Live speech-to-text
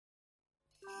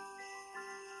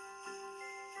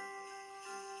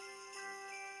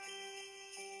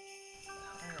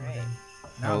Alright.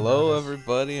 Hello,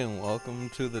 everybody, and welcome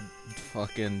to the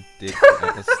fucking dick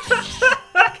episode.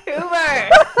 Cooper!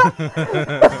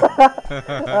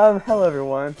 Hello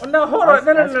everyone. Oh, no, hold on.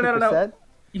 No. Cooper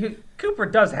said. Cooper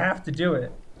does have to do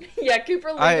it. Yeah,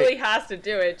 Cooper legally has to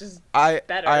do it, just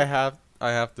better. I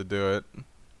have to do it.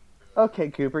 Okay,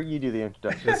 Cooper, you do the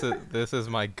introduction. This is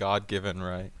my God-given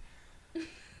right.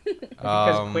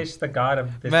 Because Quish, the god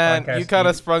of this man, podcast. you kind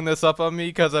of sprung this up on me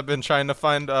because I've been trying to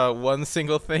find one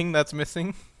single thing that's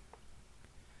missing.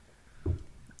 All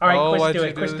right, Oh, Quish, why'd do you it.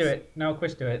 do Quish, this? do it. No,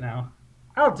 Quish, do it now.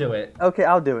 I'll do it. Okay,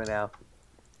 I'll do it now.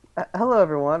 Hello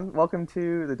everyone, welcome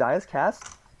to the Dias Cast,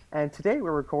 and today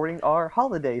we're recording our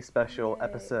holiday special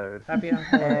episode. Happy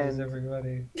holidays, And-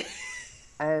 everybody.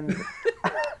 And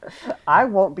I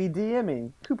won't be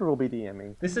DMing. Cooper will be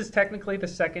DMing. This is technically the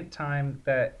second time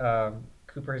that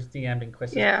Cooper has DM'd and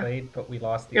Quish Yeah. has played, but we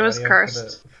lost the It was audio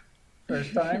cursed. for the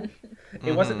first time.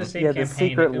 It wasn't the same Yeah, campaign. the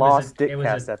secret it lost was a,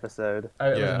 Dickcast episode. it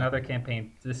was Yeah. another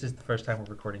campaign. This is the first time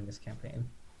we're recording this campaign.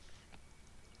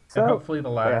 So, And hopefully the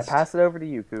yeah, last. pass it over to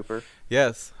you, Cooper.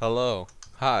 Yes, hello.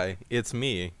 Hi, it's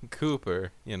me,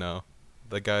 Cooper,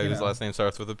 the guy whose last name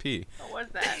starts with a P. What was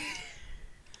that?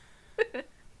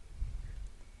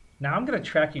 Now I'm going to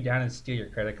track you down and steal your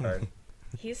credit card.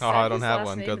 He said I don't his have last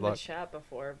one. name Good in luck. the chat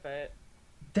before, but...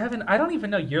 Devin, I don't even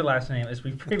know your last name, as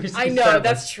we previously I know, established.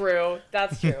 that's true.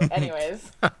 That's true.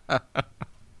 Anyways.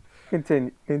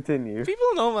 Continue.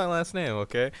 People know my last name,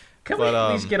 okay? Can But, we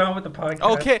at least get on with the podcast?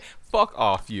 Okay, fuck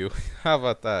off you. How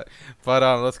about that? But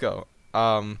let's go.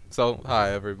 So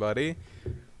hi everybody.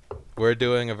 We're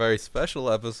doing a very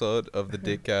special episode of the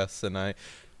Dickcast tonight.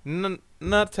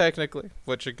 Not technically,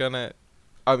 what you're gonna.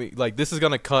 I mean, like this is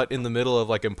gonna cut in the middle of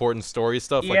like important story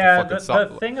stuff. Yeah, like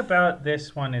the thing about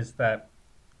this one is that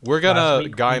we're last gonna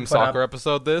week we Gaim put soccer up-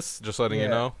 episode this. Just letting you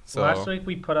know. So last week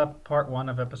we put up part 1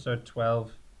 of episode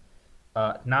 12,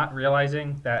 not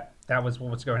realizing that was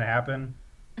what was going to happen.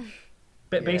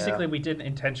 But Yeah. basically, we didn't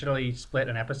intentionally split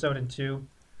an episode in two,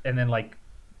 and then like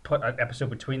put an episode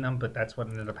between them. But that's what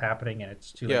ended up happening, and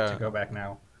it's too late Yeah. to go back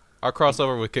now. our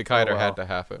crossover with Kit Kyder wow. had to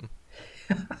happen.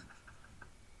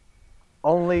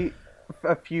 Only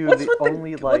a few. What's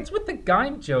with like the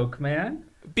Gaim joke, man?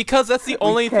 Because that's the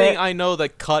only thing can't- I know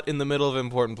that cut in the middle of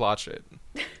important plot shit.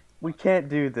 we can't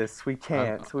do this. We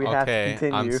can't. We have to Okay,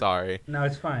 continue. I'm sorry. No,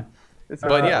 it's fine. It's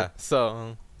But alright. yeah,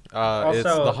 so Also, it's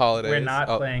the holidays. we're not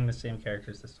Oh, playing the same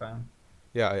characters this time.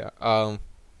 Yeah.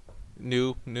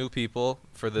 New people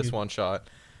for this New- one shot.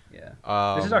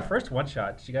 Yeah. This is our first one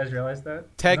shot. Did you guys realize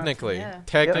that? Technically, Yeah.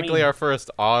 technically Yep. our first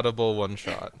audible one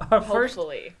shot. Our first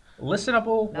Hopefully.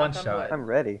 listenable Knock one on shot. wood. I'm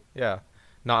ready. Yeah.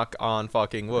 Knock on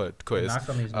fucking wood quiz. Knock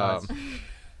on these nuts.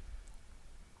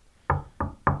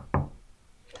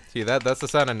 See that's the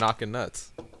sound of knocking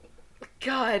nuts.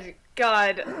 God.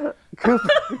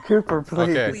 Cooper, please.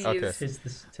 Okay, Please. okay.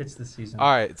 It's the season.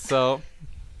 All right, so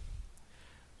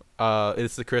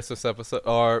it's the Christmas episode,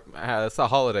 or it's a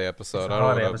holiday episode. It's a I don't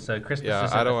holiday wanna- episode. Christmas yeah,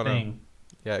 isn't I don't a wanna- thing.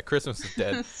 Yeah, Christmas is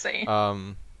dead. Same.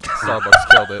 Starbucks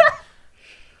killed it.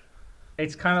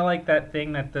 It's kind of like that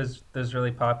thing that those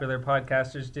really popular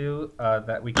podcasters do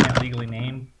that we can't legally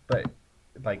name, but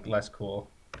like less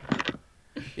cool.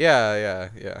 Yeah.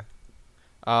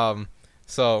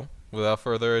 So without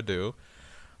further ado,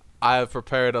 I have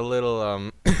prepared a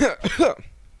little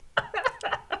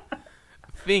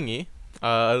thingy,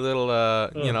 a little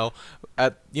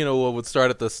what would start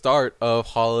at the start of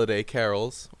holiday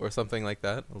carols or something like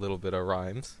that. A little bit of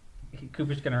rhymes.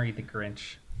 Cooper's gonna read the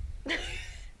Grinch.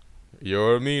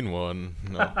 You're a mean one,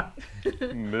 no,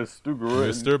 Mr.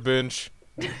 Grinch. Mr. Binch.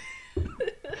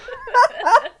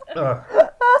 Ugh,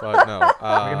 But no,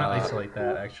 we're gonna isolate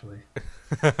that actually.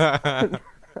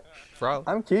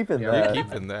 probably. I'm keeping Yeah, that.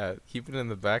 Keeping that. Keep it in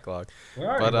the backlog. We're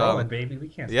already But, rolling, baby. We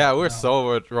can't. Yeah, stop we're now. so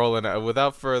much rolling.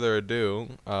 Without further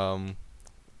ado,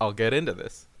 I'll get into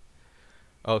this.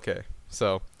 Okay,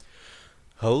 so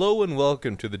hello and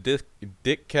welcome to the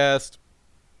Dickcast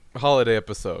holiday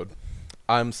episode.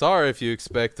 I'm sorry if you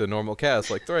expect a normal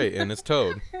cast like Threy and his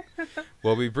Toad.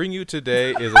 What we bring you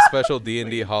today is a special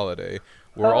D&D holiday,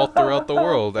 where all throughout the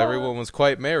world everyone was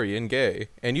quite merry and gay.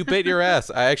 And you bet your ass,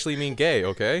 I actually mean gay,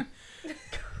 okay?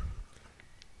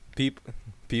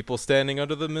 People standing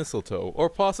under the mistletoe, or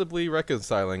possibly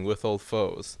reconciling with old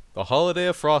foes. The holiday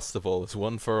of Frostival is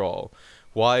one for all.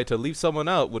 Why, to leave someone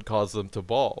out would cause them to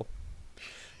bawl.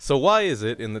 So why is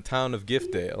it in the town of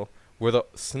Giftdale, where the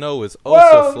snow is oh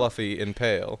so Whoa! fluffy and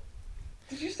pale,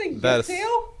 Did you say That's-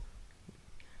 Giftdale?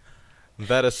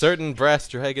 that a certain brass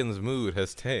dragon's mood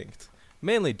has tanked,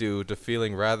 mainly due to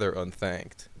feeling rather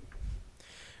unthanked?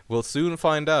 We'll soon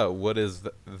find out what is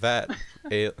that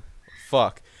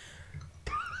fuck.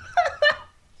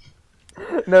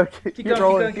 No, keep going,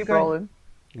 rolling, keep keep going. rolling.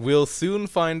 We'll soon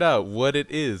find out what it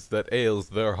is that ails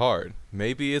their heart.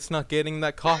 Maybe it's not getting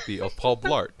that copy of Paul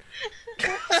Blart.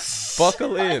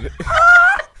 Buckle in.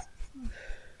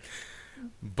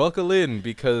 Buckle in,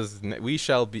 because we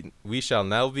shall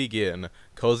now begin.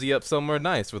 Cozy up somewhere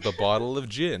nice with a bottle of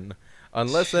gin.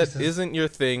 Unless that isn't your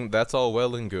thing, that's all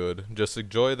well and good. Just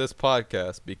enjoy this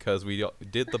podcast, because we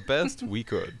did the best we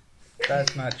could.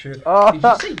 That's not true. Oh. Did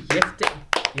you say Yiftdale?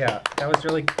 Yeah, that was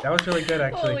really good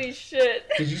actually. Holy shit.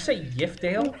 Did you say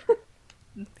Yiftdale?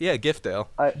 Yeah, Giftdale.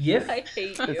 Yif? I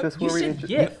hate Is you. this You where we said intro-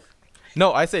 Yif.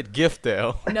 No, I said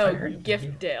Giftdale. No, I heard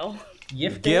Giftdale.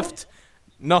 Yiftdale? Gift?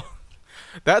 No.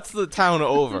 That's the town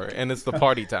over, and it's the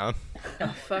party town. Oh,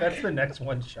 fuck. That's the next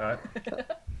one shot.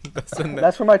 That's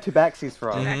where my Tabaxi's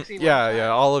from. Yeah,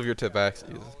 all of your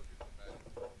Tabaxis.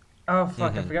 Oh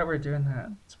fuck! I forgot we were doing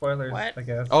that. Spoilers, What? I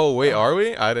guess. Oh, wait, are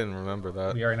we? I didn't remember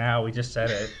that. We are now. We just said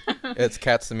it. It's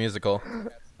Cats the Musical.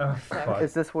 Oh fuck!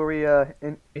 Is this where we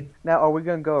now are we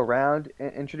gonna go around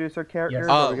and introduce our characters, Yes.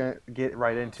 or are we gonna get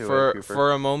right into it, Cooper?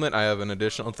 For a moment, I have an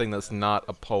additional thing that's not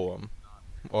a poem.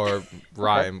 Or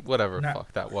rhyme, whatever No.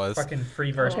 fuck that was. Fucking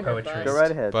free verse Oh, poetry. Go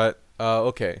right ahead. But,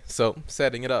 okay, so,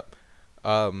 setting it up.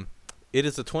 It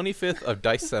is the 25th of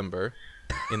December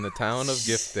in the town of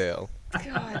Giftdale. God,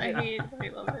 I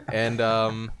love it. And,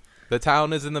 the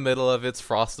town is in the middle of its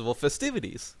Frostival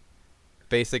festivities.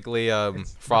 Basically,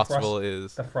 It's Frostival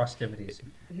is The frostivities.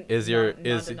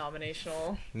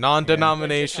 Non-denominational.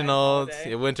 non-denominational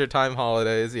Wintertime wintertime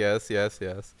holidays. Yes.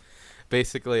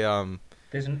 Basically,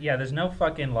 There's no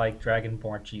fucking like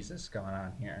dragonborn Jesus going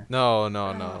on here. no.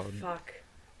 Oh, fuck.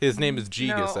 His name is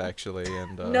Gigas, No. actually,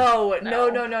 and No.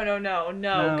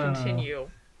 No. Continue.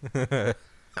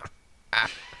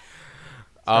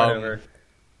 Start over.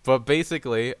 But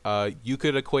basically, you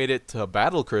could equate it to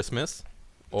Battle Christmas,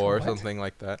 or What? something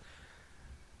like that.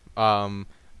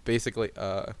 Basically,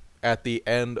 at the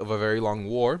end of a very long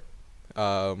war,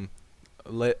 a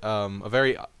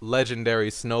very legendary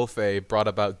snow fae brought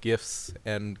about gifts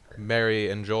and merry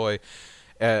and joy,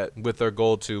 with their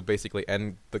goal to basically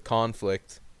end the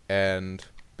conflict and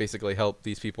basically help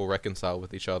these people reconcile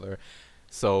with each other.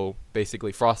 So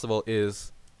basically, Frostival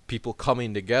is people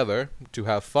coming together to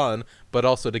have fun, but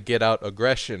also to get out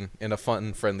aggression in a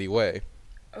fun, friendly way.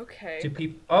 Okay. Do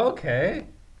people? Okay.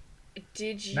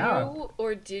 Did you No.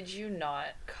 or did you not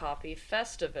copy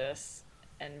Festivus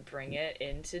and bring it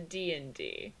into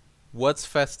D&D? What's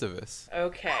Festivus?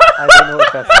 Okay. I don't know what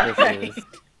Festivus is.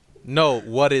 No,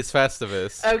 what is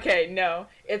Festivus? Okay, no.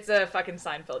 It's a fucking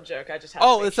Seinfeld joke. I just had to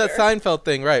Oh, make it's that sure. Seinfeld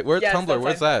thing, right? Where's Yes, Tumblr?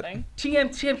 Where's that? Thing.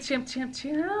 TM.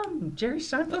 Jerry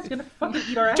Seinfeld's gonna fucking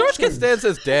eat our asses. George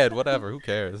Costanza's dead. Whatever. Who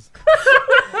cares?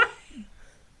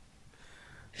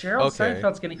 Gerald Okay.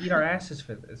 Seinfeld's gonna eat our asses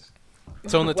for this.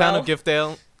 So in the town of Well-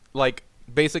 Giftdale, like,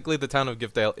 basically the town of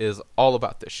Giftdale is all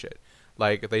about this shit.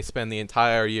 Like, they spend the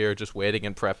entire year just waiting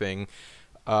and prepping.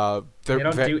 They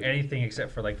don't do anything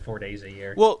except for like 4 days a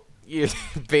year. Well, yeah,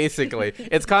 basically.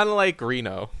 It's kind of like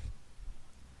Reno.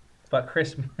 But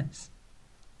Christmas.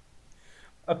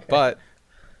 Okay. But,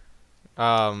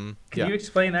 Can yeah. you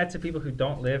explain that to people who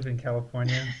don't live in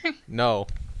California? No.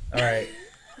 All right.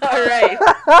 All right.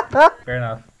 Fair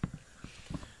enough.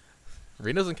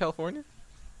 Reno's in California?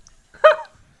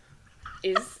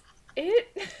 Is it?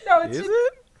 No, Is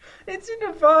it? It's in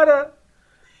Nevada.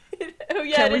 Oh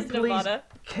yeah, Can it we is please- Nevada.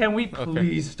 Can we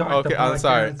please start the Okay,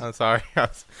 podcast? I'm sorry.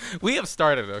 We have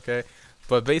started, okay?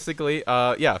 But basically,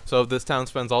 yeah, so this town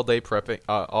spends all day prepping,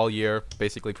 all year,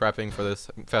 basically prepping for this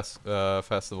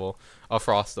festival, a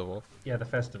Frostival. Yeah, the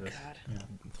Festivus. God.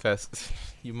 Yeah.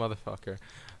 You motherfucker.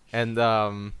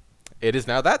 And, it is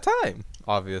now that time,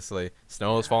 obviously.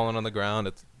 Snow is falling on the ground,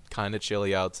 it's kind of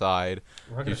chilly outside.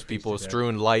 We're gonna There's freeze people to death.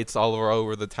 strewing lights all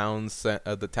over the town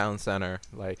center,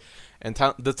 like, and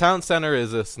the town center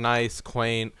is this nice,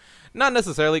 quaint, not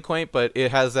necessarily quaint, but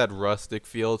it has that rustic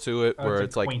feel to it, Oh, where it's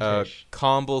it's like a quaintish.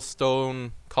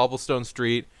 cobblestone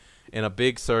street in a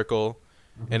big circle,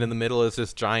 and in the middle is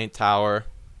this giant tower,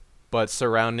 but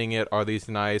surrounding it are these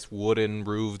nice wooden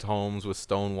roofed homes with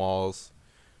stone walls.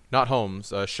 Not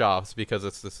homes, shops, because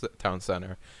it's the town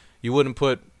center. You wouldn't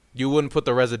put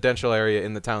the residential area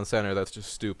in the town center. That's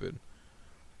just stupid.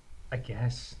 I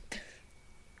guess.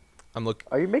 I'm looking.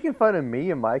 Are you making fun of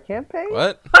me and my campaign?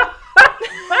 What?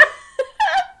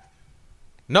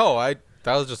 No,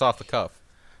 that was just off the cuff.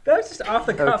 That was just off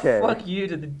the cuff. Okay. Fuck you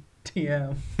to the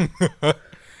TM.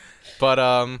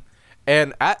 But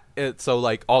and at it, so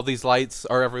like all these lights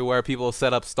are everywhere. People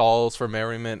set up stalls for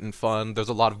merriment and fun. There's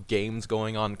a lot of games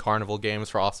going on, carnival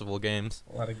games, Frostival games.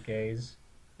 A lot of gays.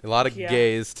 A lot of Yeah.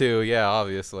 gays too, yeah,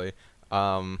 obviously.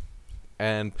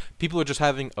 And people are just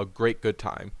having a good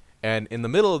time. And in the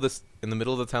middle of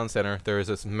the town center, there is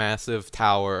this massive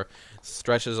tower,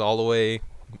 stretches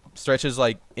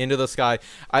like into the sky.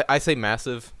 I say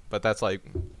massive, but that's like,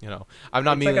 I'm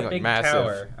not It's meaning like a like big massive.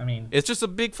 tower. I mean, It's just a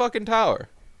big fucking tower.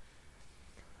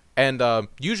 And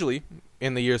usually,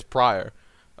 in the years prior,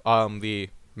 the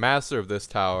master of this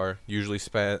tower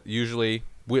usually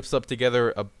whips up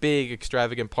together a big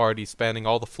extravagant party spanning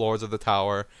all the floors of the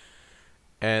tower,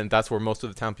 and that's where most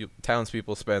of the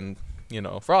townspeople spend,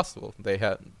 Frostival.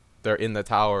 They're in the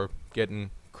tower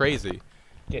getting crazy.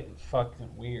 getting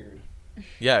fucking weird.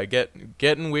 Yeah,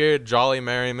 getting weird, jolly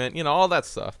merriment, all that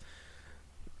stuff.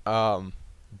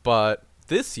 But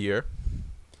this year,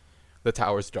 the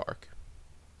tower's dark.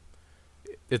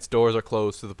 Its doors are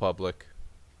closed to the public.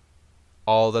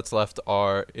 All that's left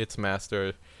are its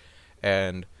master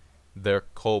and their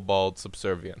kobold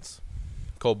subservience.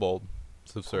 Kobold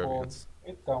subservience.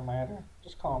 It don't matter.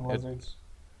 Just call them lizards.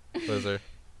 Lizard.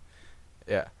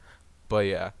 Yeah. But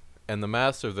yeah. And the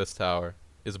master of this tower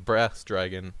is a brass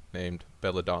dragon named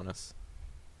Belladonna's.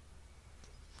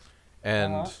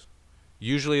 And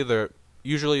usually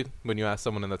when you ask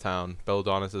someone in the town,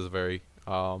 Belladonna's is a very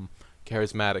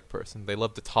charismatic person. They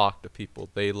love to talk to people.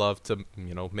 They love to,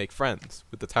 make friends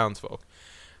with the townsfolk.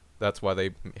 That's why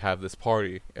they have this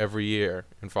party every year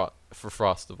for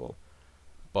Frostival.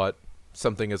 But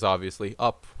something is obviously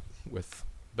up with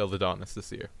Belladonna's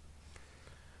this year.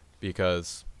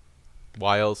 Because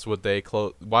why else would they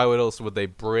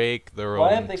break their Why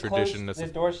own have they tradition? closed their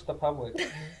doors to the public?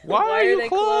 Why are are you they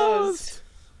closed?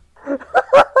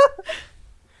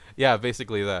 Yeah,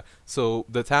 basically that. So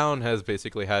the town has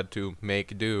basically had to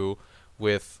make do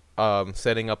with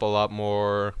setting up a lot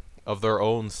more of their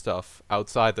own stuff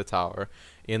outside the tower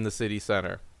in the city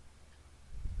center.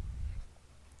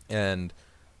 And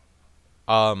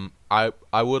I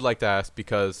would like to ask,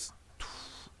 because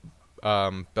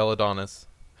Belladonna's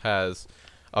has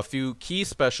a few key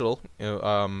special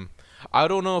I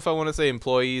don't know if I want to say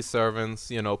employees,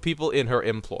 servants, people in her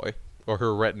employ or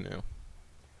her retinue.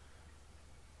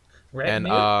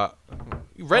 Retinue? And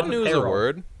retinue is a payroll.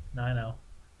 word. No, I know.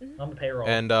 On the payroll.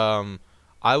 And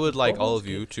I would like all Kobolds of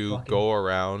you get to fucking- go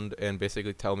around and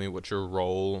basically tell me what your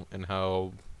role and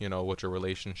how, what your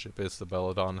relationship is to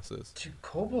Belladonna's is. Dude,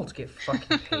 kobolds get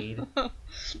fucking paid.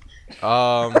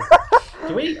 Um,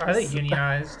 Are they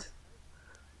unionized?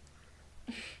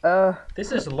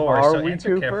 This is lore, Are so we,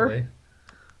 answer Cooper? carefully.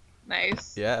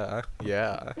 Nice. yeah.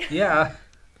 Yeah.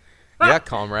 Yeah,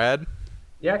 comrade.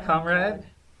 Yeah, comrade.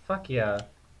 Fuck yeah.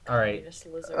 Alright, Communist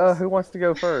lizards. Who wants to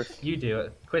go first? you do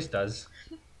it. Quiz does.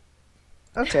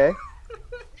 Okay.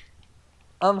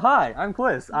 Hi, I'm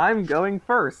Quiz. I'm going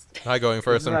first. Hi, going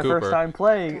first, This is I'm my Cooper. first time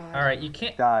playing. Alright, you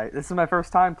can't. This is my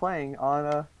first time playing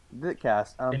on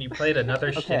Ditcast. And you played another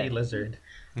Okay. shitty lizard.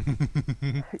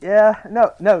 Yeah,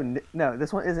 no.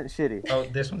 This one isn't shitty. Oh,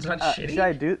 this one's not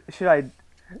shitty?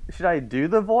 Should I do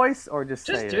the voice or just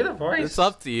say Just do it? the voice. It's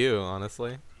up to you,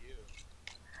 honestly.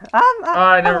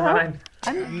 Oh, never mind.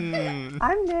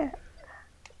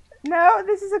 No,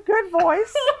 this is a good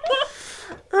voice.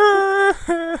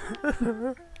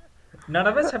 None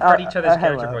of us have heard each other's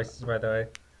character hello. voices, by the way.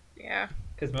 Yeah.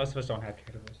 Because most of us don't have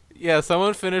character voices. Yeah,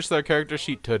 someone finished their character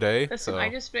sheet today. Listen, so. I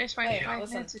just finished mine Hey, 5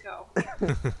 listen. minutes ago.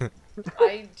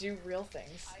 I do real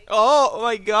things. Oh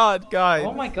my god, guys.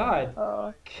 Oh my god.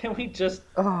 Oh, Can we just...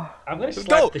 oh. I'm gonna slap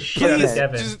Go, the shit out of please,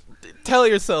 Devin. just tell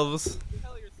yourselves.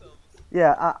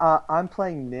 Yeah, I'm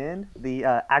playing Nin, the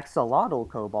axolotl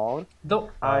kobold. The-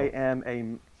 I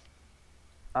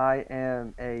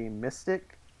am a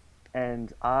mystic,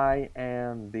 and I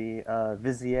am the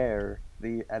vizier,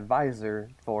 the advisor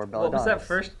for What Belladonna. was that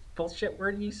first bullshit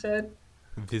word you said?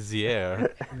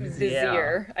 Vizier.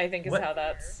 Vizier, I think is What? how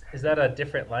that's. Is that a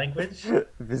different language?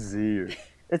 Vizier.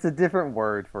 It's a different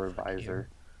word for advisor.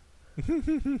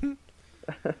 Love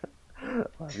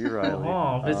you, Riley.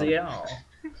 Oh, Vizier.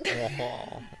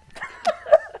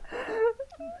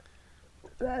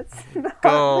 That's not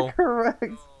Go. the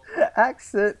correct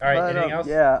accent. All right, but, anything else?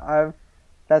 Yeah,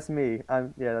 that's me.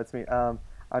 That's me.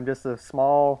 I'm just a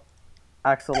small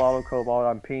axolotl kobold.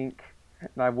 I'm pink, and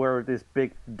I wear this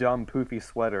big dumb poofy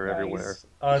sweater everywhere. Nice.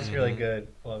 Oh, that's really good.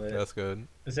 Love it. That's good.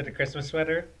 Is it a Christmas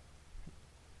sweater?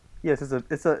 Yes, it's a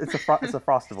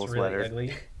Frostival It's sweater.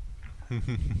 really ugly.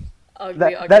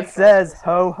 Ugly, That says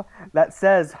ho. That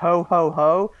says ho ho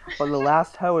ho, but the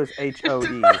last ho is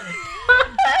HOD.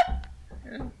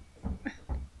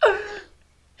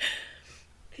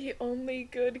 The only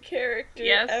good character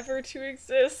Yes. ever to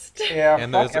exist. Yeah,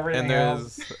 And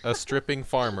there's a stripping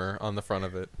farmer on the front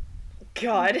of it.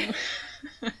 God.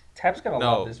 Tab's gonna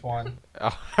No. love this one.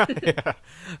 Yeah.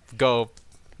 Go.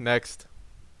 Next.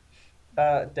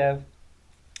 Dev.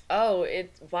 Oh,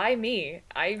 why me?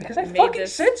 Because I made fucking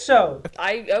this. said so.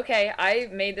 I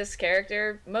made this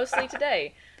character mostly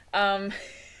today. What's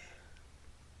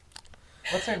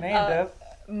her name, Uh, Dev?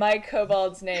 My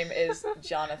kobold's name is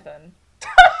Jonathan.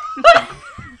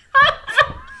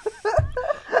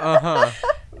 Uh-huh.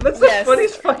 That's Yes. the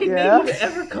funniest fucking Yeah. name you could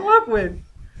ever come up with.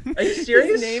 Are you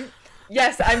serious? His name?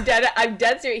 Yes, I'm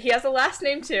dead serious. He has a last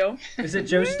name too. Is it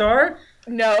Joe Star?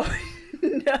 No,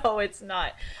 no, it's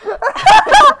not.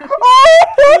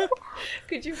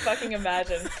 Could you fucking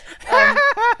imagine?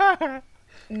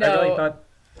 No,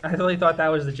 I really thought that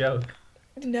was the joke.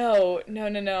 no.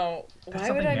 That's Why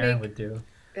something would I Aaron make? would do.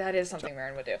 That is something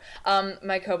Marin would do.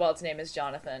 My kobold's name is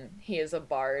Jonathan. He is a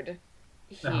bard.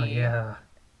 Oh yeah.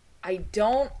 I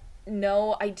don't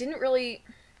know. I didn't really.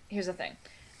 Here's the thing.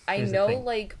 I Here's the know thing.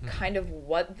 like kind of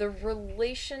what the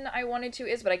relation I wanted to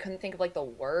is, but I couldn't think of like the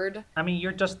word. I mean,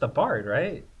 you're just the bard,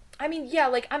 right? I mean, yeah,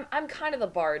 like I'm kind of the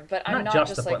bard, but I'm not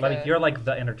just just the like bard. a... Like you're like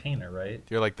the entertainer, right?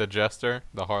 You're like the jester,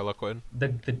 the harlequin. The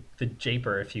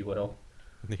japer, if you will.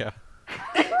 Yeah.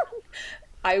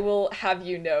 I will have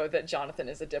you know that Jonathan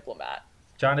is a diplomat.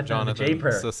 Jonathan the Jonathan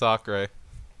japer. Sasakre.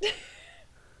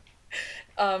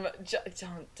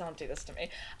 Don't do this to me.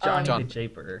 John John. the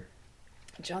japer.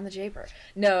 John the Japer.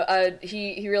 No,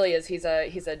 he really is. He's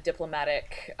a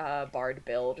diplomatic bard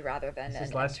build rather than Is his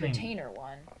an last name- entertainer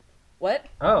one. What?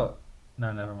 Oh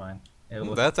no, never mind. It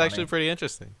wasn't That's funny. actually pretty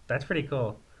interesting. That's pretty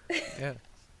cool. Yeah.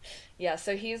 Yeah,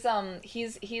 so he's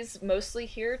mostly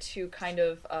here to kind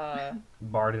of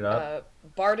Bard it up.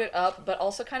 bard it up, but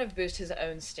also kind of boost his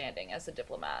own standing as a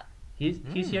diplomat. He's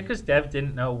here because Dev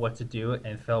didn't know what to do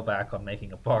and fell back on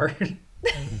making a bard.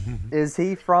 Is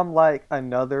he from like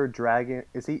another dragon?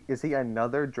 Is he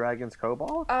another dragon's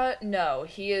kobold? No,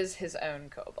 he is his own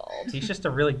kobold. He's just a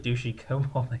really douchey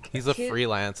kobold. He's a He-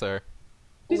 freelancer.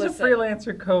 He's Listen. a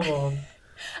freelancer kobold.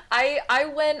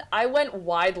 I went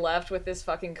wide left with this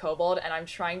fucking kobold, and I'm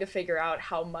trying to figure out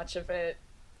how much of it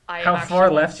I How actually far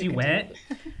want left to you continue.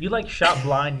 went? You like shot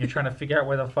blind. You're trying to figure out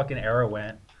where the fucking arrow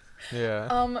went.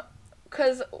 Yeah.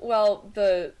 Cause well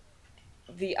the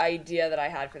idea that I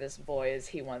had for this boy is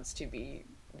he wants to be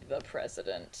the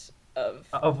president of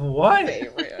Of what?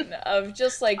 Faerun, of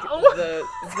just like Oh.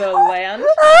 the land.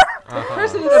 Uh-huh.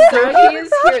 So he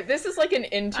is here. This is like an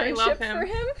I love internship him. for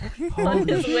him Holy on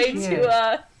his way shit.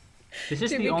 to This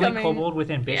is to the only becoming- kobold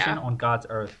with ambition Yeah. on God's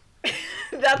earth.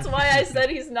 That's why I said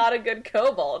he's not a good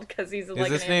kobold, because he's like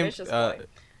Is his an name ambitious boy.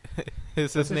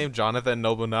 is his name Jonathan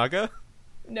Nobunaga?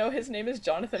 No, his name is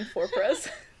Jonathan Forprez.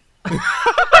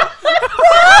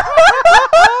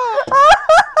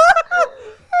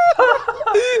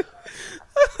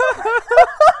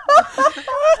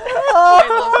 I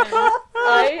love him.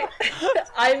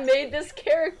 I made this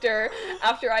character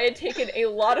after I had taken a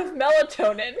lot of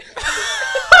melatonin.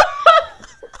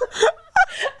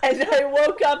 And I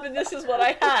woke up and this is what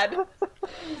I had.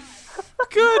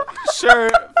 Good. Sure.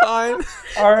 Fine.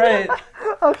 All right.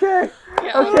 Okay.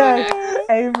 Yeah, I'll go Okay. next.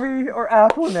 Avery or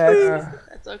Apple next?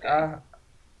 That's okay. Uh,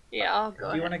 Yeah, I'll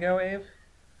go do you want ahead. to go, Ave?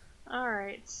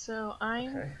 Alright, so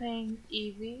I'm Okay. playing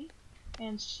Evie,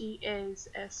 and she is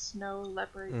a snow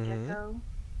leopard Mhm. gecko,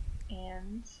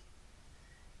 and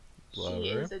Love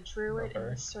she her. is a druid Love in her.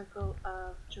 the Circle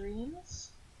of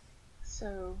Dreams.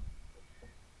 So,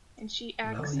 and she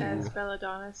acts you. as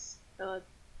Belladonna's Belle.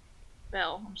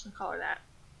 I'm just gonna call her that.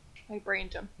 My brain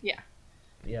jumped. Yeah.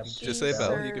 Yeah. Just say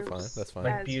Belle. You can serves find. That's fine.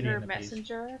 Like as Beauty her and the Beast.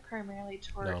 messenger, primarily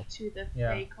No. to the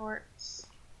Yeah. Fae courts.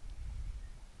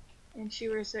 And she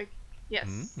wears a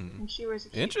and she wears a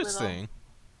cute Interesting. little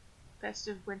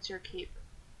festive winter cape.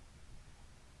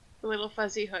 The little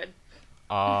fuzzy hood.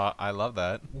 I love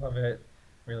that. Love it.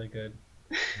 Really good.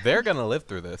 They're gonna live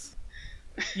through this.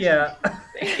 Yeah.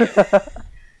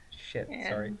 Shit. And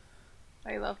Sorry.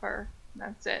 I love her.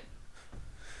 That's it.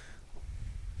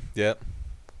 Yep.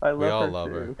 I love We all her love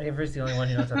too. Avery's the only one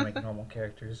who knows how to make normal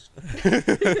characters.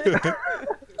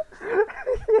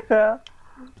 Yeah.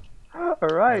 All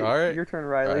right. All right. Your turn,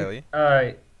 Riley. Riley. All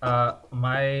right.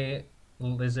 My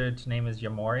lizard's name is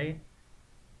Yamori.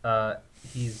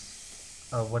 He's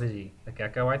what is he? A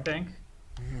gecko, I think.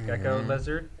 Gecko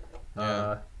lizard.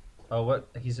 Yeah.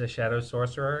 He's a shadow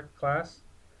sorcerer class,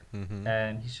 Mm-hmm.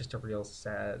 and he's just a real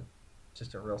sad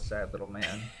little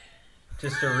man.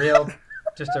 just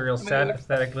a real sad,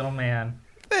 pathetic little man.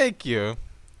 Thank you.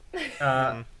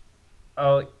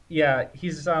 Oh yeah,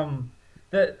 he's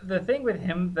the thing with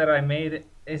him that I made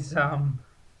is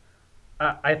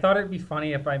I thought it'd be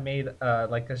funny if I made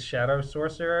like a shadow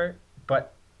sorcerer,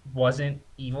 but wasn't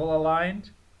evil aligned.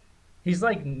 He's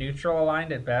like neutral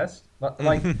aligned at best.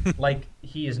 Like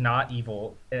he is not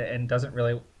evil and doesn't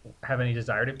really have any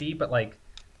desire to be, but like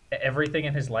everything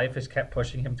in his life has kept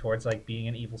pushing him towards like being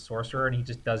an evil sorcerer, and he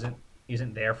just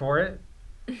isn't there for it.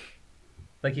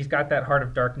 Like he's got that heart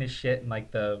of darkness shit and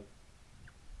like the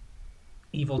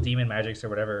evil demon magics or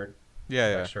whatever.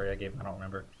 Yeah. Story I gave him, I don't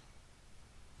remember.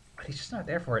 But he's just not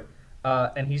there for it.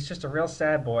 And he's just a real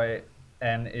sad boy,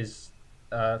 and is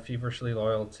feverishly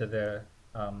loyal to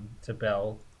to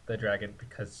Belle the dragon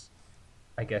because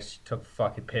I guess she took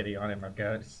fucking pity on him. I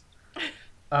guess.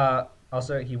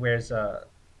 Also, he wears a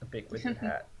big wizard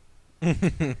hat.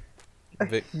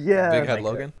 Big Yeah. head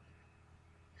Logan.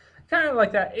 Kind of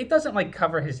like that. It doesn't like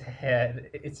cover his head.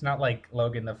 It's not like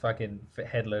Logan the fucking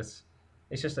headless.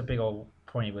 It's just a big old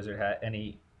pointy wizard hat, and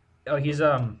he has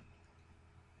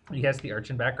the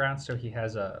urchin background, so he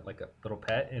has a little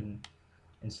pet, and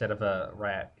instead of a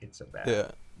rat, it's a bat. Yeah.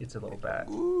 It's a little bat.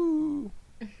 Ooh.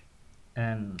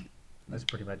 And that's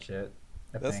pretty much it.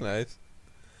 I That's think. nice.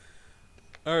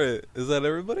 All right. Is that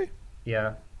everybody?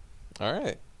 Yeah. All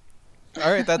right.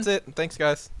 That's it. Thanks,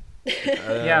 guys.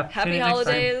 Yeah. Happy tune in next time.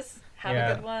 holidays. Have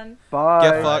Yeah. a good one. Bye.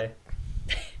 Get fucked.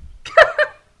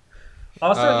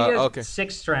 Also, he has okay.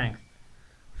 6 strength.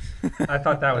 I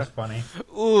thought that was funny.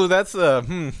 Ooh, that's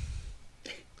I'm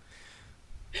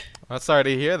sorry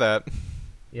to hear that.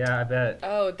 Yeah, I bet.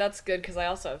 Oh, that's good because I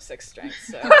also have 6 strength.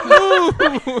 So Ooh,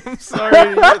 I'm sorry to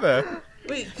hear that.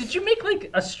 Wait, did you make like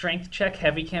a strength check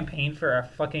heavy campaign for a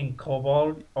fucking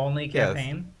kobold only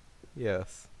campaign?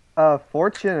 Yes.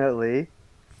 Fortunately,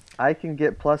 I can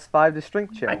get +5 to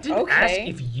strength I check. didn't Okay. ask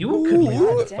if you could make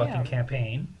God a damn. fucking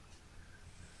campaign.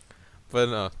 But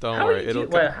no, don't How worry. did you?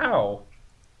 Wait, how?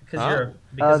 Because Huh?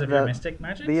 because of your the- mystic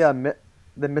magic.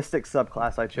 The mystic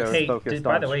subclass I chose Hey, focused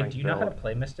by on the way, strength do you know how to build.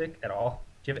 play mystic at all?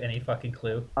 Do you have any fucking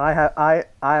clue? I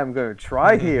am going to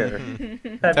try here.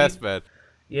 Have Test you- bed.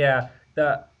 Yeah,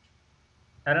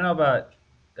 I don't know about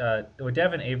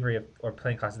Dev and Avery or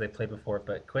playing classes they played before,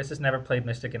 but Quiz has never played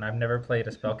Mystic, and I've never played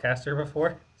a spellcaster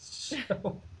before.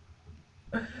 So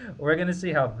we're gonna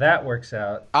see how that works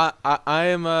out.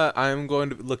 I'm going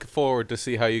to look forward to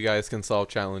see how you guys can solve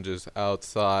challenges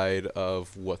outside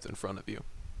of what's in front of you.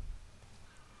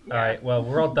 All right. Well,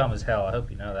 we're all dumb as hell. I hope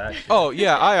you know that. Oh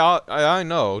yeah, I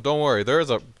know. Don't worry. There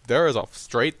is a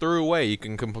straight through way you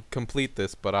can complete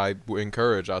this, but I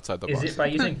encourage outside the Is box. it by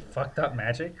using fucked up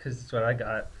magic? Because that's what I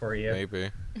got for you.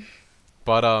 Maybe.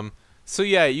 But so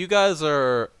yeah, you guys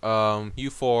are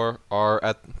you four are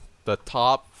at the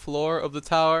top floor of the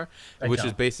tower, I which is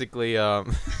jump. basically oh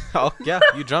yeah,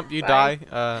 you jump, you Bye.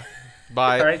 die.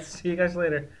 Bye. All right. See you guys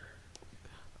later.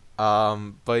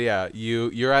 But yeah,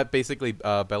 you're at basically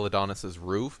Belladonna's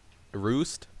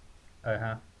roost,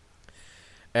 Uh-huh.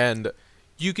 and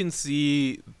you can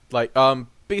see like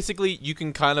basically you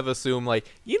can kind of assume like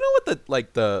you know what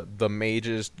the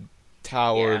mage's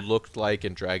tower Yeah. looked like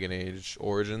in Dragon Age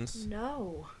Origins.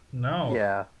 no. No.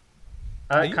 Yeah.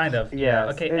 Kind of. Yes, Yeah.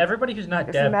 Okay. it's- Everybody who's not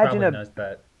just dead imagine probably a- knows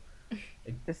that.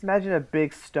 Just imagine a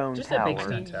big stone Just a tower. big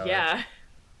stone tower. Yeah.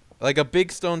 Like a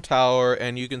big stone tower,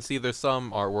 and you can see there's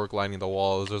some artwork lining the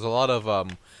walls. There's a lot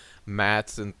of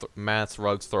mats and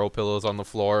rugs, throw pillows on the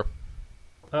floor.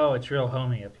 Oh, it's real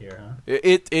homey up here, huh?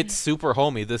 It's super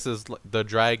homey. This is the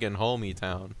dragon homey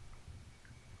town.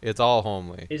 It's all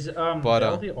homely. Is But,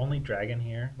 Belle the only dragon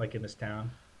here, like in this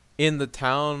town? In the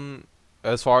town,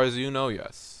 as far as you know,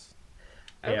 yes.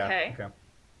 Okay. Yeah. Okay.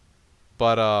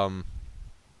 But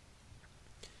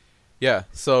yeah.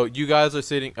 So you guys are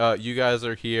sitting. You guys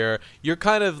are here. You're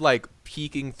kind of like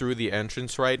peeking through the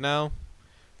entrance right now.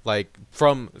 Like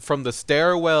from the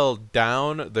stairwell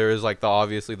down, there is like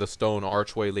obviously the stone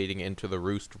archway leading into the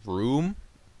roost room,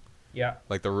 Yeah.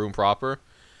 like the room proper,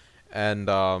 and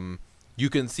you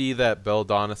can see that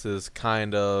Beldonis is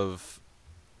kind of.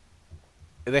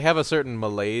 They have a certain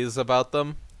malaise about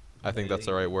them. I think that's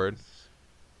the right word.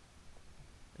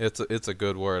 It's a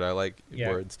good word. I like Yeah.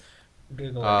 words.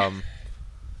 Google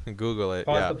it. Google it.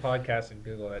 Pause Yeah, the podcast and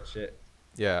Google that shit.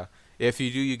 yeah. If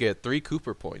you do, you get 3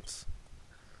 Cooper points.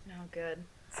 Oh, good.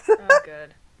 Oh,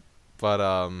 good.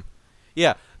 But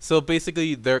yeah. So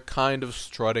basically, they're kind of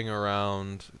strutting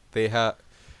around. They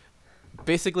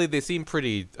seem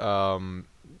pretty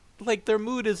like their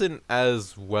mood isn't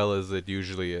as well as it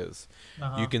usually is.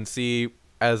 Uh-huh. You can see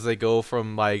as they go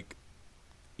from like,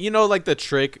 like the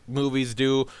trick movies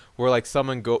do, where like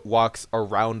someone walks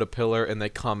around a pillar and they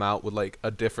come out with like a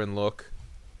different look.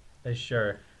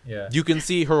 Sure. Yeah. You can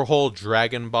see her whole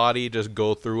dragon body just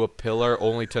go through a pillar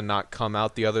only to not come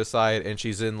out the other side, and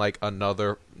she's in like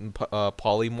another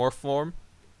polymorph form.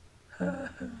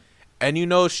 And you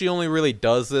know she only really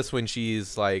does this when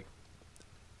she's like,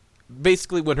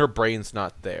 basically when her brain's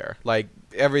not there, like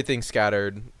everything's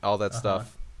scattered, all that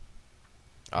stuff.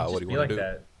 What do you want to do?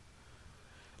 That.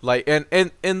 Like, and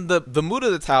the mood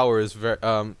of the tower is very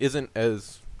isn't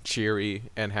as cheery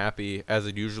and happy as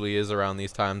it usually is around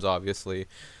these times. Obviously,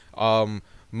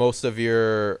 most of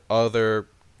your other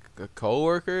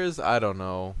co-workers, I don't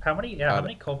know. How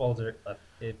many kobolds are left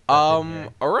in here?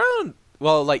 Around.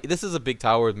 Well, like this is a big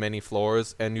tower with many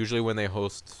floors, and usually when they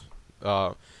host,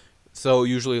 so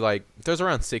usually like there's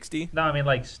around 60. No, I mean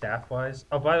like staff-wise.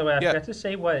 Oh, by the way, I Yeah. forgot to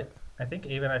say what I think.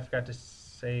 Even I forgot to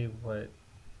say what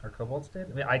our kobolds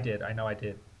did. I mean, I did. I know I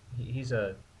did. He's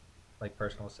a like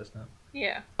personal assistant.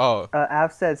 Yeah. Oh,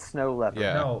 Av said snow leopard.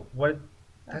 Yeah. No, what?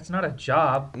 That's not a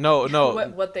job. no.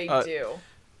 What they do.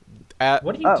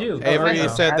 What do you do? Oh, Avery I know.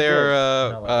 said Have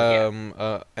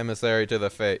they're emissary to the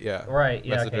Fate. Yeah. Right.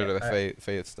 Yeah. Messenger to Okay. the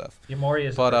Fate stuff. Yamori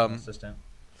is a But, personal assistant.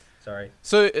 Sorry.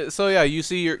 So yeah, you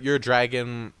see your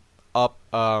dragon up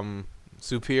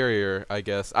superior, I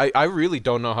guess. I really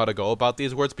don't know how to go about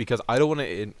these words because I don't want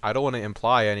to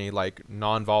imply any like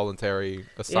non-voluntary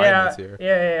assignments here.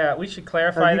 Yeah. We should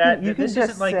clarify you that. can This just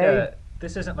isn't like say-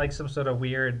 this isn't like some sort of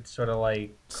weird sort of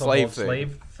like Slave kobold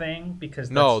slave thing because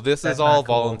No, this that's is all not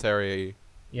cool. voluntary.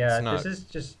 Yeah, It's not. this is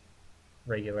just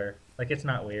regular. Like it's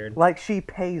not weird. Like she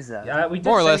pays us. Yeah, we did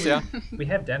More or less, say yeah. We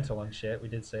have dental and shit. We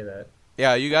did say that.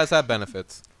 Yeah, you guys have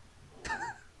benefits.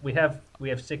 We have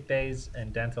sick days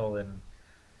and dental and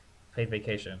paid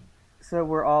vacation. So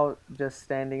we're all just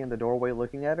standing in the doorway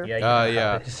looking at her? Yeah. You know how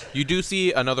Yeah. it is. You do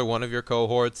see another one of your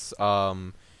cohorts.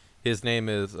 His name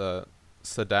is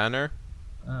Sedaner.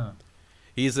 Oh.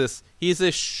 He's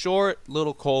this short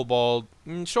little kobold,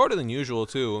 shorter than usual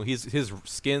too. His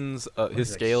skin's he's his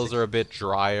like scales are a bit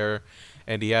drier,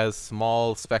 and he has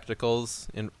small spectacles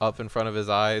up in front of his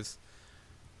eyes.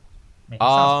 Man, he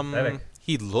sounds pathetic.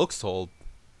 He looks old,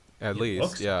 at He least,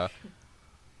 looks yeah.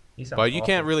 He sounds But you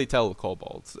can't awful. really tell with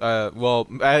kobolds. Well,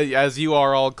 as you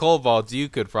are all kobolds, you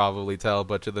could probably tell,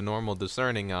 but to the normal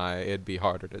discerning eye, it'd be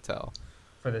harder to tell.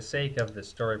 For the sake of the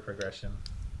story progression.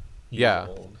 He's Yeah.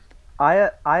 old.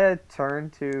 I turn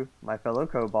to my fellow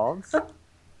kobolds,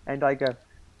 and I go,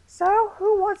 so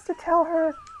who wants to tell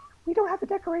her we don't have the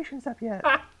decorations up yet?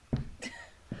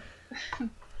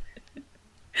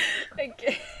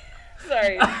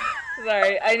 Sorry.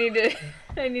 I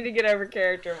need to get over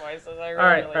character voices. I really, All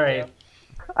right. really All right. do.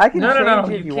 I can No, change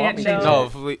you if you can't want me change to.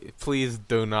 No, please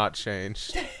do not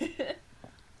change.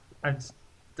 I'm.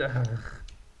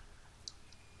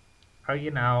 Oh,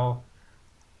 you know.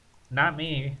 Not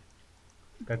me.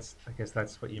 I guess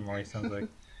that's what Yamori sounds like.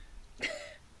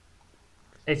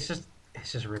 It's just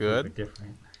really Good.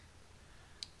 different.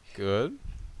 Good.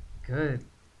 Good.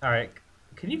 All right.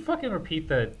 Can you fucking repeat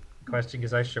the question?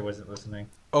 Because I sure wasn't listening.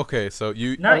 Okay, so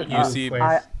you Not you you, see. Quinn.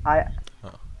 I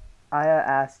Oh.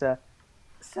 asked,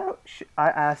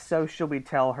 so should we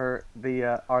tell her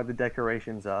are the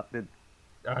decorations up?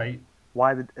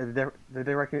 Why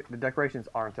the decorations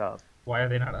aren't up? Why are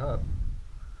they not up?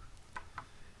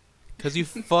 Because you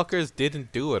fuckers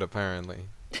didn't do it, apparently.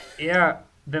 Yeah.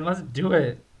 Then let's do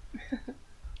it.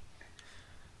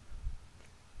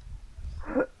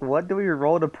 What do we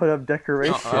roll to put up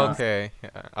decorations? Okay.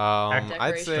 I'd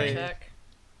Decoration say check.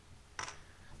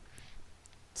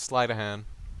 sleight of hand.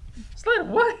 Slide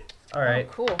what? All right.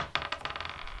 Oh, cool.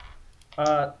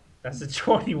 That's a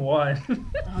 21.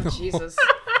 Oh, Jesus.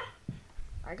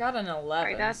 I got an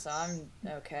 11, Alright, so I'm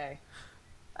okay.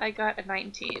 I got a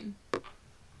 19.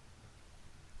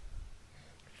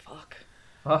 Fuck.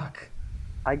 Fuck.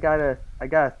 I got a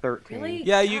 13. Really?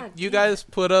 Yeah, God you damn. guys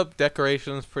put up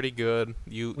decorations pretty good.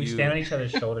 You Stand on each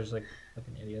other's shoulders like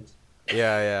fucking idiots.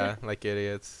 yeah, like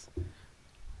idiots.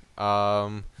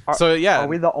 Are- So yeah, Are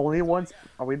we the only ones?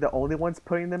 Are we the only ones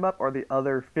putting them up, or are the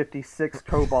other 56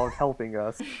 kobolds helping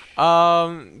us?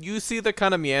 you see they're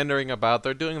kind of meandering about.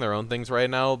 They're doing their own things right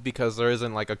now because there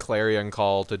isn't like a clarion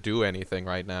call to do anything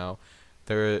right now.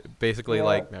 They're basically Yeah.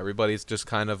 like everybody's just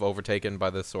kind of overtaken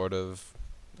by this sort of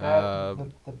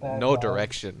The bad no vibes.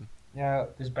 direction. Yeah,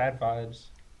 There's bad vibes.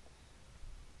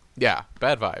 Yeah,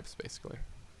 bad vibes basically.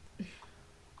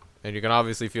 And you can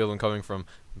obviously feel them coming from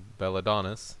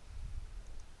Belladonna's.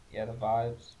 yeah, the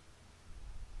vibes.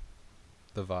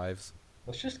 The vibes.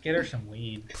 Let's just get her some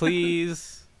weed.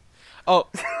 Please. Oh.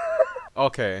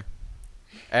 Okay.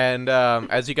 And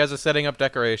as you guys are setting up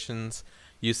decorations,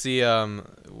 you see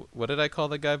what did I call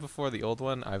the guy before? The old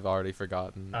one? I've already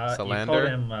forgotten. You called Salander.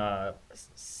 him.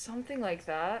 Something like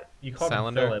that. You called him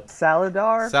Salander? Philip.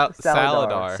 Saladar?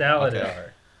 Saladar. Saladar. Okay.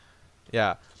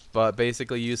 Yeah. But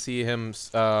basically, you see him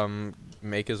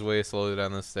make his way slowly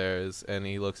down the stairs, and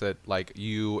he looks at like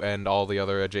you and all the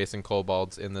other adjacent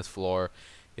kobolds in this floor.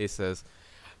 He says,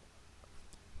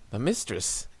 "The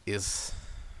mistress is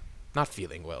not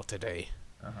feeling well today.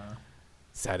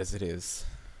 Sad as it is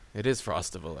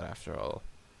Frostival after all.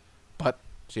 But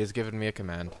she has given me a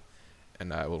command,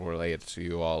 and I will relay it to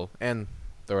you all and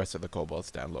the rest of the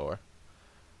kobolds down lower.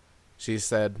 She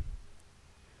said,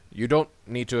 you don't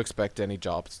need to expect any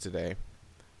jobs today.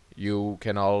 You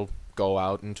can all go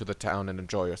out into the town and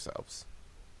enjoy yourselves.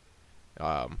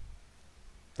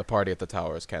 The party at the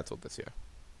tower is canceled this year."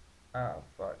 Oh,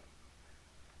 fuck.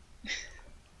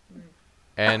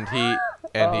 And he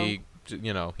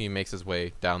he makes his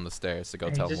way down the stairs to go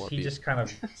tell more people. He just kind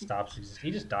of stops.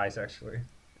 He just dies, actually.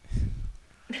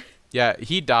 Yeah,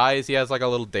 he dies. He has like a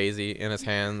little daisy in his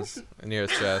hands near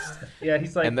his chest. Yeah,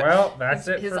 he's like, well, that's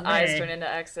it his for me. eyes turn into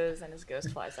X's and his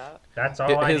ghost flies out. That's all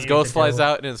I His needed ghost to flies do.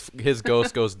 out, and his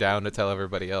ghost goes down to tell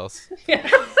everybody else.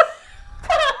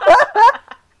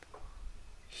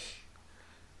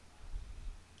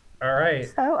 All right.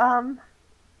 So,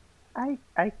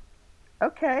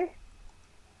 okay.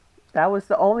 That was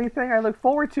the only thing I look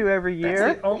forward to every year.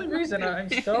 That's the only reason I'm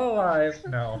still alive.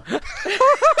 No.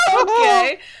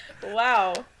 Okay.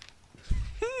 Wow.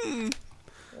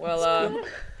 Well,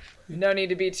 no need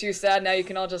to be too sad. Now you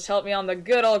can all just help me on the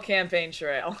good old campaign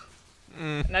trail.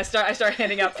 And I start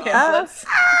handing out pamphlets.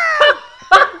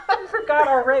 I forgot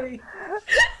already.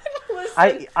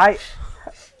 Listen. I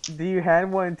do you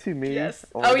hand one to me? Yes.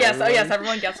 or Oh yes. everyone?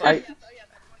 Everyone gets one.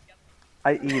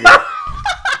 I eat it.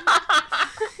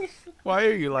 Why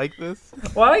are you like this?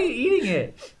 Why are you eating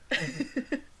it?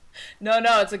 No,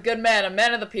 it's a good man, a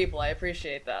man of the people. I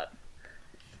appreciate that.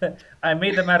 I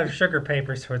made them out of sugar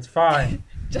paper, so it's fine.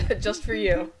 Just for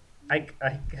you. I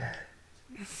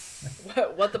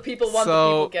What the people want,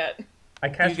 So- the people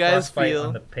get. cast You guys frostbite feel-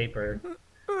 on the paper.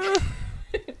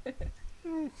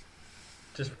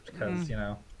 Just because,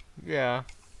 Yeah.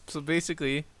 So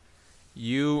basically,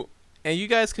 you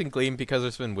guys can glean because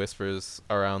there's been whispers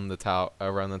around the tower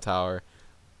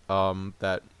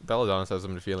that Belladonna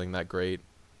hasn't been feeling that great.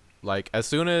 Like as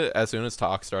soon as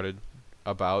talk started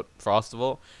about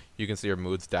Frostival, you can see her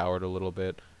mood's dowered a little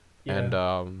bit. Yeah.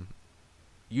 And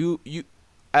you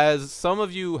as some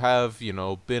of you have,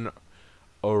 been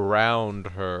around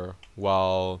her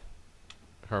while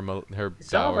her Some of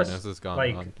dourness us, has gone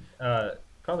like, on.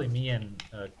 probably me and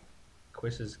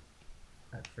Quiss's,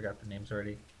 I forgot the names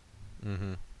already.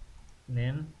 Mm-hmm.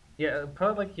 Nin? Yeah,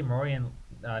 probably like Yamori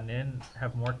and Nin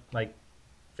have more, like,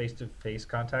 face-to-face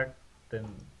contact than,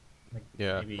 like,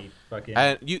 Yeah. maybe fucking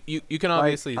And you can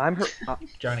obviously I'm her.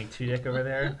 Johnny Two-Dick over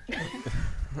there.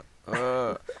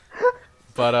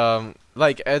 But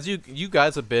like as you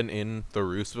guys have been in the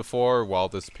roost before while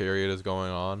this period is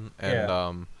going on, and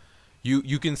Yeah.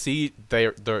 you can see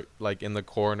they're like in the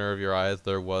corner of your eyes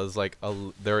there is like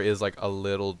a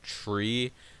little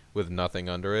tree with nothing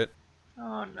under it.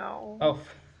 Oh no. Oh,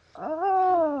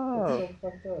 Oh. so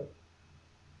fucked up.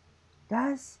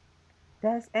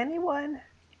 Does anyone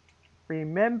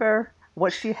remember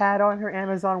what she had on her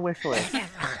Amazon wish list?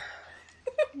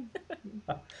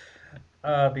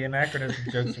 The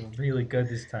anachronism jokes were really good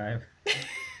this time.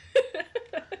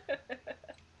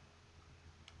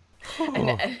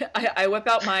 And I whip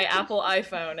out my Apple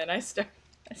iPhone and I start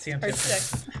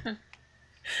checking.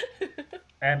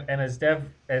 And as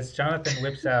Jonathan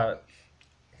whips out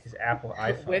his Apple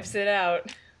iPhone, Whips it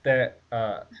out. the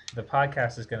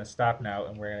podcast is going to stop now,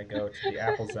 and we're going to go to the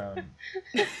Apple Zone,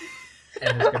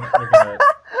 and we're going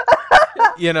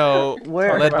to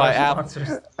Where- led by Apple.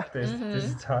 sponsors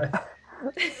this time.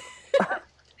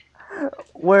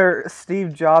 Where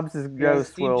Steve Jobs' Yeah,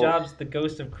 ghost Steve will. Jobs, the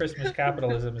ghost of Christmas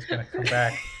capitalism, is going to come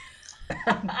back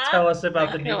and tell us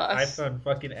about the new Kill us. iPhone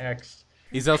fucking X.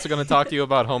 He's also going to talk to you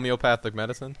about homeopathic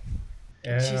medicine.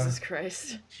 Yeah, Jesus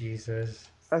Christ. Jesus.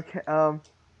 Okay.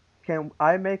 Can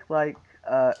I make like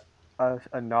a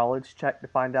knowledge check to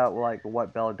find out like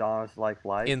what Belladonna's like?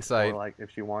 Insight. Or like if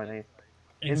she wanted any.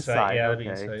 Insight, yeah, that'd be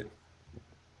okay.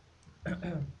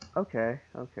 insight. Okay.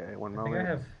 One I think I moment.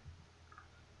 have.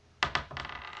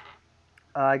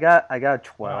 I got a 12.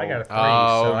 Well, I got a 3, so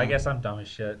Um, I guess I'm dumb as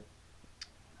shit.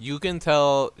 You can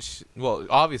tell.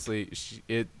 Obviously,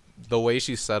 the way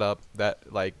she's set up,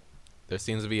 that like there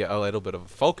seems to be a little bit of a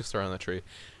focus around the tree.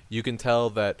 You can tell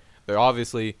that there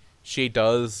obviously she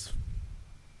was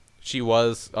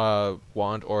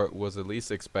want or was at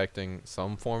least expecting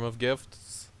some form of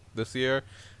gifts this year,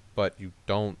 but you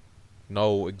don't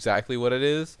know exactly what it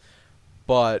is.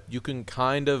 But you can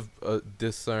kind of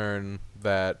discern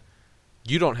that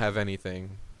you don't have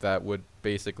anything that would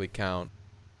basically count.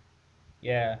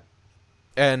 Yeah.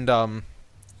 And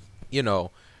you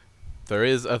know, there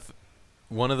is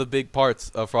one of the big parts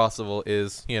of Frostival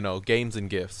is, you know, games and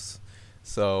gifts.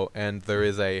 So, and there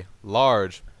is a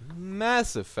large,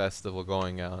 massive festival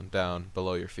going on down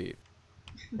below your feet.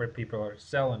 Where people are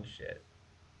selling shit.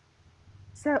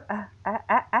 So,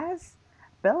 as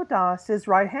Bellas's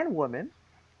right-hand woman,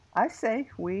 I say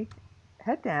we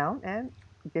head down and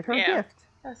give her a Yeah. gift.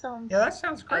 That sounds Yeah, that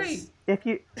sounds great. If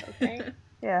you, okay.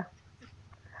 yeah,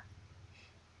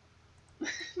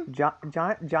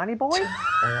 Johnny boy.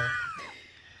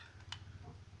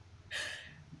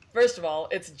 First of all,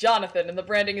 it's Jonathan, and the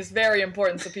branding is very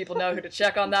important so people know who to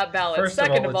check on that ballot. First of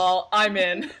Second all, of all, I'm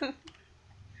in.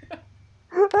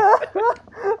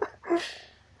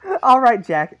 All right,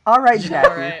 Jack. All right, Jackie.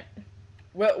 All right.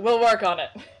 We'll work on it.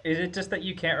 Is it just that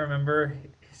you can't remember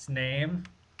his name?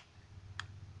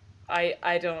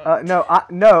 I don't... No,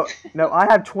 I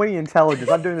have 20 intelligence.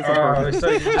 I'm doing this on purpose. So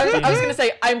I was gonna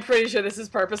say, I'm pretty sure this is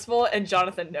purposeful, and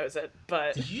Jonathan knows it,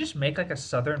 but... Did you just make like a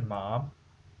southern mom?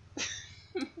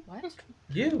 What?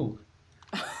 You.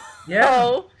 Yeah.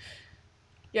 Oh.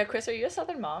 Yeah, Chris, are you a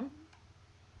Southern mom?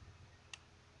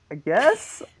 I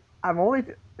guess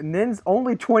Nin's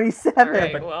only 27.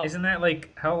 Alright. But well. isn't that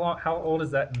like how old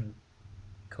is that in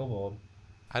Kobold?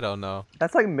 I don't know.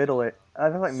 That's like middle age.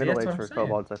 That's like See, middle that's age what for I'm saying.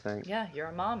 kobolds, I think. Yeah, you're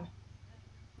a mom.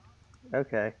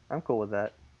 Okay, I'm cool with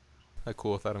that. I'm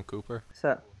cool with Adam Cooper.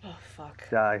 So, Oh, fuck.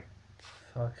 die.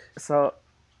 Fuck. So,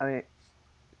 I mean,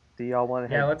 do y'all want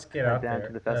to Yeah, head, let's get head out down there.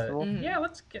 to the festival? Mhm. Yeah,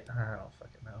 let's get. I don't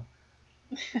fucking know.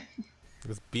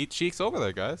 There's beat cheeks over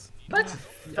there, guys. Let's.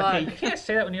 Fuck. Okay, you can't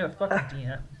say that when you're a fucking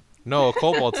DM. No, a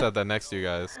kobold said that next to you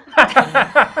guys.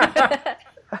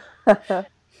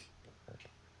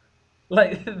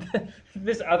 Like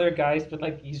this other guy's been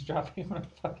like eavesdropping on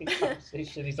a fucking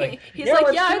conversation. He's like, He's yeah, like,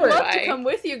 let's yeah, do I'd it. love Why? to come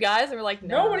with you guys. And we're like,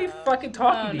 no. Nobody fucking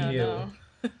talking no, to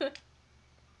you. no.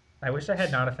 I wish I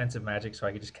had non-offensive magic so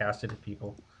I could just cast it at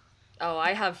people. Oh,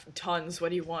 I have tons. What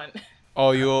do you want?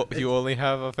 Oh, you only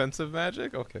have offensive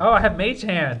magic? Okay. Oh, I have Mage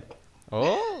Hand.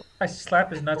 Oh. I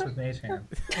slap his nuts with Mage Hand.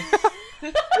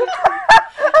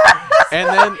 And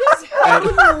then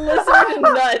Lizard and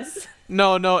nuts.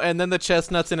 no, and then the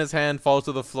chestnuts in his hand fall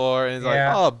to the floor, and he's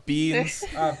Yeah. like, "Oh, beans."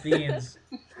 Oh, beans.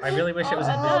 I really wish it was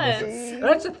Oh, invisible. nuts.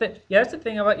 That's the thing. Yeah, that's the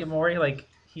thing about Yamori. Like,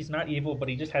 he's not evil, but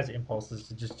he just has impulses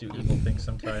to just do evil things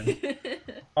sometimes.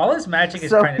 All his magic is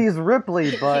So kind of. he's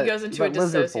Ripley, but he goes into a but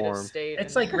lizard dissociative form. state.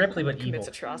 It's and like Ripley, but commits evil.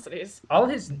 atrocities. All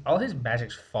his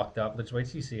magic's fucked up. Let's wait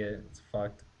till you see it. It's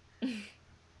fucked.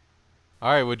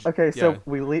 All right, would you, Okay, so yeah.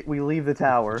 we leave the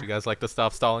tower. Would you guys like to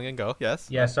stop stalling and go? Yes.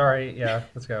 Yeah, sorry. Yeah,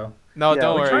 let's go. No, Yeah,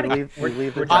 don't we're worry. trying to we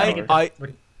leave the We're trying to tower.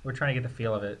 get we're trying to get the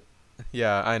feel of it.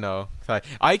 Yeah, I know.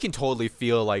 I can totally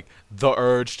feel like the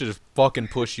urge to just fucking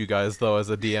push you guys though as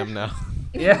a DM now.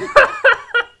 Yeah.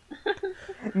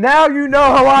 Now you know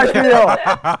how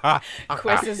I feel.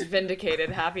 Quiz is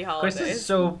vindicated. Happy holidays. Chris is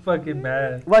so fucking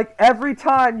mad. Like every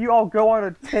time you all go on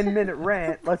a 10-minute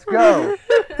rant, let's go.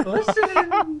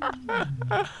 Listen.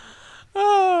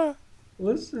 Ah.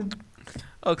 Listen.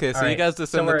 Okay, so you Alright, guys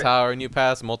descend so the we're- tower and you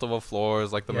pass multiple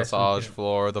floors, like the Yes, we massage do.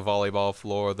 floor, the volleyball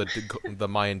floor, the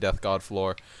Mayan death god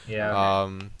floor, Yeah.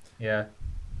 yeah,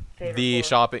 Favorite the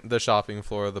floor. shopping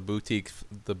floor, the boutique floor,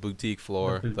 The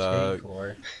the boutique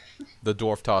floor. the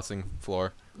dwarf tossing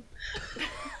floor,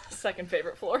 Second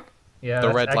favorite floor. Yeah. the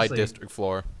that's red light actually- district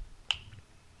floor.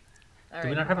 All Do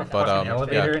we right, not have a fine. But, fucking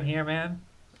elevator yeah. in here, man?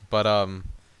 But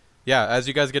yeah, as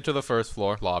you guys get to the first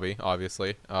floor, lobby,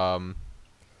 obviously,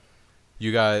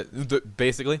 you guys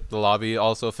basically the lobby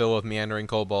also filled with meandering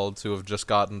kobolds who have just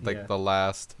gotten like Yeah. the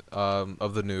last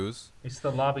of the news. It's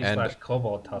the lobby And- /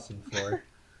 kobold tossing floor.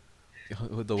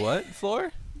 The what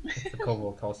floor? It's the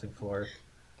kobold tossing floor.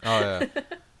 Oh yeah.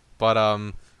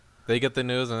 But they get the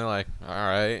news and they're like, all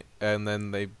right, and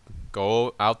then they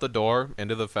go out the door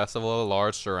into the festival at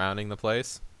large surrounding the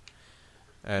place.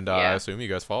 And I Yeah. assume you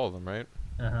guys follow them, right?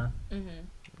 Uh huh.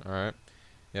 Mm-hmm. All right.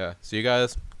 Yeah. So you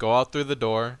guys go out through the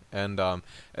door, and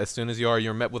as soon as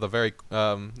you're met with a very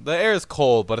the air is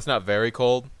cold, but it's not very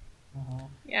cold.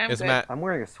 Yeah, I'm It's good. I'm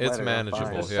wearing a sweater. I'm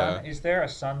manageable. fine. Yeah. Is there a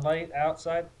sunlight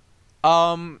outside?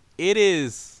 It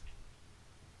is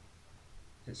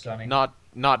Is it sunny? not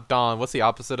dawn. What's the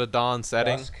opposite of dawn?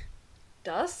 Setting. Dusk.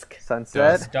 Dusk?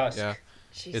 Sunset. It's dusk. Yeah.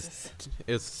 Jesus.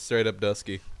 It's straight up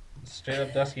dusky. It's straight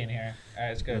up dusky in here.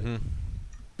 Alright, it's good. Mhm.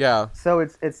 Yeah. So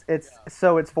it's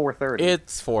 4:30.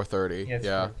 It's 4:30. Yeah, it's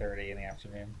Yeah. 4:30 in the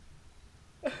afternoon.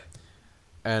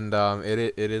 And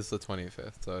it is the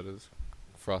 25th, so it is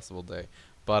Frostival Day.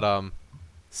 But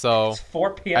so It's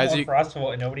 4 p.m. as on you-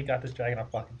 Frostival and nobody got this dragon a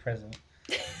fucking present.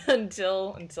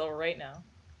 until right now.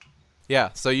 Yeah,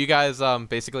 so you guys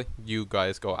basically you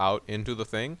guys go out into the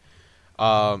thing.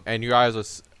 And you guys are,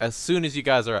 as soon as you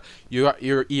guys are,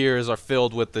 your ears are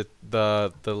filled with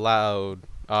the loud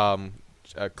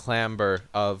clamor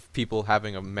of people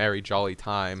having a merry jolly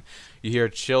time. You hear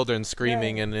children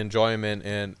screaming in enjoyment,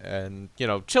 and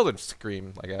children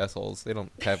scream like assholes. They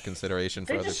don't have consideration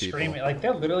for They're other just people. screaming. Like,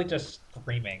 they're literally just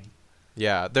screaming.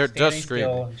 Yeah, they're Standing just screaming.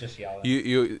 still and just yelling.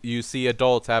 You see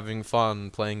adults having fun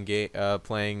playing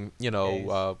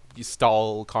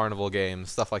stall carnival games,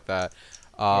 stuff like that.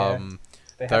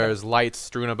 There's lights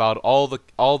strewn about all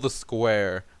the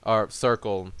square or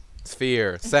circle,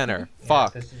 sphere, center.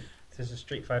 Fuck. This is a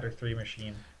Street Fighter 3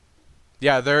 machine.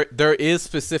 Yeah, there is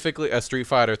specifically a Street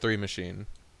Fighter 3 machine.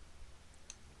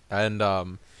 And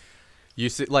you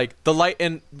see like the light,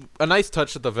 and a nice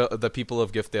touch that the people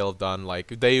of Giftdale have done,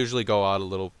 like they usually go out a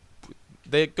little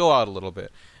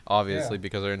bit, obviously,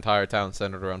 because their entire town's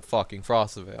centered around fucking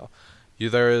Frostvale.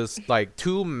 There is like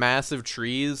 2 massive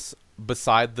trees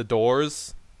beside the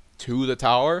doors to the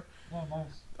tower,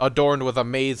 adorned with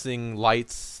amazing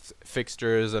lights,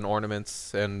 fixtures, and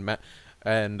ornaments, and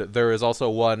there is also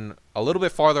one a little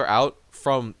bit farther out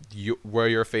from where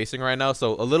you're facing right now,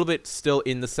 so a little bit still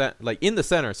in the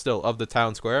center still of the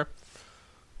town square.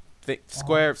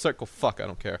 Square, circle, fuck, I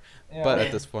don't care. Yeah, but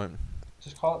at this point,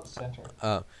 just call it the center.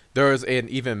 There is an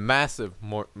even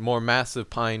more massive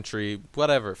pine tree,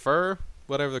 whatever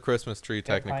the Christmas tree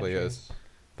technically is.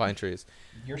 Pine trees.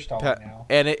 You're stalling now.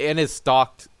 And it is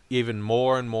stocked even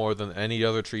more and more than any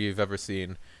other tree you've ever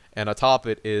seen. And atop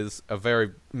it is a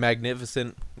very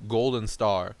magnificent golden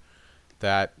star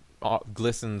that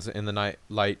glistens in the night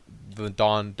light, the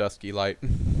dawn dusky light.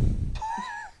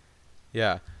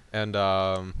 Yeah, and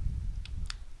there's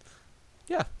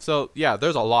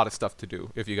a lot of stuff to do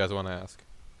if you guys want to ask.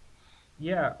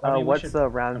 Yeah. What's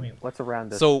around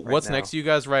this? So right what's now? next to you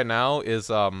guys right now is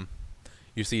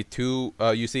you see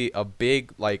a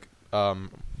big I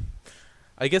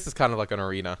guess it's kind of like an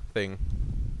arena thing.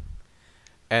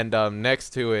 And next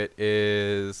to it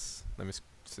is, let me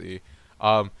see.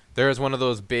 There is one of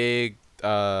those big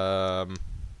okay,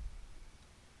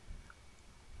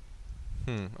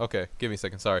 give me a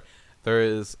second, sorry. There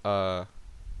is okay.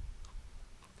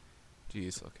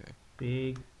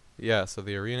 Big. Yeah, so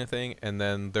the arena thing, and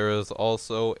then there is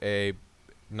also a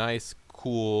nice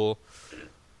cool.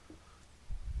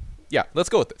 Yeah, let's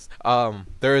go with this.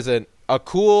 There is a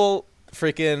cool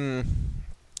freaking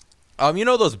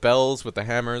those bells with the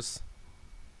hammers?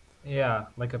 Yeah,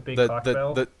 like a big clock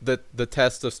bell. The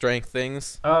test of strength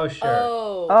things. Oh, sure.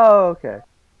 Oh, okay.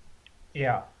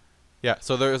 Yeah. Yeah,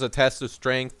 so there is a test of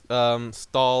strength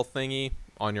stall thingy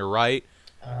on your right,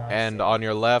 and on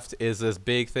your left is this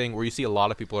big thing where you see a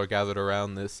lot of people are gathered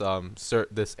around this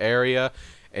this area,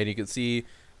 and you can see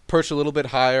perched a little bit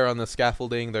higher on the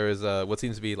scaffolding. There is what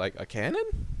seems to be like a cannon,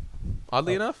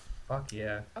 oddly enough. Fuck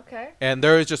yeah. Okay. And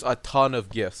there is just a ton of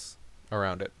gifts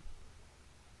around it.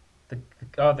 The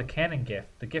cannon gift.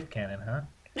 The gift cannon, huh?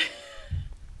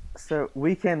 So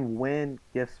we can win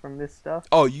gifts from this stuff?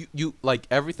 Oh, you like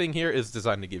everything here is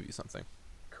designed to give you something.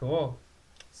 Cool.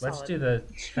 Let's Solid. do the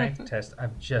strength test.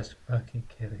 I'm just fucking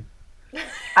kidding.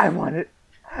 I want it.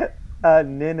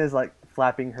 Nin is like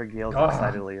flapping her gills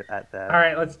excitedly at that. All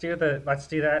right, let's do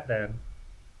that then.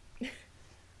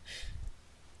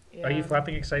 Yeah. Are you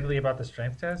flapping excitedly about the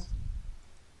strength test?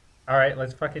 All right,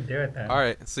 let's fucking do it then. All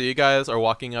right, so you guys are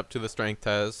walking up to the strength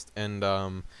test, and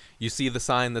you see the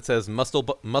sign that says Muscle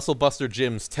Buster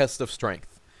Jim's Test of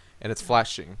Strength, and it's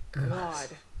flashing. God.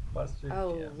 Buster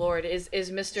Oh Jim. Lord, is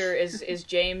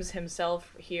James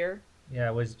himself here? Yeah,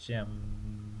 it was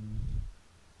Jim.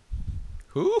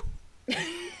 Who?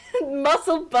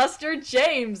 Muscle Buster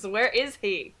James, where is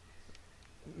he?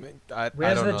 I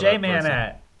Where's don't the know that J-Man person.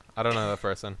 at? I don't know that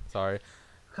person. Sorry,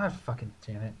 God fucking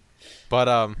damn it. but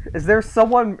Is there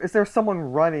someone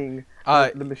running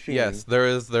the machine? Yes,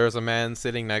 there's a man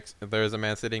sitting next. There's a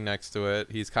man sitting next to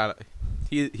it. He's kind of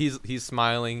he's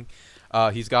smiling.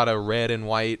 He's got a red and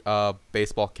white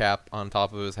baseball cap on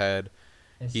top of his head.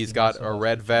 He's got a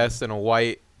red vest and a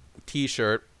white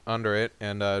T-shirt under it,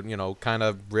 and kind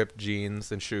of ripped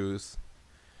jeans and shoes.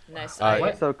 Nice.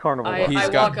 So carnival. I He's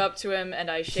walk up to him and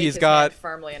I shake his hand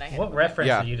firmly and I hand What him reference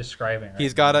Yeah. are you describing?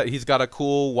 He's got a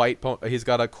cool he's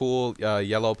got a cool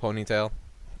yellow ponytail,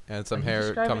 and some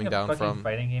hair coming down from.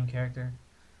 Fighting game character.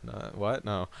 What?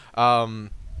 No.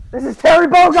 This is Terry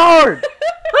Bogard.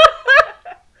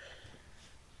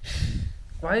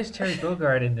 Why is Terry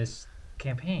Bogard in this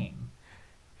campaign?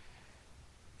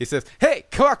 He says, "Hey,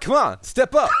 come on,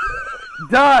 step up."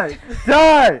 Die.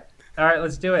 All right,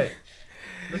 let's do it.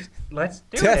 Let's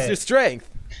do Test it. your strength.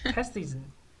 Test these.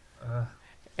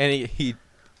 And he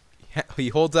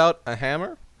holds out a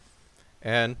hammer,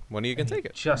 and one of you can take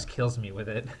it. Just kills me with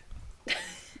it.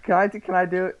 Can I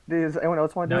do it? Does anyone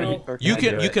else want to do No, it? Or You I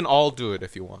can do you it? can all do it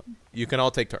if you want. You can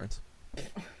all take turns.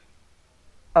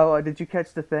 Oh, did you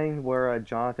catch the thing where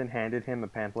Jonathan handed him a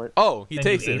pamphlet? Oh, he And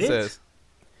takes you it and ate it? says.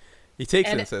 He takes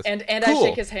it And and says. and I "Cool."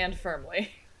 shake his hand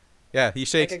firmly. Yeah, he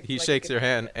shakes like a shakes good your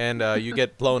hand, and you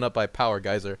get blown up by power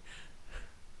geyser.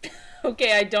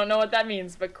 Okay, I don't know what that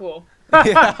means, but cool.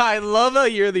 Yeah, I love how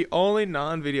you're the only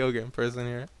non-video game person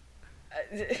here.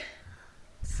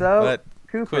 So, But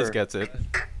Cooper, Quiz gets it.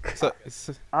 So,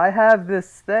 I have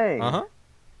this thing. uh huh.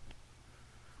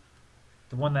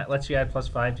 The one that lets you add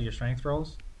 +5 to your strength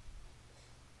rolls.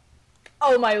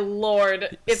 Oh my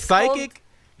lord! It's Psychic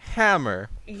hammer.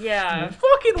 Called, yeah.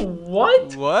 Fucking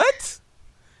what? What?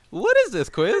 What is this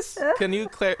quiz? Can you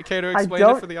care to I explain it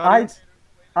don't. for the audience?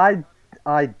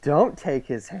 I don't take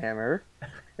his hammer.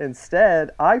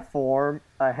 Instead, I form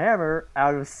a hammer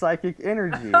out of psychic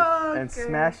energy and Okay.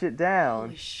 smash it down.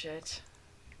 Holy shit!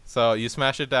 So you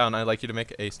smash it down. I'd like you to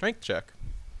make a strength check.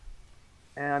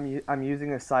 And I'm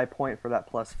using a psi point for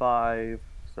that +5.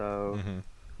 So Mm-hmm.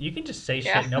 You can just say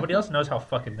Yeah. shit. Nobody else knows how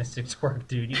fucking mystics work,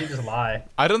 dude. You can just lie.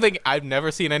 I don't think I've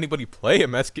never seen anybody play a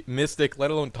mystic,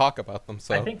 let alone talk about them.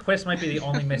 So I think Quiz might be the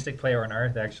only mystic player on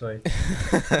Earth, actually.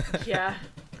 Yeah.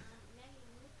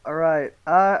 all right,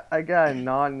 I got a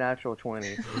non-natural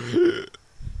 20.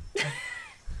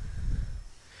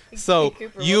 So Hey,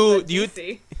 Cooper, you what's that you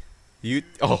DC? you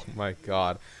oh my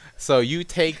god. So you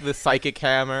take the psychic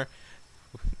hammer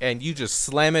and you just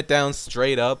slam it down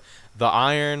straight up. The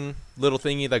iron little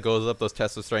thingy that goes up, those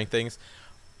test of strength things,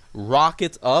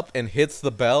 rockets up and hits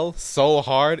the bell so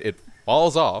hard it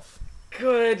falls off.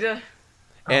 Good. Oh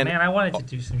And- man, I wanted to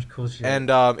do some cool shit. And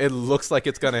it looks like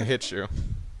it's gonna hit you.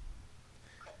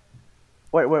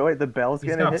 Wait, the bell's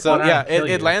He's gonna gonna hit. So Fall yeah, down and kill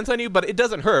it you. lands on you, but it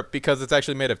doesn't hurt because it's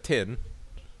actually made of tin,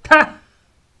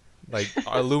 like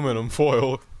aluminum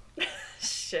foil.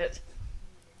 Shit.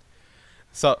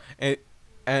 So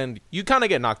and you kind of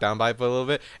get knocked down by it for a little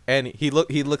bit, and he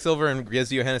looks over and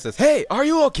gives you a hand and says, "Hey, are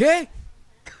you okay?"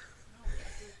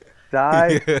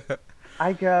 I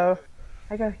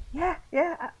go, yeah,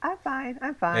 I'm fine.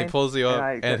 And he pulls you up,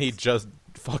 And and he just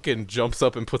fucking jumps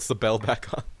up and puts the bell back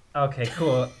on. Okay,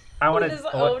 cool. I want his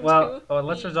to. own Well, two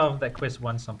let's feet. resolve that Quiz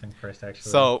won something first, actually.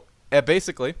 So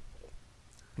basically,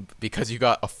 because you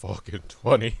got a fucking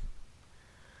 20,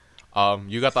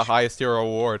 you got the highest hero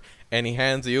award, and he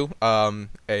hands you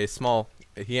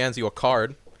he hands you a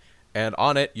card, and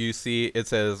on it you see it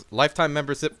says lifetime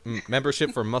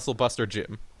membership for Muscle Buster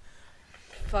Gym.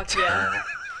 Fuck yeah.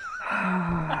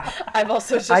 I've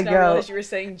also just I now go- realized you were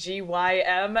saying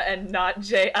GYM and not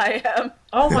JIM.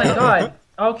 Oh my god.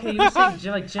 Okay, you were saying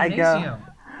like I go- gymnasium.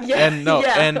 Yeah. And no,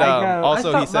 yeah. and I go- I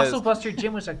also thought he says, Muscle Buster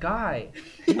Jim was a guy.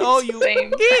 "No, you Same.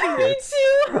 Me idiots!"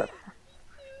 too.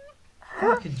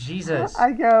 Fucking Jesus.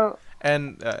 I go,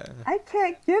 And I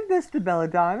can't give this to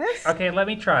Belladonna's. Okay, let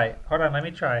me try. Hold on, let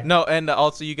me try. no, and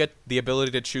also you get the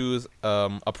ability to choose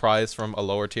a prize from a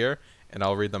lower tier, and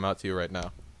I'll read them out to you right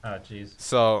now. Oh, jeez.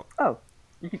 So Oh,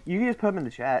 you can just put them in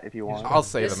the chat if you want. I'll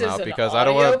say This them is out an because I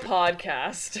don't want to.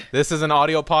 podcast. This is an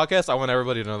audio podcast. I want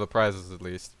everybody to know the prizes at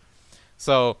least.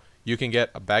 So you can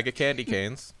get a bag of candy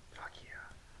canes, Fuck yeah.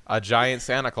 a giant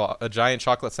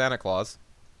chocolate Santa Claus,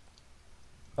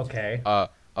 Okay.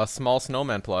 a small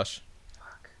snowman plush,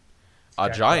 Fuck. a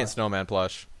Santa giant Claus. snowman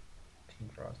plush, Team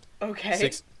Frost.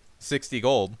 Okay. 60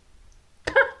 gold,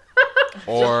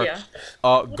 or Yeah.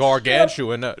 a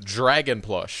gargantuan dragon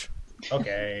plush.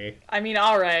 Okay. I mean,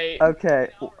 alright. Okay,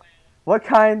 what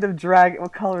kind of dragon?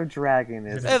 What color dragon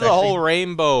is Is it? it- There's a sexy? whole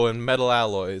rainbow and metal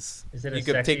alloys. Is it You a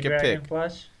can sexy take your dragon pick.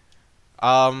 plush?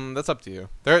 That's up to you.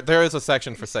 There is a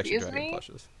section for sexy Excuse dragon me?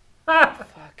 plushes. Fuck.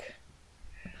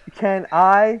 Can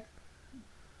I?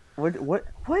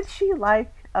 Would she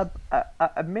like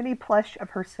a mini plush of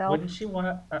herself? Wouldn't she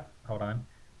want to? Hold on.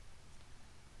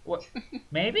 What?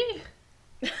 Maybe?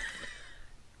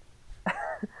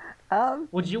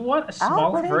 Would you want a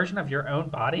smaller wait. version of your own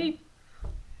body?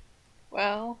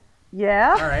 Well,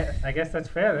 Yeah. All right, I guess that's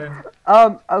fair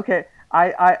then. Okay.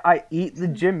 I eat the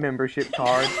gym membership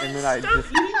card and then I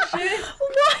just.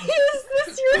 Why is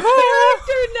this your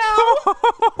character now?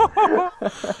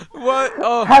 What?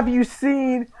 Oh, Have you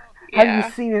seen? Have Yeah.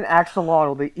 you seen an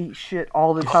axolotl? They eat shit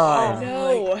all the time.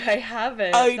 No, I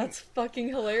haven't. I- That's fucking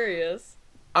hilarious.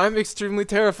 I'm extremely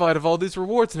terrified of all these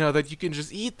rewards now that you can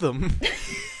just eat them.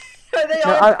 Are they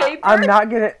No, on paper? I'm not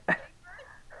gonna.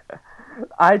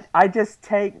 I just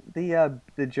take the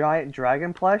giant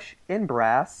dragon plush in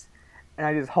brass, and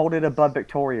I just hold it above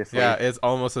victoriously. Yeah, it's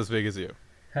almost as big as you.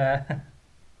 All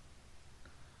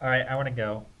right, I want to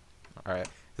go. All right.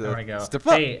 I want to go. Step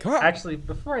up. Hey, Come on. actually,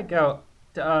 before I go,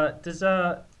 does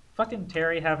fucking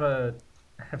Terry have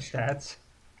stats?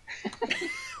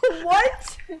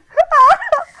 What?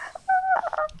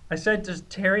 I said, does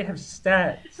Terry have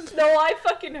stats? No, I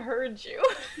fucking heard you.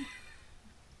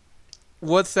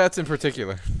 What stats in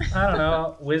particular? I don't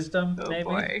know. Wisdom, Oh maybe.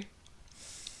 boy.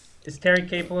 Is Terry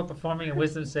capable of performing a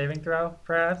wisdom saving throw,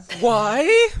 perhaps? Why?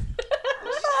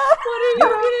 What are you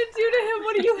gonna do to him?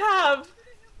 What do you have?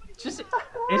 Just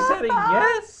is that a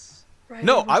yes? Right,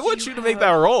 No, what I do want you to make that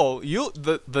have? roll.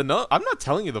 I'm not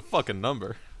telling you the fucking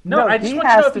number. No, No, I just he want to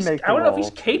know has if to he's. make the I want to know if roll.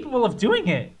 he's capable of doing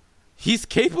it. He's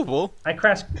capable. I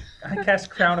cast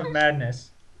Crown of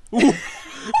Madness. What?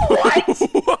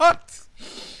 What?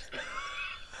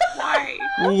 Why?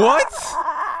 What?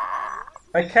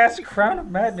 I cast Crown of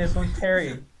Madness on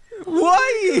Terry.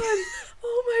 Why?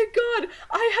 Oh my god,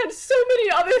 I had so many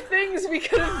other things we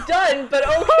could have done, but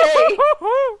okay.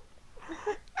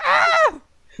 Ah!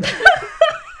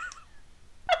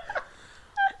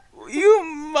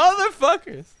 You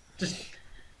motherfuckers.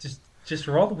 Just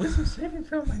roll the wisdom saving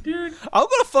throw, my dude. I'm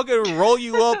gonna fucking roll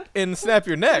you up and snap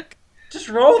your neck. Just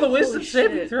roll the wisdom Holy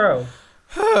saving shit. throw.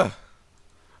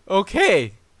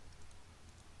 Okay.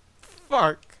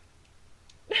 Fuck.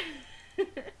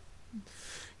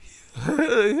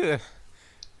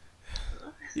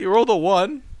 You rolled a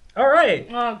 1. All right.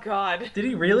 Oh god. Did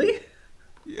he really?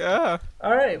 Yeah.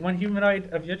 All right. One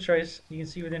humanoid of your choice you can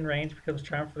see within range becomes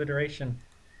charmed for the duration.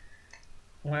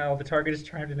 While the target is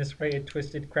charmed in this way, a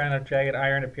twisted crown of jagged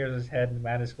iron appears on his head and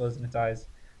madness glows in its eyes.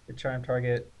 The charmed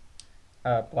target,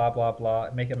 blah blah blah,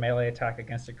 make a melee attack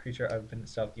against a creature other than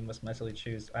itself. You must mentally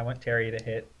choose. I want Terry to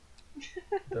hit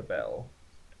the bell.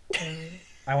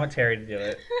 I want Terry to do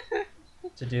it.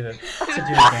 To do the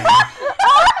game.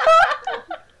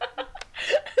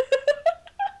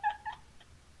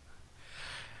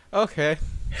 Okay.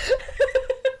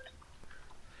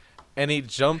 And he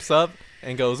jumps up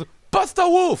and goes, "Buster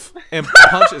Wolf!" and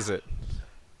punches it.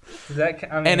 Does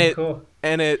that? I mean, cool.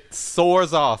 And it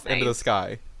soars off into the Nice.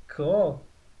 sky. Cool.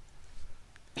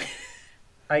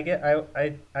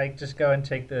 I just go and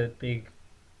take the big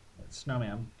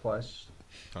snowman plush,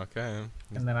 Okay.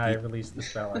 and then I release the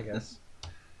spell, I guess.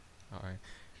 All right.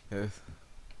 Yes.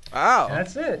 Ow! And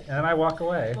that's it. And then I walk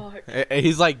away. Fuck. And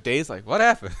he's like dazed, like, what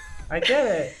happened? I did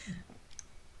it.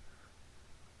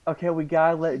 Okay, we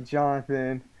gotta let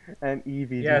Jonathan and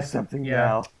Evie do Yes, something yeah.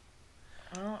 now.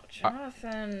 Oh,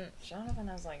 Jonathan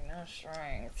has like no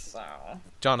strength, so.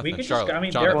 Jonathan, We could Charlotte, just. I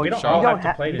mean, Jonathan, we don't Charlotte. all You have don't to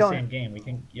ha- play you the don't- same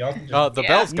game. Y'all can just. The Yeah.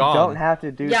 bell's You gone. don't have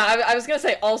to do. Yeah, I was gonna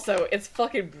say also, it's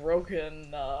fucking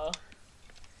broken.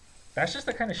 That's just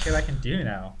the kind of shit I can do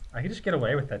now. I can just get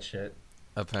away with that shit.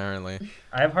 Apparently.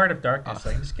 I have Heart of Darkness. So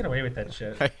I can just get away with that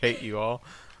shit. I hate you all.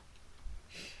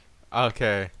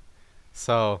 Okay.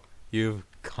 So, you've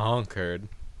conquered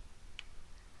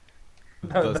The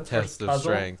the first test of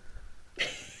puzzle? strength.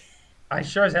 I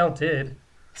sure as hell did.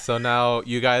 So now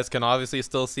you guys can obviously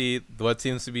still see what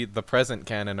seems to be the present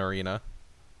canon arena.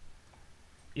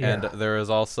 Yeah. And there is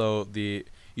also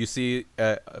you see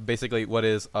basically what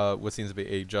seems to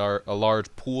be a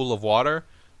large pool of water,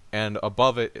 and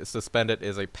above it suspended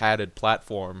is a padded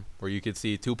platform where you could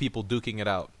see two people duking it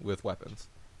out with weapons.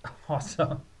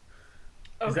 Awesome.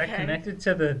 Is that connected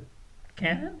to the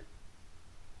cannon?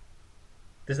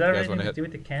 Does that have You guys anything wanna to hit- do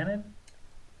with the cannon?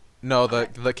 No,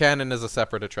 the cannon is a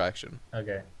separate attraction.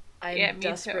 Okay. I'm Yeah, me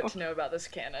desperate too. to know about this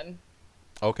cannon.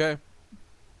 Okay.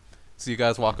 So you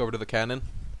guys walk over to the cannon.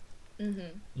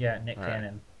 Mm-hmm. Yeah, Nick All right.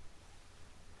 Cannon.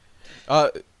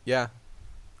 Yeah.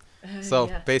 So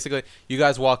yeah. basically, you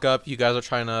guys walk up. You guys are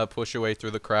trying to push your way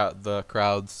through the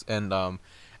crowds, and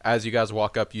as you guys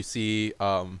walk up, you see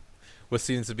what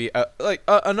seems to be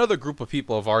another group of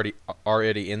people have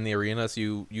already in the arena.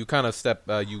 So you kind of step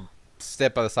by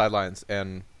the sidelines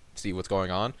and see what's going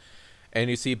on, and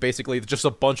you see basically just a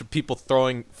bunch of people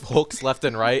throwing hooks left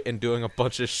and right and doing a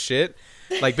bunch of shit.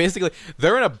 Like basically,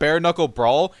 they're in a bare knuckle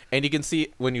brawl, and you can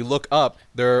see when you look up,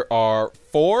 there are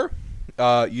four.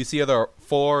 You see there are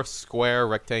 4 square,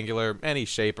 rectangular, any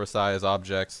shape or size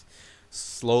objects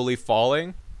slowly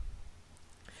falling.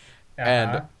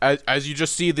 Uh-huh. And as you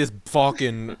just see this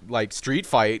fucking like street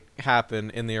fight happen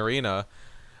in the arena,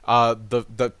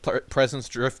 the presents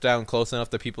drift down close enough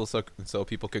to people so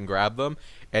people can grab them,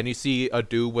 and you see a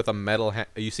dude with a metal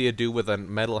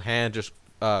hand just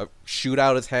shoot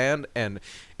out his hand, and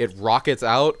it rockets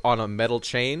out on a metal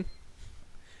chain.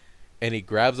 And he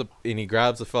grabs a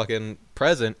fucking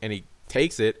present, and he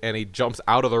takes it, and he jumps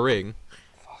out of the ring.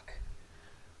 Fuck.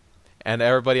 and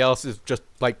everybody else is just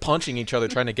like punching each other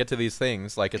trying to get to these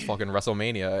things like it's fucking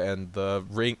WrestleMania, and the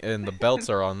ring and the belts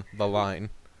are on the line.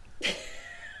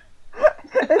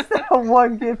 It's that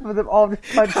one gif of them all just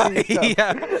punching each other.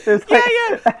 Yeah. There's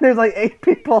like, there's like 8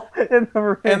 people in the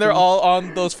ring. And they're all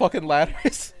on those fucking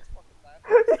ladders.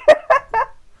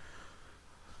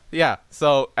 Yeah,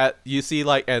 so you see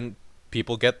like, and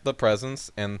people get the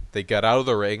presents and they get out of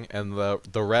the ring, and the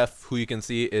ref, who you can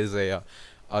see is a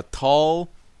tall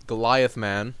Goliath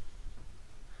man.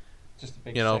 Just a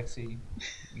big, You know, sexy.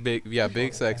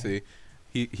 Big sexy.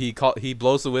 He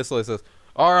blows the whistle and says,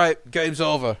 "All right, game's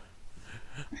over.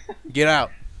 Get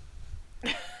out."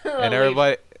 And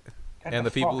everybody, and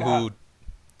the people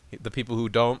who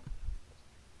don't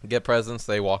get presents,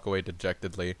 they walk away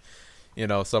dejectedly. You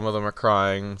know, some of them are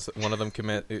crying. One of them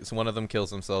kills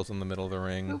themselves in the middle of the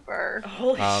ring. Super.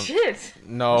 Holy shit!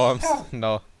 No,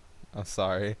 I'm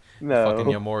sorry. No.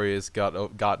 Fucking Yamori has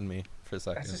gotten me for a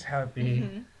second. That's just how it be.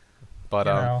 Mm-hmm. But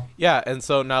you know. yeah, and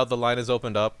so now the line is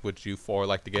opened up. Would you 4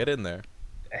 like to get in there?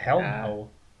 Hell no.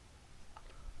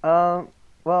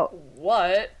 Well,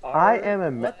 What? I am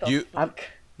a What the You- fuck?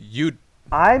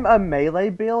 I'm a melee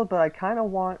build, but I kind of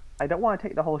want. I don't want to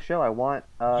take the whole show. I want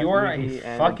You're a Yuji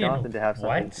and fucking Jonathan to have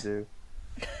something what? to do.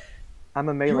 I'm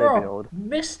a melee You're a build.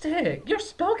 mystic. You're a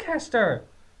spellcaster.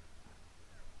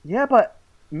 Yeah, but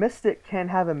Mystic can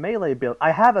have a melee build.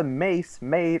 I have a mace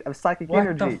made of psychic What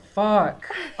energy. the fuck?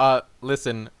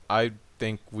 Listen, I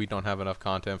think we don't have enough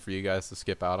content for you guys to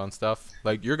skip out on stuff.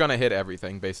 Like, you're gonna hit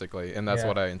everything basically, and that's Yeah.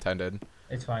 what I intended.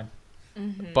 It's fine.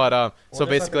 But so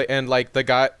there's basically, and like the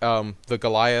guy, the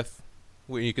Goliath,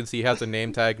 you can see he has a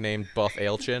name tag named Buff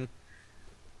Ailchin.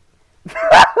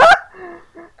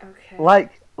 Okay.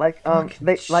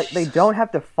 They don't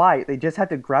have to fight. They just have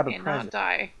to grab a And not present.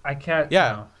 die. I can't.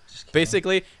 Yeah. No, just kidding.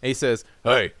 Basically, and he says,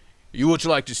 "Hey, you would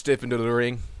like to step into the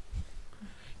ring?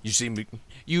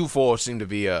 You 4 seem to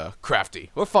be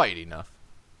crafty or fight enough.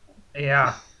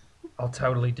 Yeah. I'll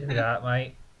totally do that,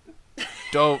 mate.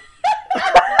 Don't."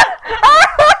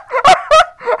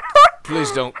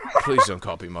 Please don't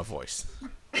copy my voice.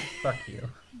 Fuck you.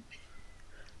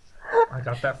 I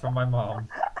got that from my mom.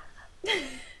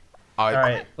 I All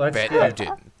right, let's bet you get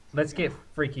didn't. let's get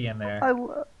freaky in there.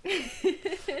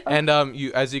 And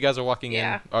as you guys are walking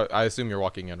Yeah. in, I assume you're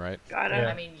walking in, right? Gotta. Yeah.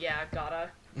 I mean, yeah, gotta.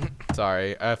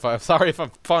 Sorry, sorry if I'm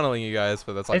funneling you guys,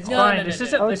 but that's like It's No, fine. no, This no,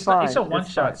 isn't. no. It's, It's not, it's a fine. one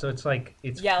It's shot, fine. so it's like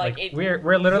it's Yeah, like, like, it we're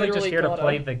literally just literally here to gotta-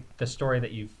 play the story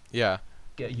that you're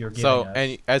giving so. us.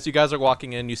 And as you guys are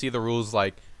walking in, you see the rules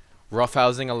like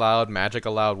roughhousing allowed, magic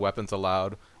allowed, weapons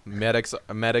allowed. Medics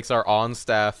are on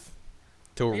staff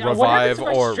to Yeah, what happens revive if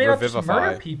I or straight up just revivify.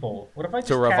 murder people? What if I just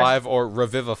To cast- revive or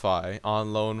revivify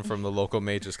on loan from the local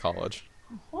mages college.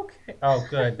 Okay. Oh,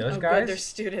 good. Those Oh, guys. good, they're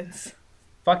students.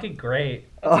 Fucking great.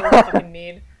 That's what we fucking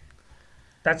need.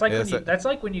 That's like Yeah, when so- that's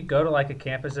like when you go to like a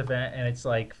campus event and it's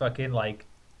like fucking like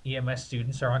EMS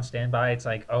students are on standby. It's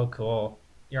like, oh cool,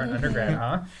 you're an undergrad,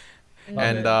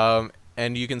 huh?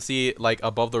 And you can see like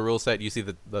above the rule set, you see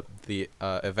the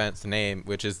event's name,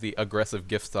 which is the aggressive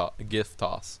gift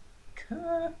toss.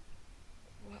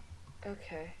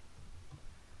 Okay.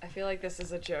 I feel like this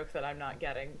is a joke that I'm not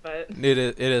getting, but It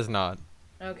is not.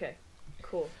 okay,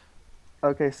 cool.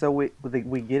 Okay, so we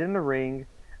get in the ring.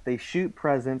 They shoot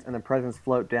presents, and the presents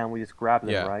float down. We just grab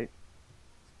them, Yeah. right?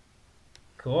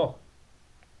 Cool.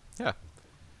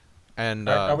 And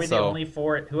Are we the so only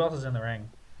 4? Who else is in the ring?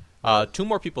 2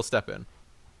 more people step in,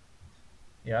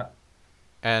 Yeah.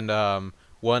 and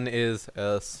one is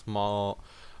a small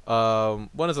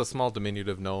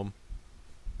diminutive gnome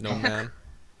man,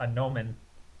 A Noman.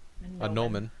 a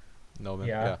gnomon,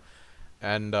 Yeah. yeah.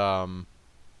 And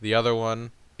the other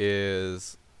one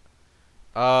is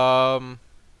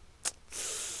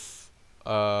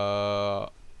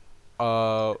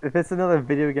If it's another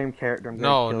video game character, I'm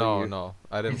gonna kill you. no,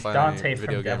 I didn't It's find Dante any from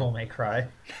video game. Devil May Cry.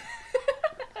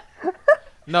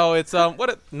 No, it's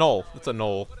Knoll. It's a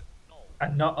Knoll.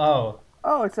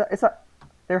 Oh, it's a.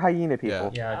 They're hyena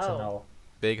people. Yeah, it's Oh. a no.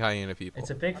 Big hyena people. It's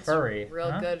a big That's furry.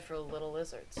 real huh? good for little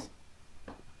lizards.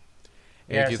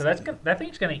 Yeah, And so that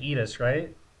thing's gonna eat us,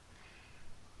 right?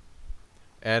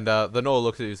 And the Knoll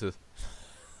looks at you and says,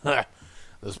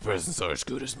 "Those presents are as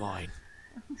good as mine."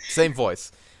 Same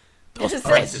voice. Those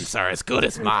presents are as good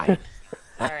as mine.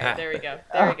 All right, there we go.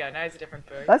 There we go. Now he's a different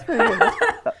furry. That's pretty good.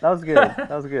 That was good. That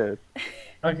was good.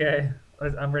 Okay,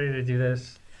 I'm ready to do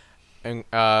this. And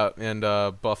Buff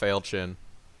Ailchin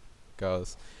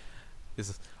goes, he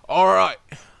says, "All right,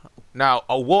 now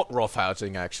I want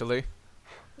roughhousing. Actually,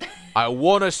 I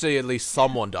want to see at least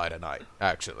someone die tonight.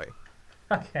 Actually,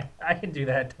 Okay, I can do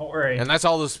that. Don't worry. And that's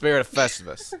all the spirit of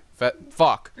Festivus.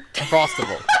 Fuck.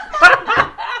 Frostival.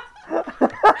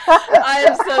 I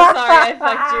am so sorry I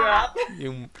fucked you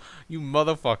up. You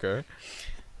motherfucker.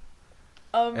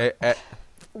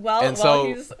 While and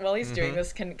so- while he's doing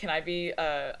this, can I be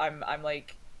I'm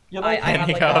like You're like I have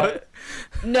hanging like out?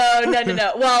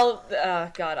 no. Well,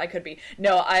 God, I could be.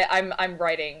 No, I'm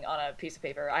writing on a piece of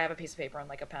paper. I have a piece of paper and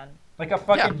like a pen. like a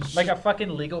fucking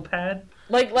legal pad.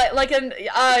 Like an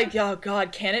oh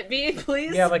God, can it be,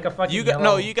 please? Yeah, like a fucking. You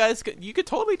yellow... you could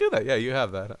totally do that. Yeah, you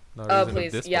have that. No Oh reason to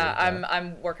please, disbelieve yeah. that.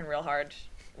 I'm working real hard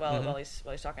while he's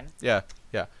talking. Yeah.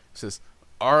 It says,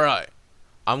 all right,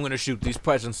 I'm gonna shoot these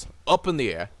presents up in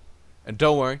the air, and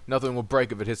don't worry, nothing will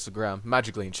break if it hits the ground.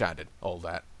 Magically enchanted, all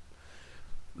that.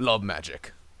 Love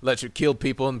magic. Let you kill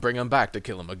people and bring them back to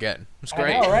kill them again. It's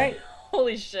great. I know, right?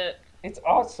 Holy shit. It's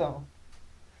awesome.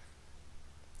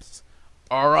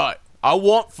 All right, I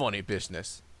want funny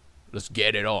business. Let's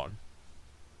get it on.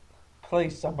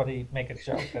 Please, somebody make a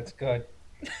joke that's good.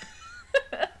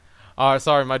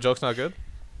 Sorry, my joke's not good.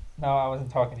 No, I wasn't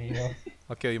talking to you.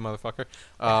 I'll kill you, motherfucker.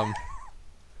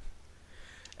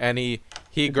 And he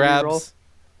Did you re-roll?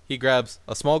 grabs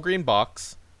a small green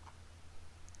box.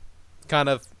 Kind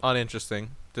of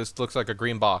uninteresting. Just looks like a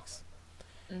green box.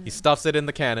 He stuffs it in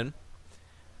the cannon,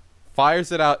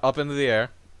 fires it out up into the air.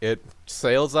 It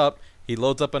sails up. He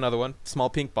loads up another one, small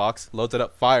pink box, loads it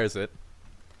up, fires it.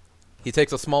 He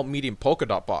takes a small medium polka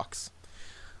dot box,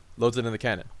 loads it in the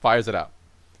cannon, fires it out.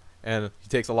 And he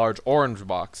takes a large orange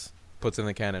box, puts it in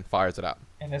the cannon, fires it out.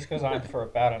 And this goes on for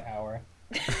about an hour.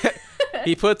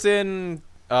 He puts in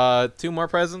 2 more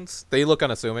presents. They look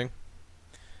unassuming.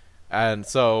 And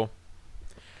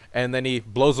then he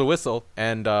blows a whistle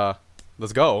and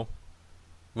let's go.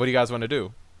 What do you guys want to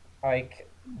do? Like,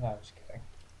 no, I'm just kidding.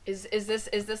 Is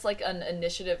this like an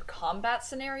initiative combat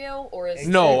scenario, or is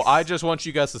No, this, I just want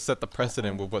you guys to set the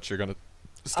precedent with what you're gonna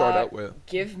start out with.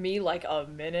 Give me like a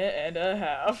minute and a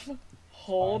half.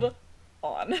 Hold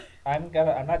on. I'm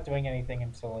not doing anything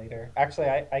until later. Actually,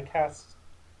 I cast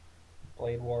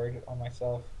Blade Ward on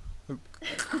myself. The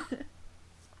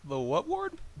what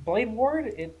ward? Blade Ward,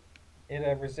 it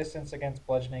a resistance against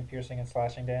bludgeoning, piercing, and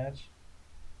slashing damage.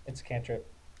 It's a cantrip.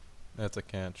 That's a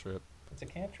cantrip. It's a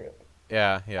cantrip.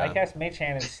 Yeah. I cast Mage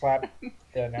Hand and slap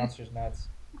the announcer's nuts.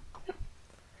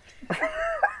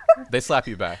 They slap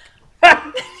you back.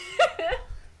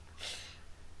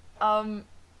 Hold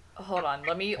on.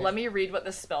 Let me read what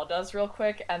this spell does real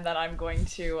quick, and then I'm going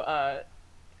to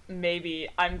maybe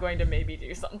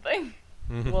do something.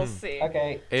 We'll see.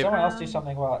 Okay, someone else do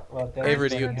something while Devin's Avery,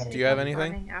 getting do ahead you of have me.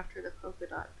 anything? Running after the polka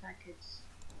dot package.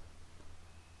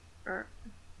 Or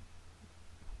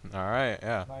All right,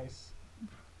 yeah. Nice.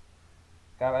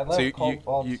 God, I love So cold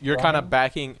balls. you're kind of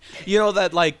backing. You know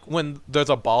that like when there's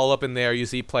a ball up in the air, you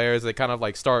see players they kind of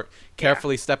like start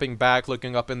carefully stepping back,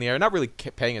 looking up in the air, not really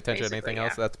paying attention to anything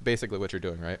else. That's basically what you're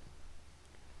doing, right?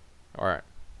 All right.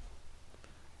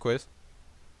 Quiz.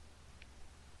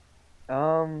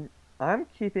 I'm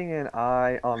keeping an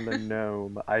eye on the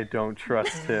gnome. I don't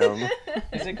trust him.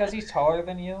 Is it because he's taller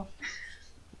than you?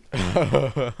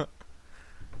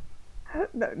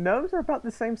 No, gnomes are about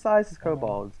the same size as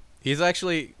kobolds. He's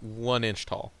actually 1 inch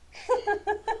tall.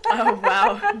 Oh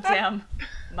wow! Damn,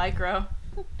 micro.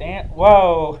 Damn!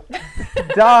 Whoa!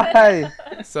 Die!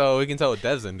 So we can tell what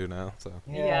Dev's into now. So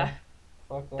Yeah.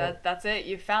 Fuck that. That's it.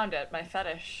 You found it. My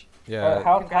fetish. yeah.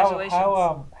 Congratulations.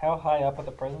 How high up are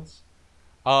the prisons?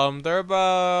 They're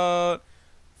about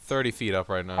 30 feet up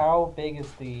right now. How big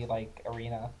is the like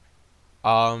arena?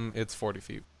 It's 40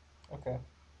 feet. Okay.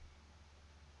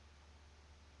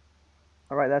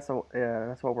 All right, that's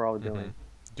what we're all doing.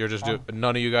 You're just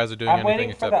none of you guys are doing I'm anything waiting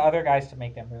for except. the other guys to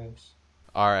make their moves.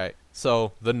 All right.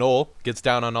 So the gnoll gets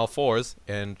down on all fours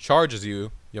and charges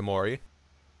you, Yamori.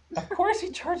 Of course, he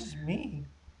charges me.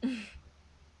 It's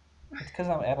because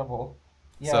I'm edible.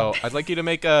 Yeah. So I'd like you to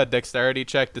make a dexterity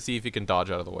check to see if you can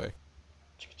dodge out of the way.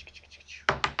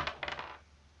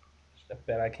 I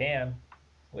bet I can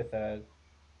with a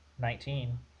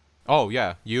 19. Oh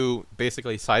yeah, you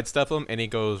basically sidestep him, and he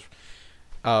goes.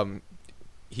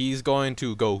 He's going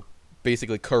to go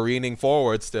basically careening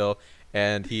forward still,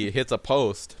 and he hits a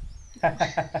post.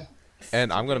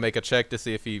 And I'm gonna make a check to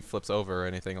see if he flips over or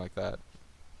anything like that.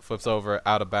 Flips over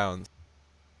out of bounds.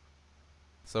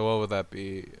 So what would that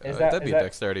be? That'd be a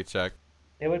dexterity check.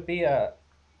 It would be a,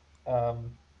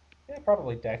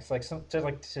 probably dex, like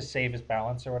to save his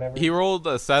balance or whatever. He rolled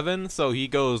a 7, so he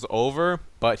goes over,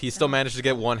 but he still managed to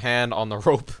get one hand on the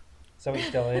rope. So he's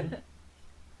still in.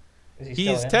 Is he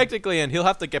He's still in? technically in. He'll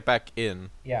have to get back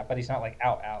in. Yeah, but he's not like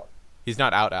out. He's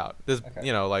not out. This, Okay.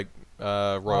 you know, like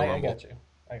Royal I Rumble. got you.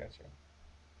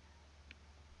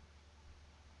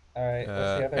 All right. What's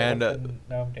the other? and, what's the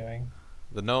gnome doing?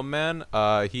 The gnome man,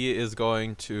 he is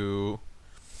going to...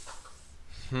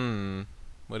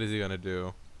 What is he gonna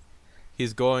do?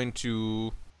 He's going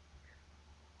to...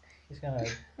 He's gonna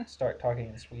start talking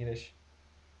in Swedish.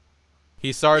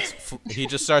 He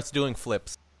just starts doing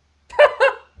flips.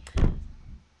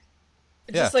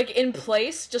 Yeah. Just like in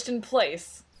place, just in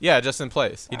place. Yeah, just in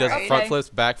place. He does Alright. front Okay. flips,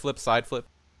 back flips, side flip.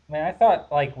 Man, I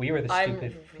thought like we were the I'm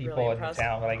stupid really people in the impressed.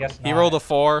 town, but I guess not. He rolled a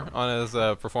 4 on his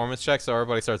performance check, so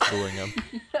everybody starts booing him.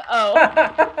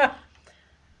 Oh.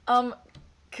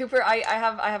 Cooper, I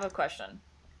have a question.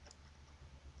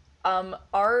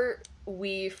 Are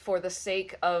we, for the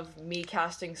sake of me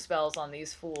casting spells on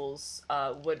these fools,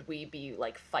 would we be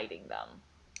like fighting them?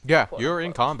 Yeah, Quote, you're in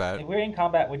unquote. combat. If we're in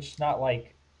combat, which is not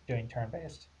like doing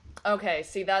turn-based. Okay,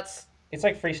 see that's It's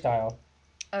like freestyle.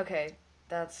 okay.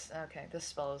 That's okay. This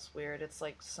spell is weird. It's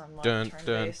like somewhat Dun dun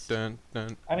turn-based. dun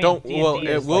dun. I mean, Don't D&D well,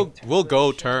 is it will like we'll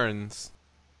go shit. turns.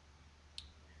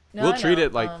 No, We'll I treat know,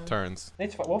 it like turns.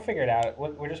 We'll figure it out.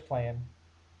 We're just playing.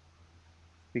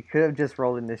 We could have just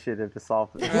rolled initiative to solve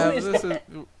this. Yeah, is this the is,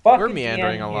 fucking we're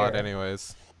meandering DM a lot, here?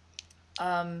 anyways.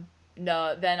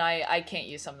 No, then I can't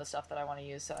use some of the stuff that I want to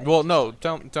use. So I Well, just- no,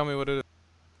 tell me what it is.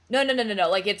 No.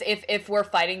 Like it's if we're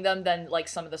fighting them, then like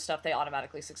some of the stuff they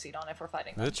automatically succeed on if we're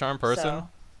fighting them. Is it charm person? So,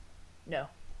 no.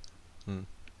 Hmm.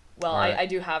 Well, Alright. I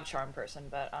do have charm person,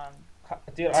 but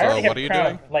Dude, So, I already what have are you Crown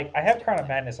doing? Like, I have Crown of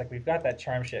Madness. Like, we've got that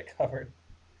charm shit covered.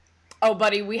 oh,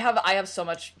 buddy, I have so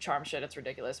much charm shit, it's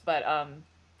ridiculous. But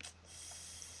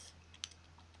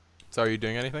So are you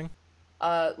doing anything?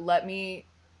 let me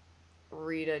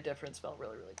read a different spell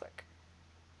really quick.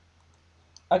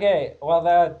 Okay, well,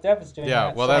 the Dev is doing Yeah,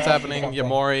 that. well that's Someone do happening.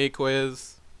 something. Yamori,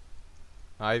 Quiz,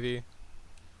 Ivy,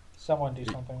 Someone do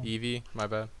something. Evie, my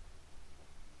bad.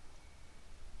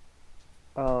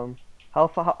 How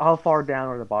far down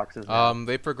are the boxes now?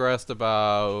 They progressed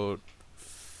about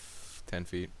 10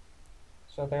 feet.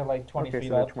 So they're like 20 okay, feet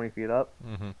so they're up. 20 feet up.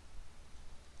 Mm-hmm.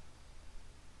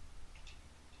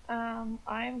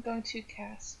 I'm going to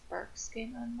cast Bark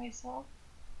Skin on myself.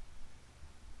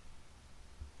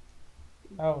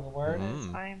 Oh, the word? Because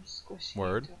Mm. I'm squishy.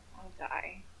 Word. I'll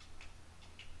die.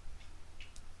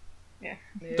 Yeah.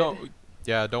 Don't worry.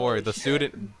 Holy The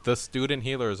shit. student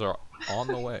healers are on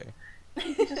the way.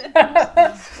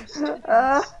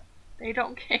 They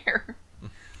don't care.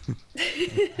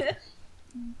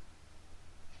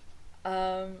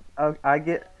 Oh, I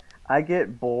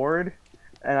get bored,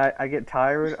 and I get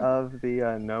tired of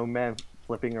the gnome man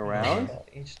flipping around,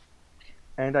 Each-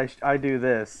 and I do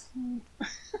this.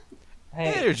 Hey,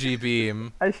 Energy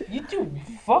beam. you do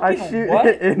I fucking shoot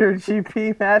what? energy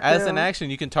beam at As him. an action,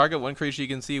 you can target one creature you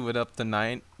can see with up to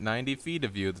 90 feet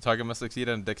of you. The target must succeed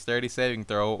on a dexterity saving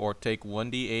throw or take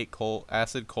 1d8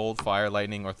 acid, cold, fire,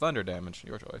 lightning, or thunder damage.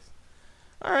 Your choice.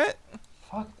 All right.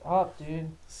 Fucked up,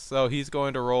 dude. So he's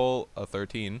going to roll a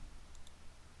 13.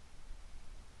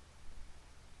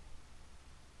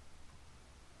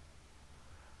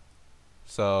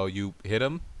 So you hit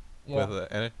him Yeah. with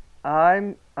a.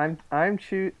 I'm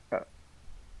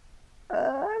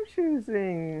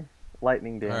choosing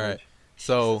lightning damage. All right.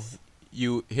 So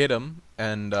you hit him,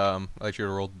 and I'd like you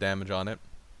to roll damage on it.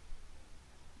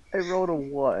 I rolled a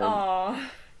 1.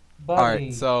 Aw. Buddy. All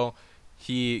right. So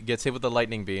he gets hit with the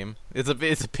lightning beam. It's a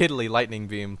piddly lightning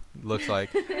beam. Looks like,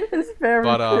 It's very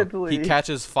but fiddly. he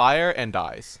catches fire and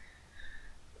dies.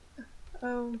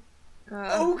 Oh.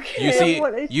 Okay. You see,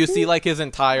 What you HP? see like his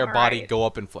entire body Alright. go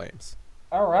up in flames,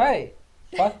 All right.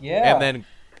 Fuck yeah. and then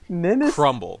Ninna's,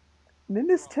 crumble.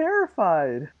 Ninna's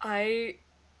terrified.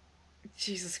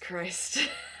 Jesus Christ.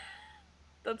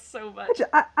 That's so much.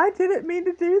 I didn't mean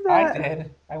to do I that.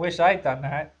 did. I wish I'd done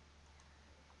that.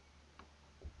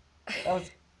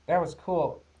 That was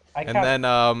cool. I And cast- then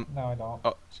No, I don't.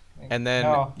 oh, and then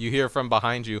No. you hear from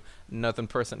behind you, nothing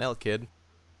personnel, kid.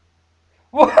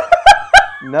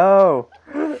 No.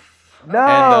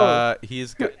 No.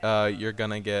 And you're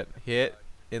gonna get hit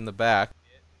in the back.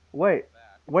 Wait,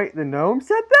 the gnome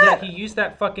said Yeah, that? he used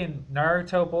that fucking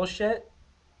Naruto bullshit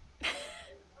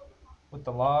with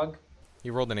the log. He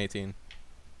rolled an 18.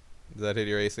 Does that hit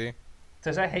your AC?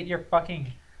 Does that hit your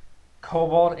fucking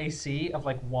kobold AC of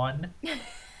like 1?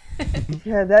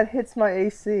 Yeah, that hits my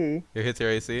AC. It hits your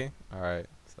AC. All right.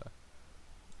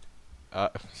 So,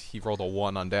 he rolled a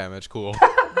 1 on damage. Cool.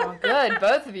 Oh, good,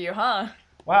 both of you, huh?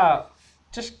 Wow.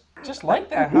 Just like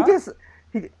that, huh?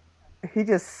 He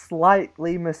just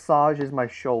slightly massages my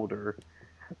shoulder,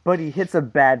 but he hits a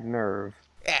bad nerve.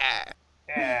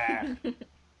 Yeah.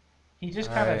 He just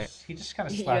All kind of right. You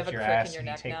slaps have a your crick in ass your and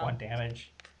you neck take now. 1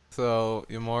 damage. So,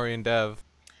 Yamori and Dev.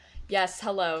 Yes,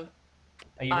 hello.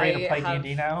 Are you ready to I play have-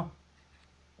 D&D now?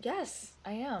 Yes,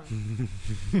 I am.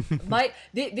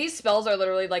 These spells are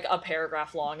literally like a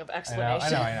paragraph long of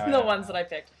explanation. I The know. ones that I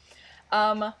picked.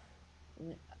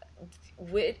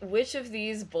 Which of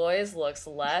these boys looks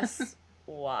less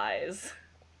wise?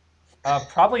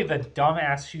 Probably the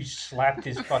dumbass who slapped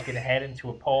his fucking head into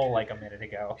a pole like a minute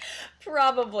ago.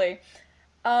 Probably.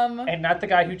 And not the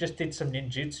guy who just did some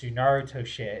ninjutsu Naruto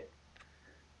shit.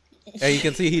 Yeah, you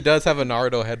can see he does have a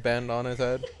Naruto headband on his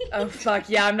head. Oh fuck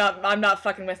yeah! I'm not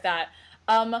fucking with that.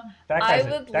 That I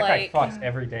guy fucks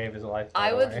every day of his life.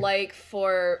 I would like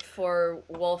for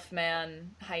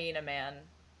Wolfman, Hyena Man,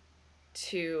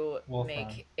 to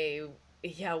make a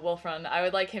Wolfrun. I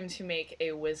would like him to make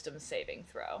a wisdom saving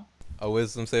throw. A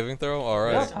wisdom saving throw?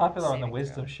 Alright. Real popular on the Saving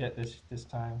wisdom throw. shit this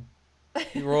time.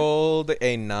 He rolled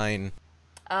a 9.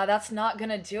 That's not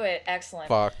gonna do it. Excellent.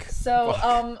 Fuck. So,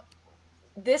 Fuck.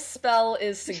 this spell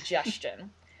is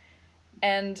suggestion.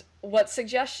 And what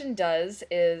suggestion does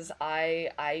is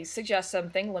I suggest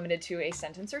something limited to a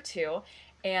sentence or two,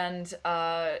 and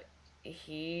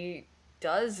he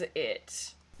does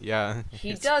it. Yeah.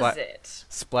 He does it.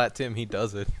 Splat Tim, he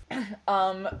does it.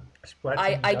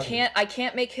 I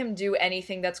can't make him do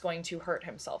anything that's going to hurt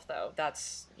himself though.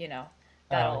 That's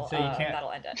that'll So you can't,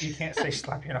 that'll end it. You can't say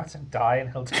slap your nuts and die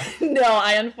and he'll die. No,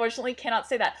 I unfortunately cannot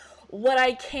say that. What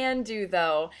I can do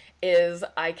though is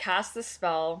I cast the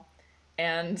spell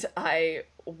and I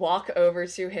walk over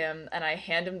to him and I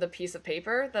hand him the piece of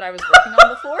paper that I was working on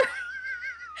before.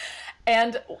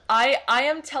 And I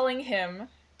am telling him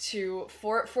to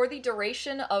for the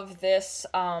duration of this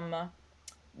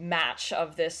match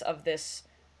of this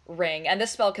ring, and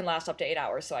this spell can last up to 8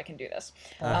 hours, so I can do this.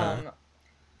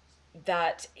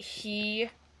 That he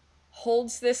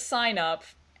holds this sign up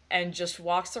and just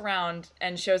walks around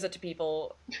and shows it to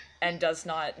people and does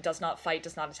not fight,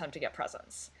 does not attempt to get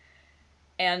presents.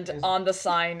 And on the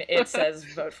sign it says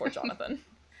vote for Jonathan.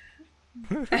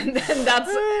 And then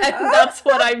that's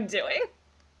what I'm doing.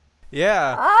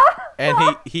 Yeah.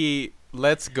 And he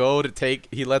lets go of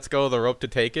the rope to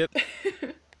take it.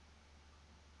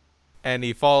 And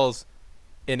he falls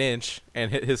an inch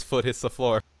and his foot hits the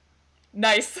floor.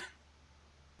 Nice.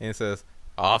 And he says,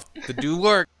 "Off to do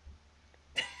work."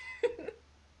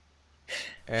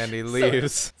 And he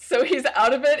leaves. So he's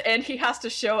out of it, and he has to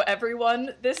show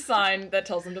everyone this sign that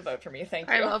tells him to vote for me. Thank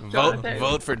you. I love Jonathan.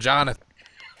 Vote for Jonathan.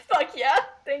 Fuck yeah.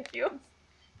 Thank you.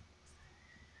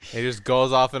 He just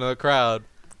goes off into the crowd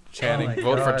chanting, Oh my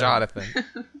 "Vote for God. Jonathan."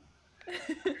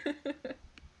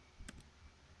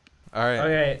 All right.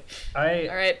 Okay,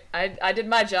 All right. I did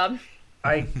my job.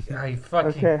 I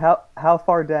fucking Okay, how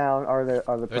far down are the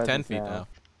They're 10 presents feet now? now.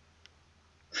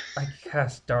 I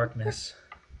cast darkness.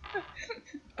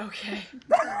 Okay.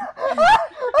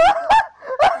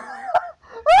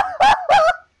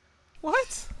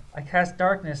 What? I cast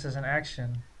darkness as an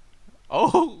action.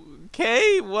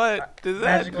 Okay, what does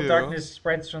that Magical do? darkness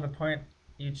spreads from the point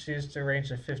you choose to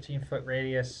range a 15-foot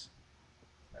radius.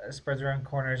 Spreads around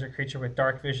corners. A creature with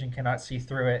dark vision cannot see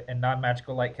through it, and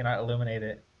non-magical light cannot illuminate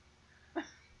it.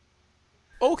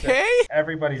 Okay.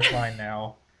 Everybody's blind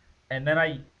now. And then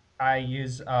I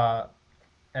use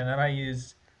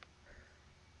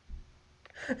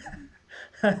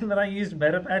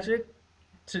meta magic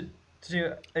to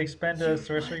expend a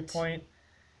sorcery point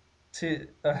to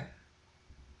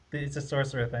it's a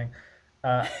sorcerer thing.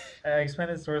 I expend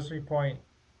a sorcery point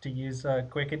to use a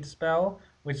quicken spell,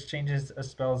 which changes a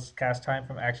spell's cast time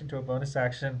from action to a bonus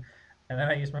action, and then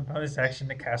I use my bonus action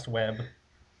to cast web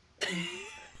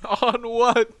On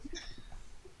what?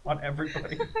 on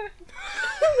everybody.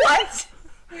 What?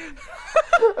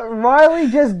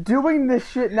 Riley just doing this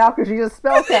shit now because she's a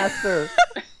spellcaster.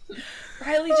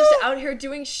 Riley just out here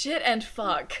doing shit and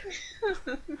fuck.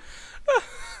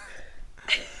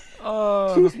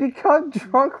 She's become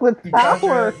drunk with You conjure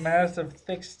power. a mass of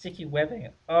thick, sticky webbing.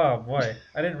 Oh boy,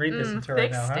 I didn't read this until right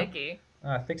Thick now, sticky.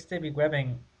 Thick, sticky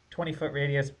webbing, 20-foot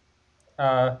radius.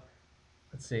 Let's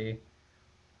see.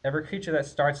 Every creature that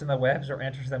starts in the webs or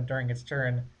enters them during its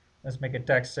turn must make a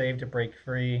dex save to break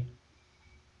free.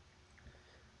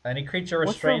 Any creature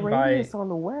What's the restrained by radius on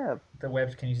the web? the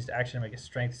webs can use its action to make a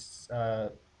strength.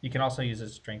 You can also use a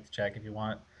strength check if you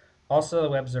want. Also, the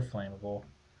webs are flammable.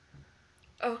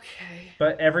 Okay.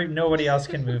 But nobody else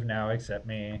can move now except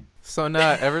me. So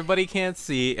now everybody can't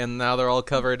see, and now they're all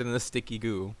covered in the sticky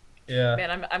goo. Yeah.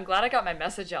 Man, I'm glad I got my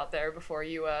message out there before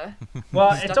you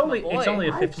Well, stuck it's my only boy.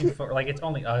 a 15-foot. Like it's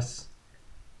only us.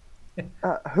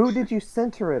 Who did you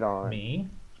center it on? Me.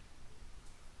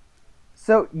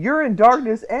 So you're in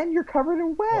darkness and you're covered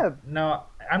in web. No,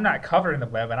 I'm not covered in the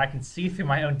web, and I can see through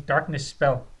my own darkness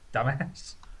spell,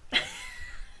 dumbass.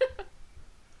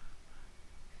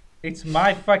 It's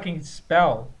my fucking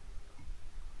spell.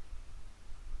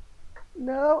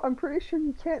 No, I'm pretty sure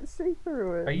you can't see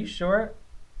through it. Are you sure?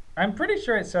 I'm pretty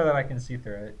sure it's so that I can see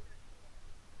through it.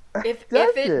 If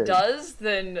Does it it? does,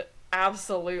 then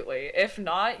absolutely. If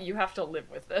not, you have to live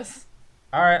with this.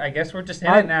 All right, I guess we're just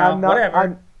in it now.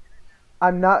 Whatever.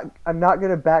 I'm not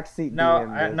gonna backseat. No,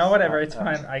 DM this. no, whatever. It's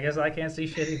fine. I guess I can't see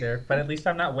shit either. But at least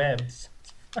I'm not webbed.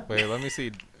 Wait, let me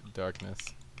see darkness.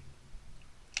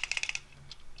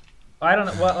 I don't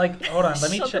know. Well, like, hold on. Let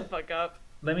me Shut check. the fuck up.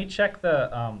 Let me check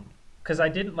the because I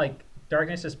didn't like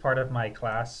darkness is part of my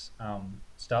class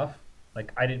stuff.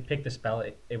 Like I didn't pick the spell;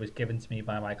 it was given to me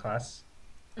by my class.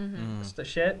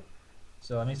 Shit.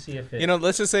 So let me see if it. You know,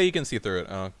 let's just say you can see through it.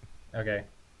 Oh, Okay.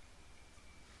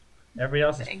 Everybody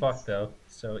else is Thanks. fucked though.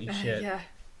 So eat shit. Yeah.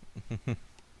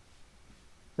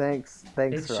 Thanks,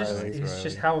 It's just Riley. it's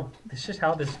just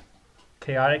how this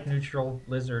chaotic neutral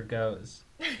lizard goes,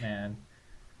 man.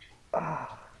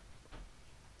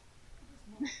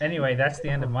 Anyway, that's the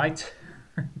end of my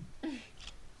turn.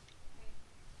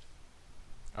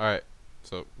 all right.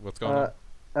 So what's going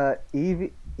on?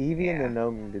 Evie and Yeah. the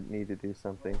gnome need to do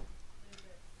something.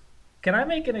 Can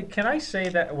I say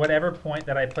that whatever point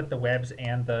that I put the webs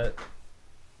and the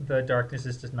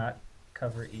darknesses does not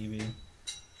cover Evie?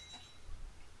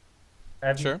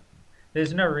 Sure.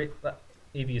 There's no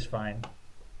Evie is fine.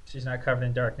 She's not covered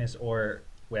in darkness or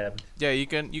webbed. Yeah, you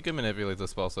can manipulate the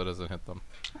spell so it doesn't hit them.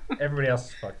 Everybody else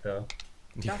is fucked though.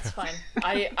 That's fine.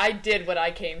 I did what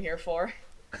I came here for.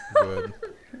 Good.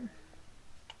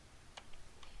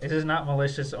 This is not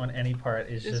malicious on any part.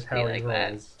 It's Just just be how like it that.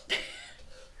 rolls.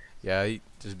 Yeah,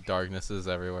 just darknesses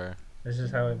everywhere. This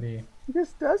is how it be. He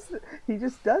just does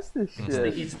this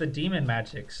shit. It's the demon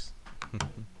magics.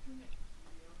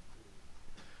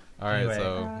 All right, Anyway.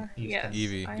 so Yes.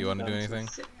 Evie, do you I'm wanna do going anything?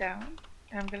 Sit down.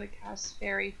 And I'm gonna cast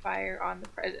Fairy Fire on the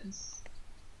presence.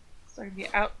 So I'm gonna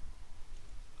be out.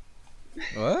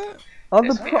 what? On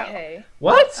the This way pro- out. Okay.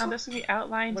 What? This will be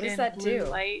outlined What does in that blue do?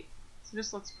 light. So it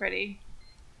just looks pretty.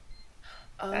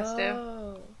 Festive.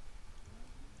 Oh.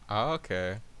 Oh,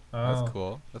 okay. Oh. That's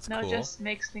cool. That's No, it cool. just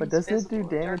makes things But does it visible do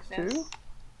in damage darkness. too?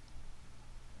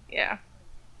 Yeah.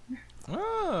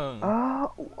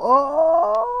 Oh,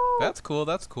 Oh, that's cool.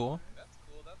 That's cool.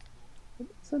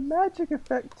 it's a magic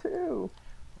effect too.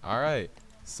 All right.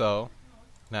 So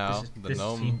now the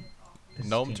gnome this is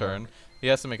gnome teamwork. turn. He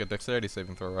has to make a dexterity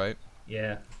saving throw, right?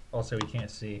 Yeah. Also, we can't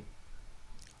see.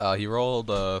 He rolled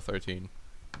 13.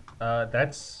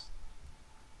 That's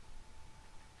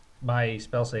my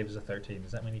spell save is a 13.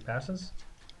 Does that mean he passes?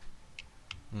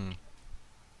 Hmm.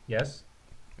 Yes.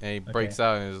 And he breaks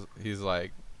out and he's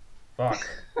like, Fuck.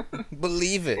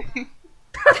 "Believe it."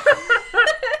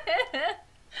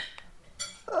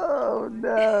 Oh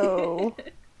no.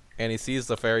 And he sees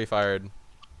the fairy fired.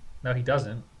 No, he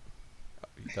doesn't.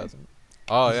 He doesn't.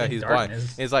 Oh He's yeah, in he's blind.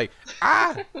 darkness. He's like,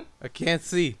 "Ah, I can't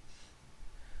see."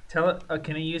 Tell it.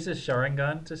 Can he use his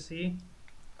Sharingan to see?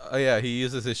 Oh yeah, he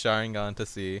uses his Sharingan to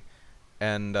see,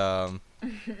 and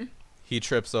he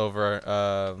trips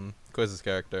over Quiz's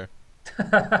character.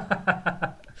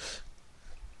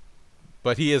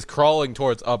 But he is crawling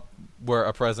towards up where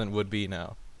a present would be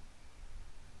now.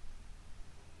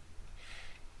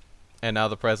 And now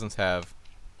the presents have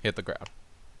hit the ground.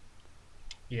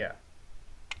 Yeah.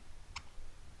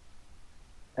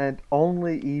 And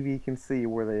only Evie can see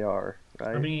where they are,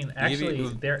 right? I mean, actually,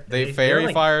 Evie- they're they fairy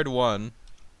like, fired one.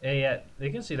 Yeah, they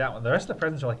can see that one. The rest of the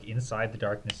presents are like inside the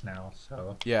darkness now.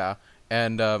 So, Yeah,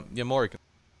 and yeah, Mori can.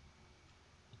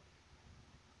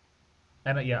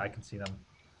 and yeah, I can see them.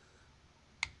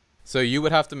 So you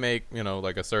would have to make,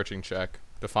 like a searching check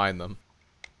to find them.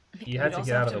 You had to also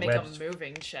get out have of to the make web. a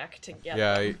moving check to get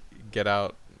Yeah, them. get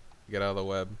out of the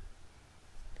web.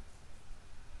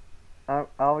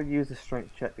 I'll use a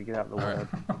strength check to get out of the Alright.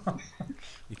 web.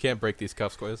 You can't break these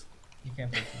cuffs, Quiz. You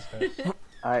can't break these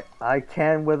guys. I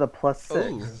can with a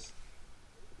 +6,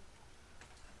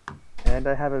 Ooh. and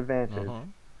I have advantage. Uh-huh.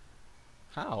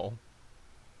 How?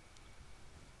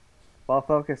 While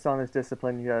focused on this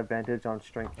discipline, you have advantage on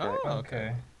strength check. Oh,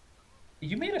 Okay.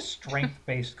 You made a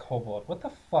strength-based kobold. What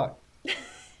the fuck?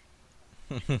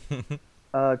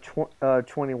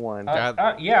 21.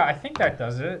 Yeah, I think that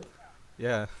does it.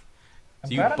 Yeah. I'm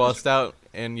So you glad I'm bust out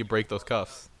and you break those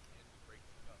cuffs.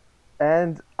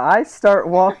 And I start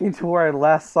walking to where I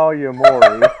last saw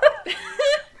Yamori.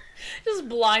 Just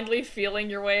blindly feeling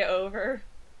your way over.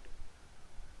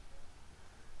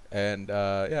 And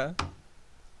yeah.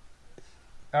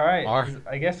 All right. Are-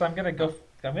 I guess I'm gonna go.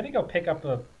 I'm gonna go pick up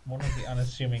one of the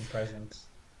unassuming presents.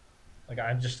 Like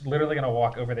I'm just literally gonna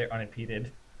walk over there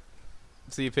unimpeded.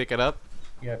 So you pick it up.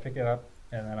 Yeah, pick it up,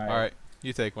 and then I. All right,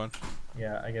 you take one.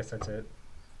 Yeah, I guess that's it.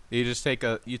 You just take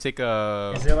a. You take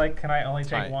a. Is it like? Can I only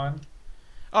take Fine. one?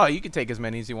 Oh, you can take as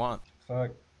many as you want.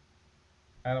 Fuck.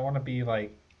 I don't want to be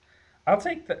like. I'll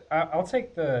take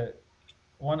the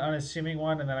one unassuming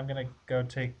one, and then I'm gonna go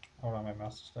take. Hold on, my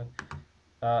mouse is dead.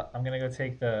 I'm gonna go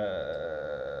take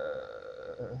the.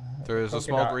 There's a polka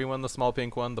small dot. green one, the small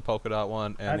pink one, the polka dot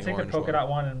one, I'll and the take the orange polka one. dot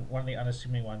one and one of the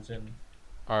unassuming ones, and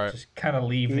All right. just kind of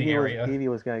leave the area. Evie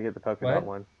was gonna get the polka What? dot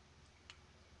one.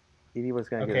 Evie was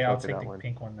gonna get Okay, the I'll polka take dot the one.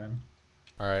 pink one then.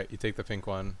 All right. You take the pink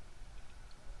one.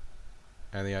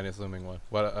 And the unassuming one.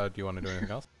 What do you want to do?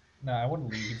 Anything else? No, I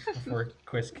wouldn't leave before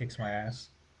Quiz kicks my ass.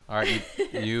 All right.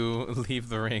 You leave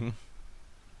the ring.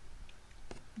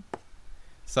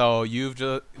 So you've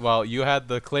just you had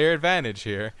the clear advantage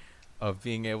here of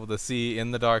being able to see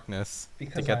in the darkness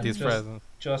Because to get I'm these presents.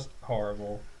 just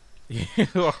horrible. You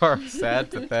are a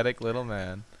sad, pathetic little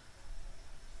man.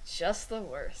 Just the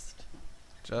worst.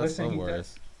 Just Listen, the he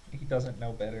worst. He doesn't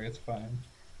know better. It's fine.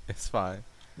 It's fine.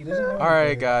 He doesn't know. All right,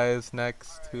 any better. guys.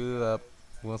 Next, who's up?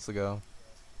 Who wants to go?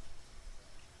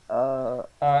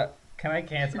 Can I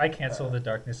cancel? I cancel the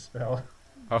darkness spell.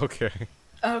 Okay.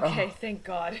 Okay, thank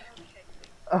God.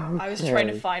 I was trying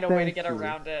to find a way to get thank you.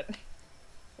 around it.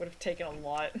 Would have taken a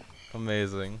lot.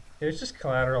 Amazing. It was just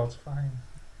collateral. It's fine.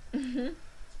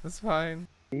 It's fine.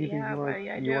 Evie, Yeah, you want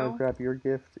buddy, I to do. grab your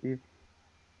gift, Evie?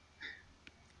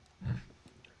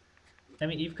 I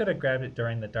mean, Eve could have grabbed it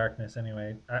during the darkness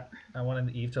anyway. I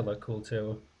wanted Eve to look cool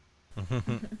too.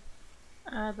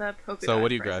 The polka So dot what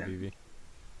do you grab, present. Evie?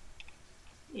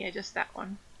 Yeah, just that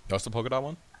one. That's the polka dot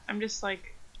one? I'm just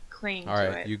like clinging All to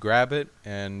right, it. you grab it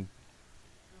and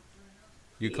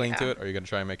you cling to Yeah. it, or are you going to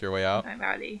try and make your way out? My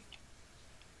body.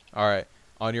 All right.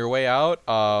 On your way out,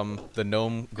 the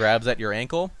gnome grabs at your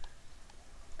ankle.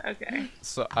 Okay.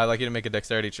 So I'd like you to make a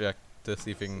dexterity check to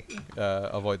see if you can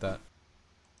avoid that.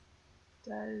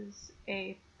 Does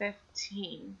a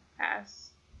 15 pass?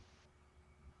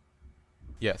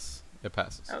 Yes, it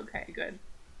passes. Okay, good.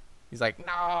 He's like,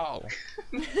 no,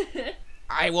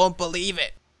 I won't believe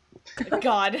it.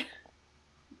 God.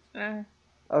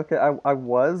 Okay, I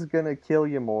was gonna kill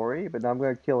Yamori, but now I'm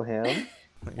gonna kill him.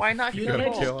 Why not You You're kill gonna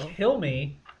can't both? kill just him? kill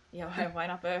me. Yeah, why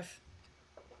not both?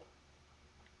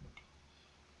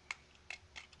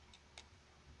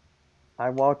 I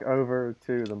walk over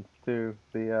to the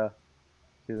Yeah.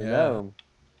 gnome,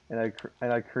 and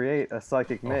I create a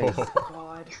psychic mace. Oh.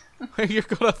 God. You're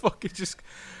gonna fucking just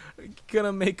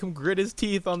gonna make him grit his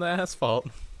teeth on the asphalt.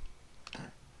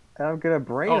 And I'm gonna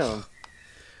brain Oh. him.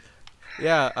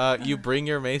 Yeah, you bring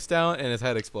your mace down and his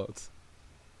head explodes.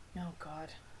 Oh God.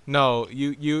 No,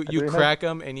 you do have- crack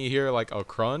him and you hear like a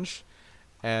crunch,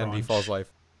 and he Crunch. falls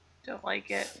life. Don't like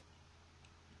it.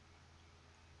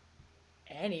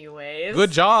 Anyways.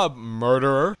 Good job,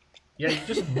 murderer. Yeah, you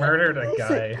just murdered a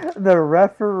guy. The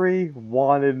referee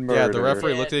wanted murder. Yeah, the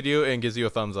referee Yeah. looked at you and gives you a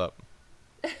thumbs up.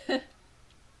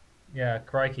 Yeah,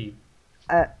 crikey.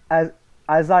 As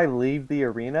I leave the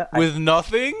arena, With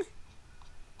nothing?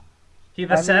 The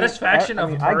I mean, satisfaction I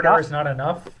mean, of I murder got- is not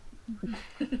enough.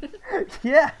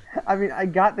 yeah, I mean, I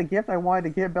got the gift I wanted to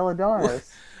get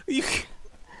Belladonna's. You,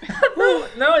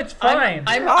 No, it's fine.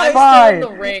 I'm Fine.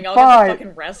 still in the ring. I'll get Fine. the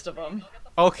fucking rest of them.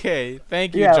 okay,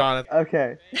 thank you, Yeah, Jonathan.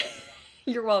 okay.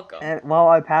 You're welcome. And while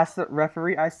I pass the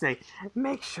referee, I say,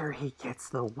 make sure he gets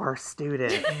the worst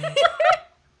student.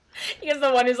 He's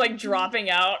the one who's like dropping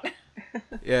out.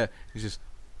 Yeah, he's just.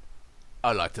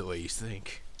 I like the way you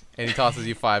think, and he tosses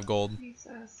you 5 gold.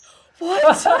 Jesus. What?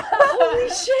 Holy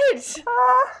shit!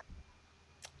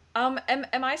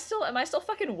 Am I still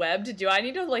fucking webbed? Do I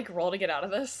need to like roll to get out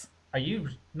of this? Are you?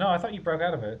 No, I thought you broke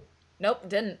out of it. Nope,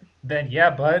 didn't. Then yeah,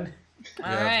 bud.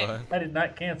 All Yeah, right. but I did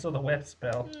not cancel the web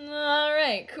spell. All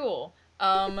right, cool.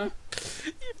 you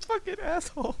fucking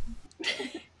asshole.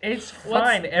 It's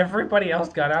fine. Everybody else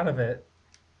got out of it.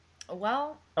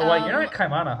 Well. Oh, well, you're not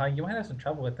Kaimana, huh? You might have some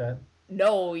trouble with that.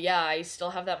 No, yeah, I still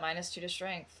have that -2 to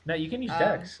strength. No, you can use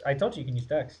Dex. I told you can use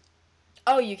Dex.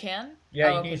 Oh, you can? Yeah, Oh,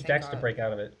 you okay, can use thank Dex to God. break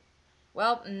out of it.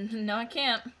 Well, no, I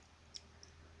can't.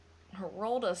 I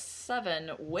rolled a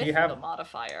 7 with have- the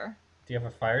modifier. Do you have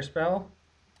a fire spell?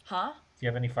 Huh? Do you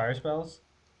have any fire spells?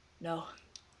 No.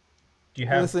 Do you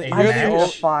have Listen, a you're I the shoot a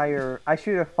old- fire. I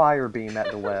shoot a fire beam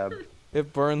at the web.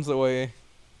 It burns away.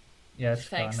 Yeah, it's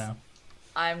Thanks. gone now.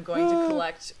 I'm going to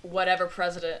collect whatever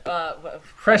president.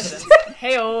 President.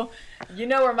 Heyo, you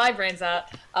know where my brain's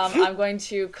at. I'm going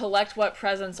to collect what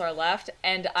presents are left,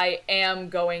 and I am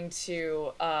going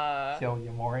to Kill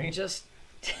Yamori. just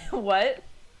what?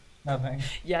 Nothing.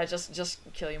 Yeah, just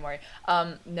kill Yamori.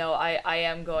 No, I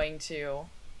am going to,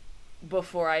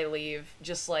 before I leave,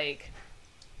 just like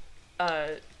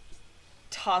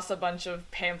toss a bunch of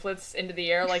pamphlets into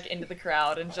the air, like into the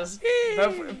crowd, and just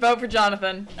vote for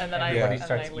Jonathan, and then Everybody I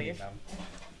starts leave. eating them.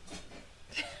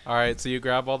 All right, so you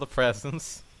grab all the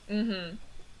presents. Mm-hmm.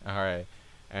 All right,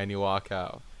 and you walk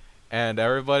out, and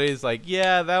everybody's like,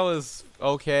 "Yeah, that was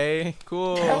okay,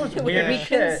 cool." That was weird We as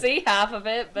couldn't shit. see half of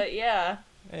it, but yeah.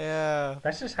 Yeah,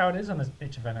 That's just how it is on this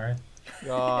bitch event, alright?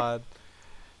 God.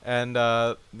 And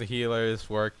the healers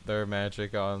work their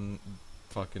magic on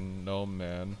fucking Gnome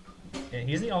Man. Yeah,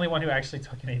 he's the only one who actually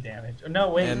took any damage. No,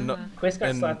 wait. And no- Quiz got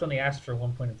and- slapped on the ass for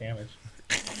 1 point of damage.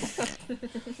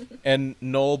 And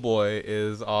Knoll Boy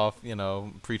is off,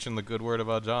 preaching the good word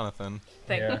about Jonathan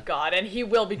Thank Yeah. God, and he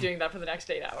will be doing that for the next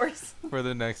 8 hours for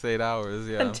the next 8 hours.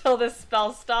 Yeah. until this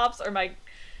spell stops or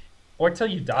Or till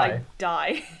you die. I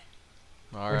die.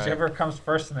 All right. Whichever comes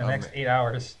first in the next 8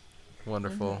 hours.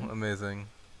 Wonderful. Amazing.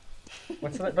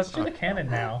 Let's do the canon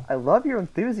now. I love your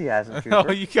enthusiasm, Oh,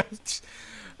 Trooper. you guys.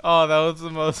 Oh, that was the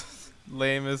most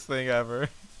lamest thing ever.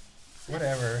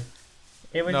 Whatever.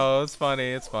 It was. No, it's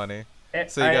funny. It's funny.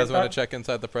 So you I guys want thought- to check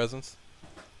inside the presents?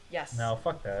 Yes. No,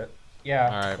 fuck that. Yeah,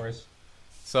 Alright. of course.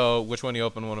 So which one you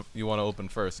want to open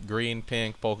first? Green,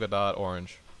 pink, polka dot,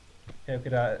 orange. Polka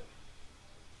dot.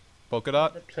 Polka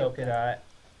dot. The puke. Polka dot.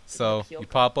 So Peel you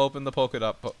cut. pop open the polka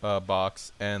dot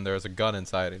box, and there's a gun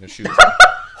inside, and it shoots.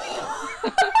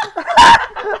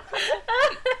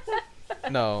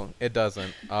 No, it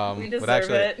doesn't. We but deserve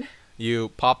actually, it. you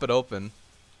pop it open,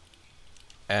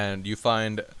 and you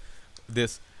find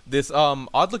this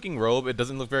odd looking robe. It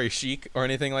doesn't look very chic or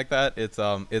anything like that. It's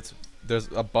there's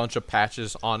a bunch of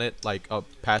patches on it, like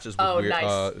patches with Oh, weird nice.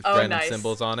 Oh, random nice.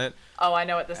 symbols on it. Oh, I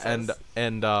know what this And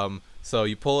is. so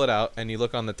you pull it out and you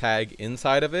look on the tag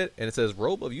inside of it, and it says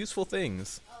robe of useful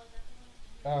things.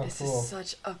 Oh, This cool. is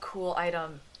such a cool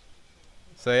item.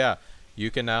 So yeah,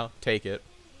 you can now take it.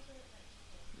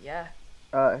 Yeah.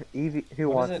 Evie, who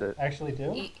What wants does it it? actually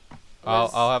do?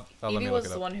 I'll let Evie me was look it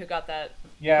the up. one who got that.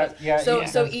 Yeah, yeah. So yeah,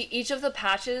 so it does. each of the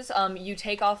patches, you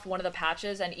take off one of the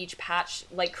patches, and each patch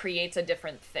like creates a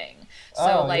different thing.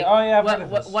 So Oh, like, yeah. Oh, yeah, I've heard of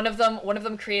this. one of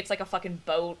them creates like a fucking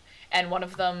boat, and one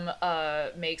of them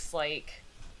makes like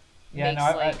Yeah, makes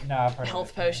no, like I've heard of health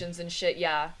it. potions and shit.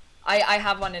 Yeah, I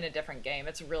have one in a different game.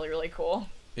 It's really really cool.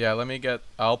 Yeah,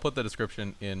 I'll put the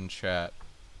description in chat.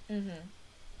 Mhm.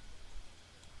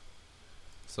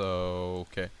 So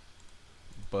okay,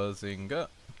 Buzzinga.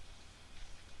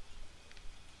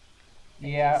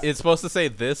 Yeah. It's supposed to say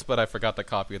this, but I forgot to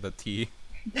copy the T.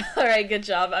 All right, good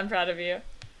job. I'm proud of you.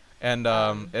 And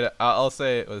I'll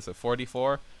say, what is it,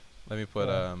 44? Let me put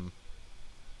Yeah. 1,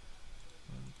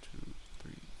 2,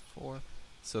 3, 4.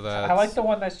 So that's I like the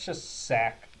one that's just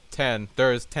sack. 10.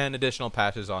 There's 10 additional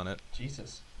patches on it.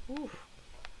 Jesus.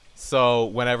 So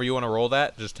whenever you want to roll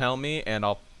that, just tell me, and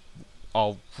I'll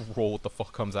roll what the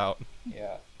fuck comes out.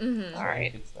 Yeah. Mhm. All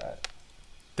right. It's that.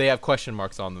 They have question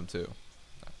marks on them too.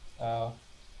 Oh.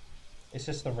 It's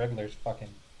just the Riddler's fucking.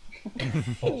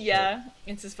 bullshit. Yeah,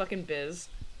 it's his fucking biz.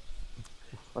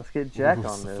 Let's get Jack Ooh,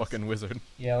 on it's a this. fucking wizard.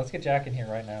 Yeah, let's get Jack in here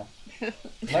right now.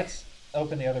 Let's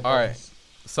open the other. All right. presents.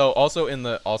 So also in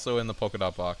the polka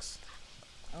dot box,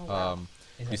 Oh wow.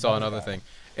 Is you saw another another guy. thing,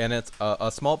 and it's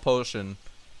a small potion,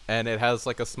 and it has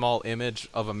like a small image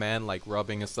of a man like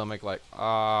rubbing his stomach, like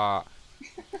ah,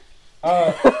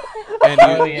 Oh, and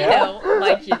oh you, You yeah. know,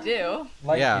 like you do.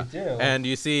 Like yeah, you do. and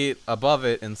you see above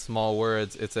it in small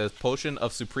words, it says "Potion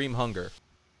of Supreme Hunger."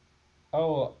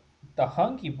 Oh, the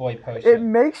Hunky Boy It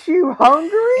potion. makes you hungry?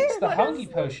 It's the Hunky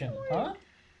potion, huh?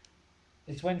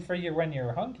 It's when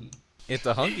you're hungry. It's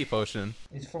a hunky potion.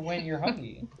 It's for when you're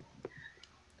hungry.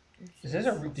 Is this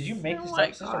did you make Oh this my up?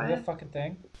 Is this a real God. fucking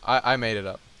thing? I made it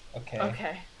up. Okay.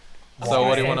 Okay. So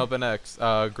what do you Why? want to open next?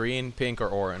 Green, pink, or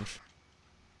orange?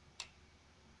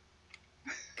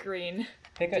 Green.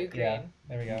 Pick a, Do yeah, green.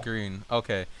 there we go. Green.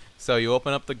 Okay. So you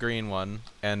open up the green one,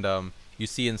 and you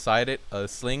see inside it a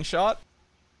slingshot,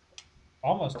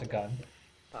 Almost a gun.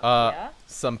 Fuck Uh,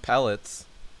 some pellets,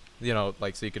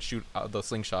 like so you could shoot the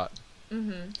slingshot, yeah.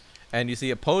 Mm-hmm. and you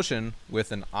see a potion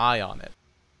with an eye on it.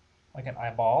 Like an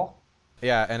eyeball.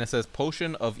 Yeah, and it says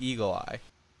Potion of Eagle Eye,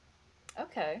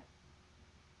 Okay.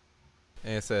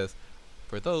 and it says,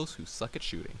 for those who suck at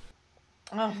shooting.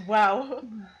 Oh wow.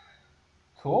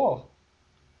 Cool.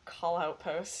 Call out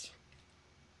post.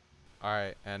 All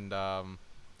right, and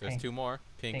there's Pink. 2 more,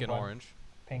 pink Pink and one. orange.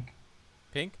 Pink.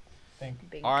 Pink.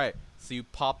 Bink. All right, so you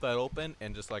pop that open,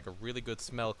 and just like a really good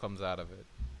smell comes out of it.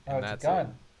 And Oh, it's a that's gun.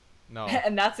 it. No,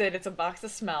 And that's it. It's a box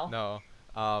of smell. no.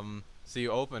 So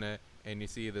you open it, and you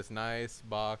see this nice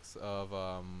box of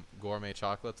gourmet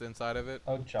chocolates inside of it.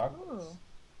 Oh, chocolates. Ooh.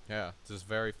 Yeah, just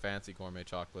very fancy gourmet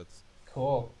chocolates.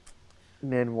 Cool.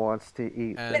 Nin wants to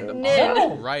eat And them. Nin.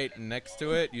 No! right next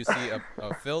to it, you see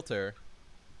a filter,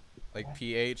 like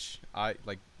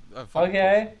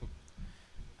Okay.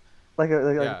 Like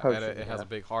a Yeah, potion. and it has a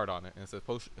big heart on it, and it says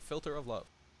filter of love.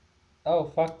 Oh,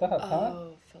 fucked up, huh?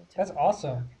 Oh, filter. That's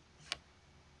awesome.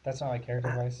 That's not my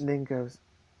character voice. Nin goes,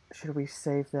 should we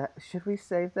save that? Should we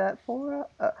save that for?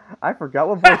 I forgot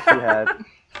what voice she had.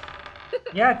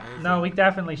 Yeah, no, we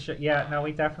definitely should. Yeah, no,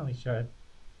 we definitely should.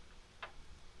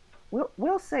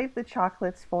 We'll save the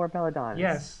chocolates for Belladonna.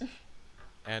 Yes.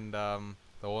 And the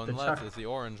one The left choc- is the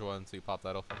orange one, so you pop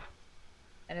that open.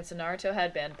 And it's a Naruto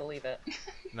headband, believe it.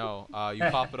 No, you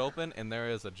pop it open, and there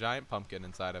is a giant pumpkin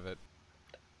inside of it.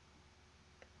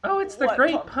 Oh, it's the What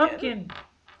great pumpkin? pumpkin.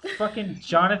 Fucking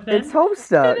Jonathan. It's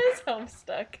Homestuck. It is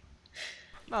Homestuck.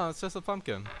 No, it's just a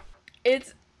pumpkin.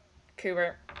 It's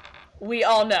Cooper. We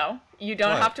all know. You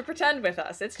don't What? have to pretend with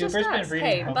us. It's Cooper's just been us. reading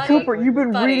Hey, Homestuck. buddy. Cooper, you've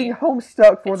been buddy, reading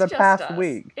Homestuck for it's the just past us.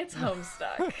 week. It's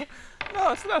Homestuck.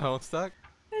 No, it's not Homestuck.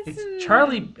 It's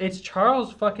Charlie. It's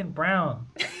Charles fucking Brown.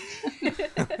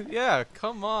 Yeah,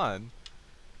 come on.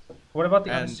 What about the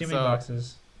And unassuming so-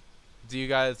 boxes? Do you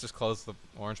guys just close the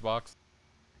orange box?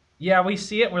 Yeah, we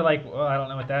see it. We're like, well, I don't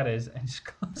know what that is, and just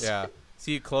close. Yeah.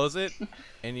 So you close it,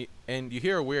 and you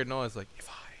hear a weird noise like, if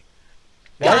I...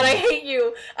 God, I hate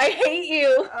you. I hate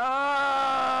you.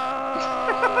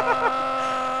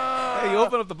 Hey, you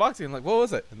open up the box and you're like, what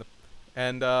was it?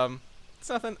 And it's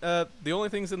nothing. The only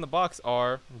things in the box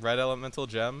are red elemental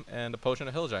gem and a potion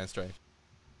of hill giant strength.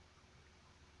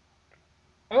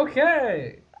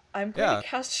 Okay. I'm going Yeah. to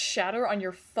cast Shatter on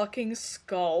your fucking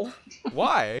skull.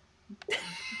 Why?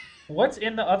 What's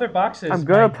in the other boxes? I'm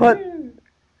gonna my put- dude?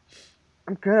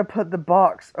 I'm gonna put the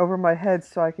box over my head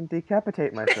so I can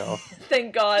decapitate myself.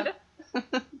 Thank God.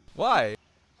 Why?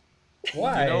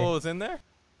 Why? Do you know what was in there?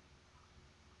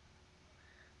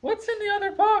 What's in the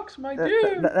other box, my That-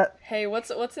 dude? that- Hey,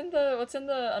 what's in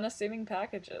the unassuming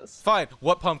packages? Fine.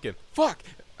 What pumpkin? Fuck.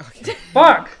 Okay.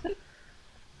 Fuck.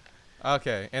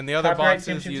 Okay. And the other Copyright,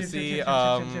 boxes chim, you chim, chim, see chim,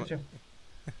 chim, chim, chim,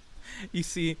 chim. you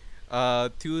see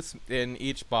in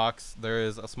each box there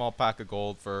is a small pack of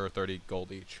gold for 30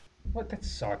 gold each. What? That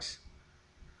sucks.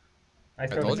 I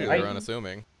throw told the- you they were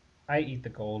unassuming. I eat the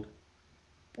gold.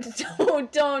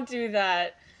 Don't do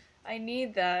that. I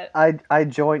need that. I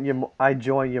join you. I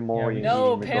join you more. Yeah, you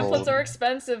No, need the pamphlets gold. are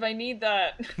expensive. I need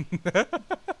that.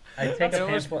 I take You a know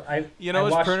what's- pamphlet. You know I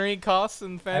what wash, printing costs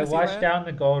in I fantasy wash land? down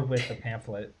the gold with the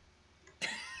pamphlet.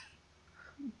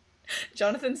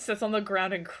 Jonathan sits on the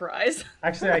ground and cries.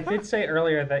 Actually, I did say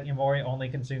earlier that Yamori only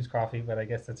consumes coffee, but I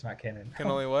guess that's not canon. Can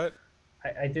only what?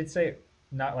 I did say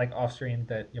not like off screen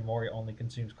that Yamori only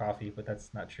consumes coffee, but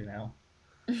that's not true now.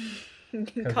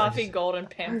 Coffee, just- gold, and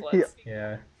pamphlets.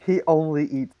 Yeah. He only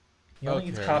eats. He only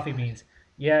eats Okay. coffee beans.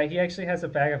 Yeah, he actually has a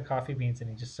bag of coffee beans and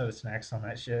he just sort of snacks on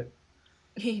that shit.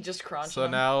 He just crunched So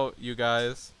them. now you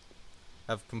guys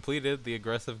have completed the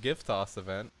aggressive gift toss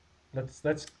event.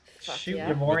 Let's Fuck shoot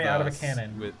yeah. Yamori with, out of a s-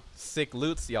 cannon. With sick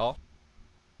loots, y'all.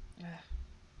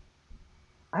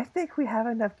 I think we have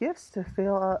enough gifts to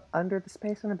fill under the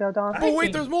space on the Belladonna. I Oh wait,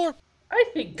 think- there's more! I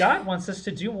think God wants us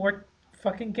to do more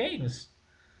fucking games.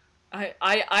 I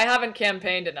haven't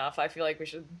campaigned enough. I feel like we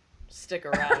should stick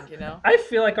around, you know? I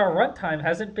feel like our runtime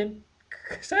hasn't been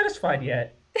satisfied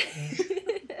yet.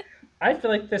 I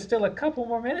feel like there's still a couple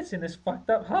more minutes in this fucked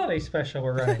up holiday special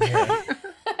we're running here.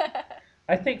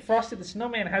 I think Frosty the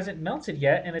Snowman hasn't melted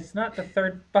yet, and it's not the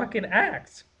third fucking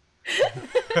act.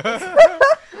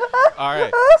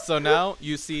 Alright, so now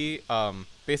you see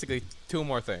basically 2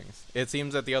 more things. It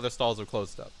seems that the other stalls are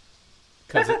closed up.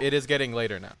 Because it is getting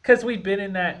later now. Because we've been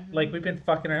in that, like, we've been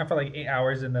fucking around for like 8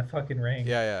 hours in the fucking ring.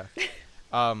 Yeah,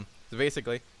 yeah. So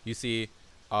basically, you see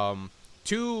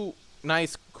 2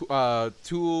 nice,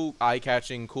 2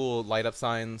 eye-catching, cool light-up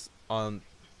signs on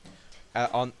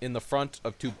in the front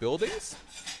of 2 buildings.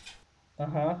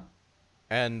 Uh-huh.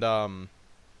 And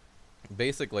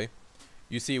basically,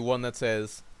 you see one that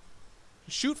says,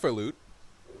 shoot for loot,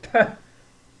 And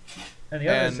the other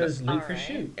And- says loot for Alright.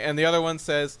 shoot. and the other one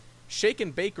says,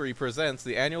 Shaken Bakery presents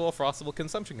the annual Frostable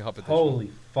Consumption Competition. Holy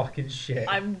fucking shit.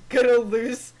 I'm gonna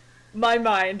lose my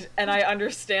mind, and I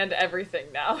understand everything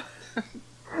now.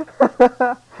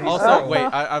 Also, wait,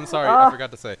 I'm sorry, I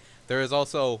forgot to say. There is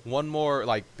also one more,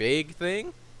 like, big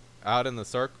thing out in the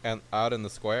circle and out in the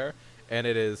square, and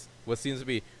it is what seems to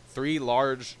be 3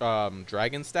 large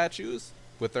dragon statues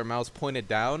with their mouths pointed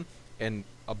down, and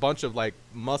a bunch of like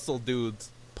muscle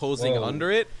dudes posing Whoa.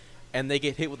 under it, and they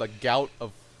get hit with a gout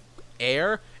of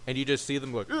air, and you just see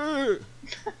them go, "Ugh,"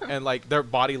 and like their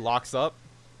body locks up.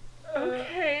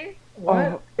 Okay. What?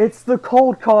 Oh, it's the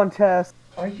cold contest.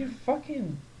 Are you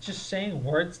fucking just saying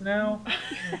words now?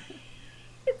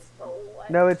 It's the what?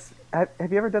 No, it's. Have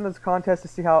you ever done those contests to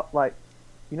see how, like,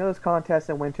 you know those contests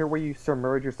in winter where you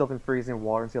submerge yourself in freezing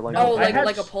water and see how long? Oh, you like have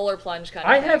like a s- polar plunge kind of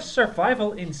I thing. have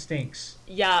survival instincts.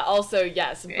 Yeah, also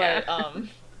yes, Yeah. but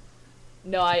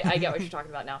no, I get what you're talking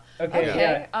about now. Okay, Okay,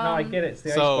 yeah. No, I um, get it. It's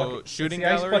the So, ice bucket. shooting it's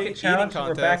the ice gallery, bucket challenge. eating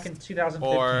We're back in contest,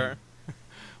 2015.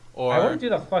 or I want to do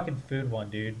the fucking food one,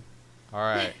 dude. all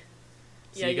right.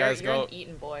 So Yeah, you guys you're go. an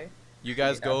Eaton boy. You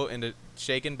guys Yeah. go into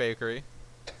Shaken Bakery,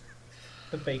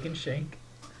 The bacon shake.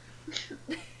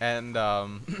 and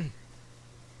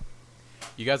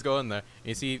you guys go in there. And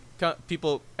you see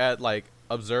people at like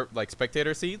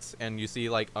spectator seats, and you see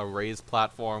like a raised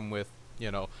platform with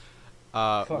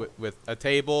with a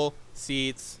table,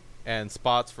 seats, and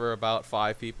spots for about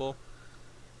 5 people.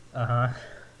 Uh-huh.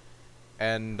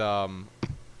 And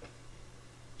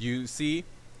you see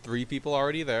 3 people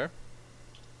already there,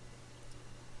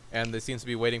 and there seems to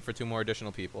be waiting for 2 more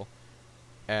additional people.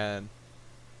 And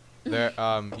there,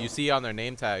 you see on their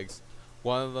name tags,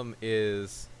 one of them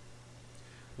is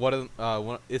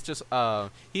it's just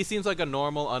he seems like a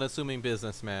normal, unassuming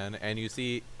businessman, and you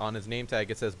see on his name tag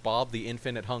it says Bob the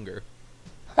Infinite Hunger.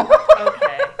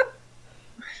 Okay.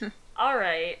 All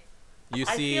right. You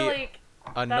I see feel like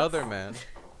another that's- man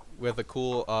with a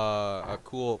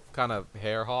cool kind of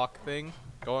hair hawk thing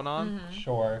going on. Mm-hmm.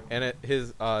 Sure. And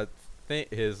his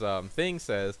thing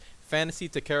says Fantasy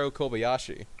Takeru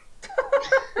Kobayashi.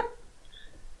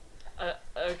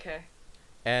 Okay.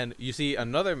 And you see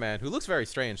another man who looks very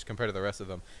strange compared to the rest of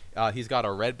them. He's got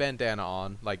a red bandana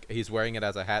on, like he's wearing it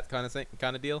as a hat kind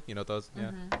of deal. You know those? Yeah.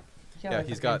 Mm-hmm. Yeah, like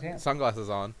he's the got bandana. sunglasses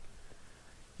on.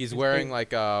 He's He's wearing big.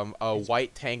 like a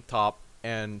white tank top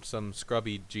and some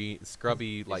scrubby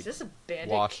like Is this a Bandit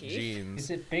washed Keith? jeans. Is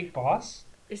it Big Boss?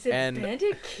 Is it And-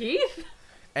 Bandit Keith?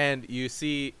 And you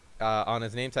see on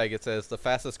his name tag it says the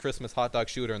fastest Christmas hot dog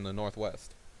shooter in the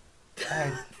Northwest. I,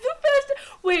 The best.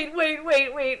 Wait.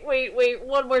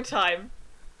 One more time.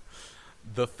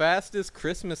 The fastest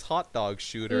Christmas hot dog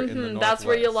shooter in the Northwest. That's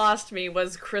where you lost me.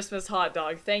 Was Christmas hot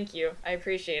dog. Thank you. I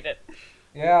appreciate it.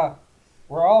 yeah.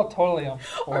 We're all totally on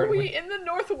board Are we with in the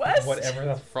Northwest? whatever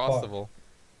the fuck. Frostable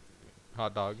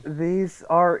hot dog. These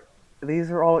are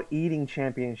all eating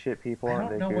championship people, I aren't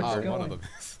don't they? know Good what's for- going- One of them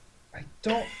is. I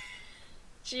don't...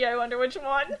 Gee, I wonder which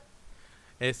one.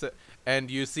 And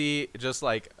you see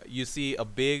a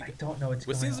big, I don't know what's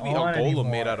what going seems to be a on golem anymore.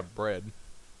 made out of bread.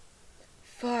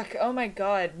 Fuck. Oh my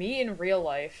god. Me in real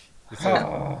life. It says,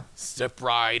 Oh, "Step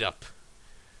right up.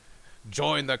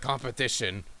 Join the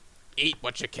competition. Eat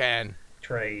what you can.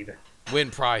 trade. Win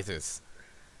prizes."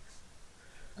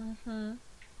 Mm-hmm.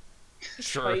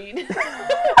 Sure. Trade.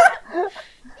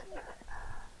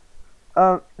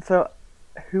 So,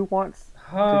 who wants?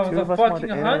 Oh, the two the of us want fucking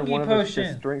to enter, and Hungy one of us potion.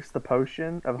 just drinks the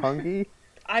potion of Hungy.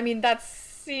 I mean, that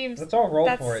seems. Let's all roll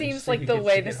that for it. and seems see like who the gets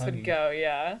way to get this would Hungy. go.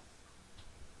 Yeah.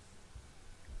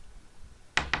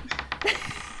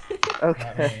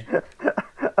 Okay. me.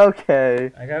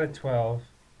 Okay. I got a 12.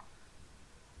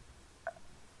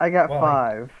 I got Well,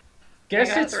 5. Guess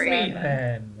got it's 3. me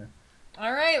then.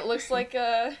 All right. Looks like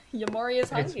Yamori is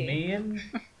hungry. It's me and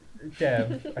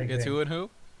Dev. I It's think. who and who?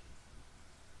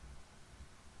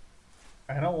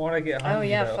 I don't want to get hungry. Oh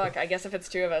yeah. though. Fuck. I guess if it's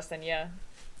 2 of us, then yeah.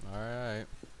 All right.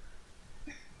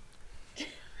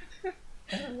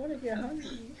 I don't want to get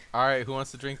hungry. All right. Who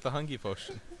wants to drink the Hungy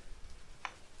potion?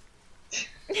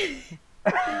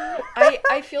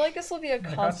 I feel like this will be a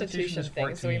My constitution constitution is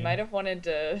thing, so we 14. might have wanted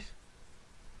to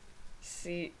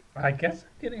see. I guess I'm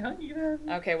getting hungry then.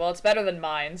 Okay, well it's better than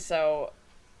mine, so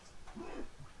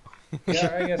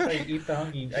Yeah, I guess I eat the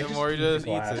hungry. I The just more he eat does, the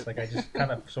eats glass. it. Like I just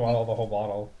kind of swallow the whole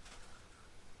bottle.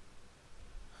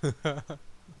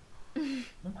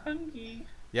 I'm hungry.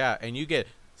 Yeah, and you get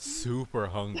super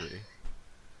hungry.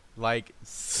 Like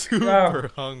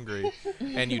super hungry,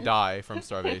 and you die from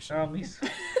starvation. He's...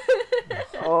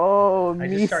 Oh, I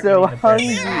me just start so eating the bread.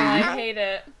 hungry. I hate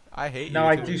it. I hate No, you.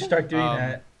 I too. do start doing Um,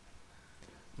 that.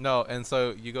 No, and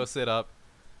so you go sit up,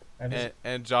 I'm just,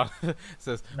 and John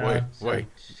says, no, "Wait, I'm sorry. wait,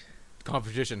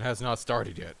 competition has not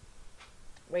started yet."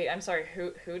 Wait, I'm sorry.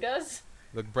 Who does?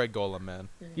 The bread golem man.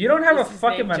 You don't have Is a his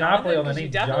fucking name monopoly on Jonathan? the 'Cause you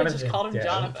name definitely Jonathan. just called him Dev.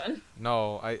 Jonathan.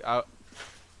 No,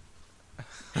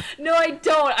 No, I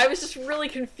don't. I was just really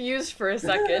confused for a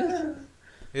second.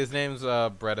 His name's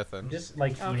I'm Bredethan. just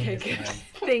like eating Okay, his good. hand.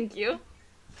 Thank you.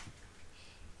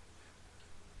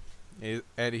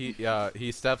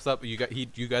 He steps up. You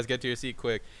guys get to your seat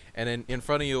quick, and then in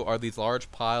front of you are these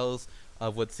large piles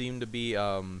of what seem to be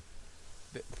a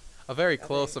very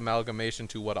close amalgamation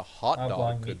to what a hot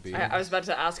Oblong dog could meat be. I was about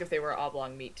to ask if they were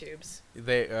oblong meat tubes.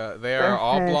 They They're are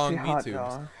oblong fancy meat hot tubes,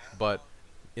 dogs. but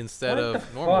instead What of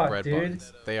the normal fuck, bread dude?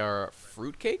 buns, they are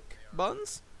fruitcake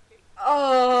buns.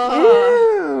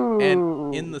 Oh.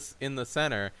 And in the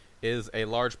center is a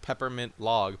large peppermint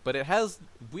log, but it has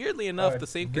weirdly enough the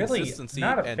same really consistency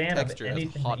not a and fan texture of as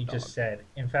anything hot that you dog. just said.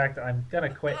 In fact, I'm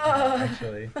gonna quit now,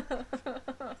 actually.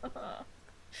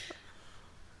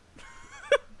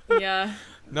 Yeah.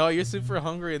 No, you're super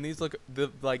hungry, and these look the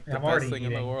I'm best already thing in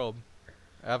the eating. world,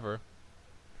 ever.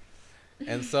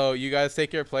 And so you guys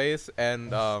take your place,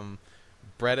 and I'm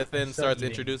Bredethan still starts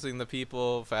eating. introducing the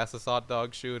people: fastest hot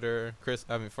dog shooter,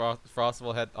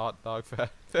 Frostable Head Hot Dog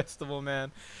Festival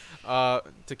Man,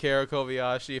 Takeru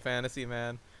Kobayashi Fantasy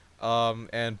Man,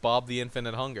 and Bob the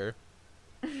Infinite Hunger.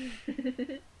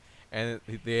 And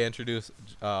they introduce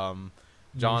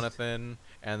Jonathan,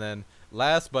 and then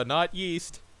last but not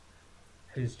least,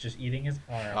 Who's just eating his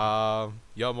arm.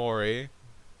 Yamori,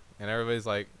 and everybody's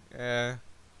like, eh.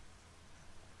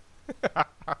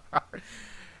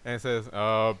 And it says,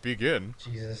 begin.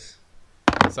 Jesus.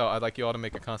 So I'd like you all to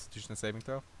make a Constitution saving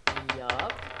throw,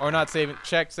 Yup. or not saving,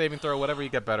 check saving throw, whatever you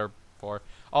get better for.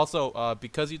 Also,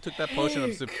 because you took that potion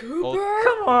of super. Cooper?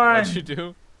 Come on! What'd you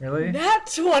do? Really?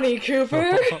 Nat 20,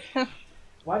 Cooper.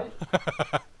 Why did...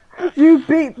 You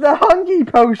beat the Hungy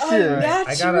A potion. Alright.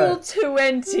 natural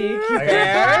 20,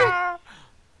 Cooper.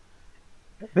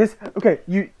 This okay.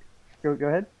 You go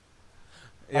ahead.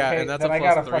 Yeah, Okay, and that's then a I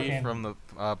got plus a 3 fucking from the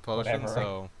potion, whatever.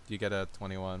 so you get a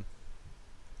 21.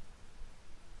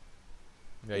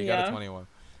 Yeah, you got Yeah. a 21.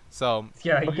 So,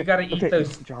 Yeah, you gotta eat Okay,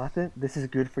 those. Jonathan. This is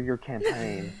good for your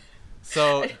campaign.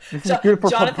 so This is good for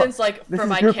Jonathan's like, this for is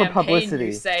my good for campaign, publicity.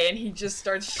 you say, and he just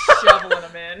starts shoveling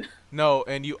them in. no,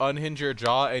 and you unhinge your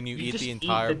jaw and you You eat just the eat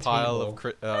entire the pile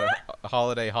table. of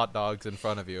holiday hot dogs in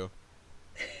front of you.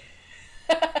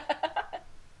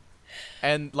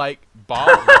 And like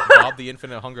Bob the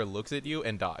Infinite Hunger looks at you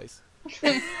and dies.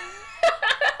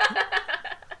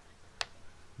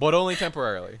 But only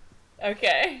temporarily.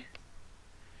 Okay.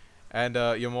 And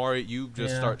Yamori, you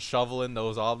just Yeah. start shoveling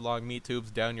those oblong meat tubes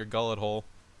down your gullet hole.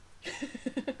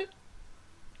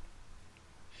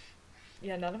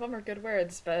 Yeah, none of them are good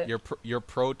words, but Your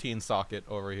protein socket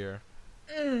over here.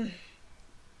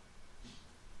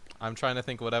 I'm trying to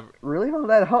think whatever, Really on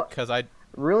that cause I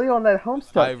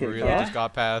Homestuck kick, really huh? just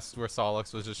got past where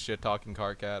Solix was just shit talking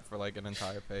Carcat for like an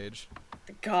entire page.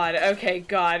 God, okay,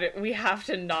 God, we have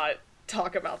to not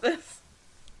talk about this.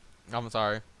 I'm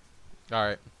sorry. All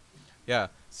right. Yeah.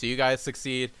 So you guys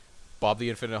succeed. Bob the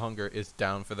Infinite Hunger is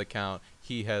down for the count.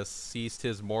 He has ceased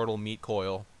his mortal meat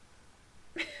coil.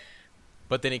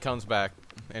 But then he comes back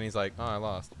and he's like, "Oh, I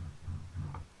lost."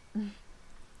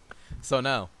 So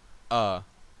now,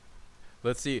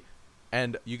 let's see.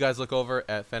 And you guys look over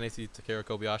at Fantasy Takeru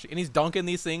Kobayashi, and he's dunking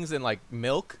these things in like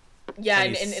milk. Yeah,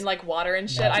 And in he's- like water and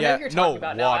shit. Yeah. I know yeah, what you're talking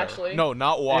about now, water. actually. No,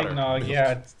 not water. Eggnog,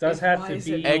 yeah, it does have Why to is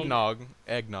be. it Eggnog,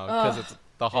 because it's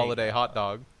the holiday Eggnog. hot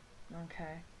dog.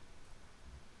 Okay.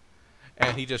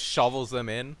 And he just shovels them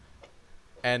in,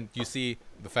 and you see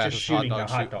the fastest shooting the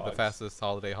hot the dogs. fastest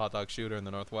holiday hot dog shooter in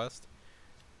the Northwest.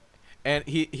 And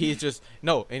he's just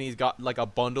no, and he's got like a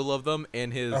bundle of them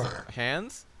in his Ugh.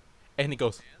 hands, and he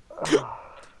goes,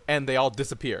 and they all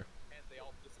disappear.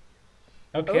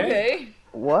 Okay. Okay.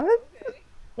 What?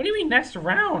 What do you mean next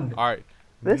round? All right,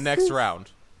 This next is-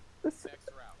 round. This,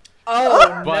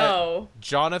 Oh, But no.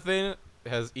 Jonathan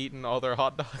has eaten all their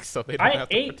hot dogs, so they don't I have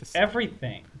to ate participate.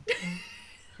 everything.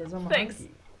 'Cause I'm Thanks.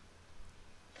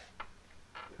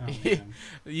 hungry. Oh, man.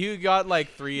 You got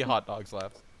like 3 hot dogs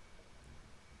left.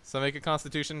 So make a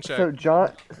Constitution check.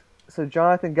 so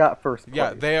Jonathan got first place.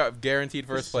 Yeah, they are guaranteed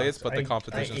first This place, sucks. but the I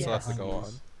competition ate still has to go on.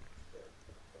 Hungies.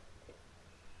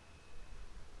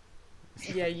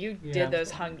 Yeah, you Yeah. did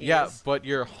those hungies. Yeah, but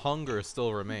your hunger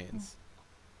still remains.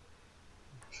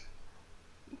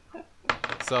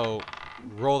 So,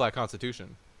 roll that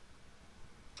Constitution.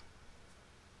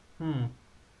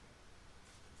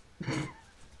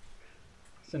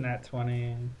 It's a nat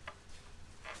 20.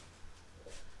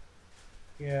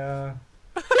 Yeah.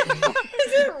 Is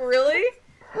it really?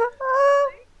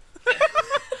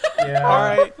 Yeah. All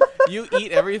right, you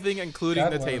eat everything, including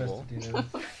God the wanted us table, to do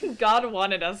this. God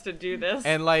wanted us to do this.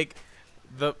 and like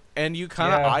and you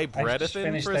kind of Yeah, eye I just Bredethan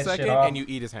finished for a that shit second, off. and you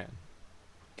eat his hand.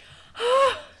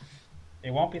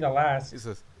 It won't be the last. He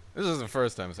says, "This is the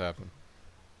first time it's happened.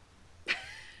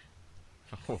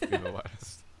 I won't be the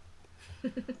last.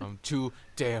 I'm too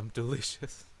damn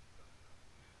delicious."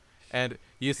 And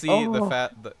you see the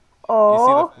fat. You see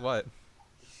Oh. the what?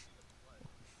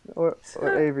 Or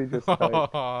Avery just died.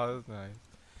 Oh, that's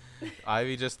nice.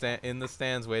 Ivy just in the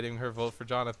stands waiting her vote for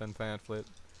Jonathan pamphlet.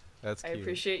 That's I cute.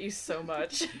 appreciate you so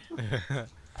much.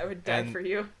 I would die for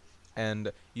you.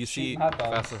 And you see Shooting hot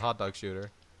dogs. Fastest Hot Dog Shooter.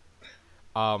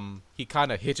 He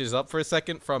kind of hitches up for a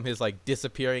second from his like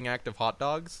disappearing act of hot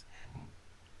dogs,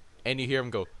 and you hear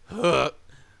him go, "Huh."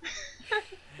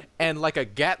 And like a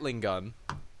Gatling gun,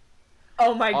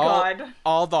 Oh my god.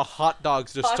 all the hot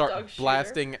dogs just Hot start dog shooter.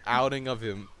 blasting outing of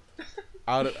him,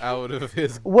 out of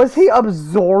his. Was he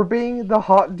absorbing the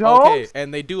hot dogs? Okay,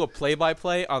 and they do a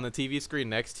play-by-play on the TV screen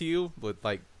next to you with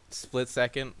like split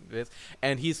second,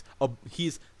 and he's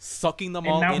sucking them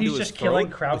And all now into he's his just killing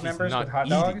throat, crowd but he's members not with hot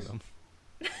eating dogs? them.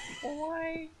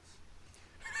 Why?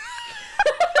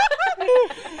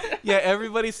 Yeah,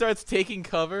 everybody starts taking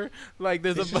cover. Like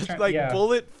there's a He's just bunch, trying- yeah.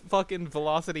 bullet fucking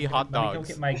velocity hot Let me go dogs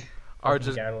get my are fucking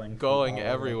just Gatling going all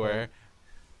everywhere.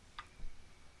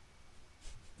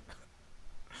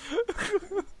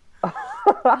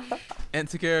 And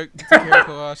Takara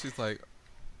Kawashi's like,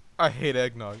 "I hate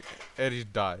eggnog," and he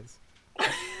dies.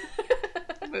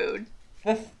 Mood.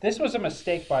 This was a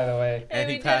mistake, by the way. And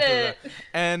we he did passes it.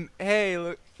 And hey,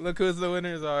 look who's the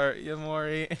winners are,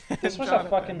 Yamori. and This was a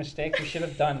Jonathan. fucking mistake. We should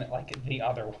have done like the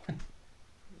other one.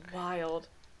 Wild.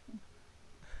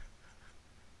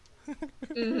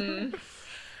 Mm-hmm.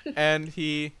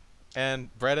 And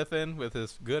Bredethan, with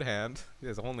his good hand,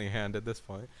 his only hand at this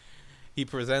point, he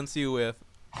presents you with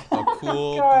a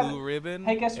cool God. blue ribbon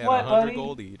Hey, guess and what, 100 buddy?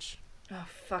 gold each. Oh,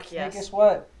 fuck Hey, yes. guess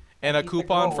what? And a Eat the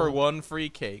coupon for gold. 1 free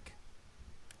cake.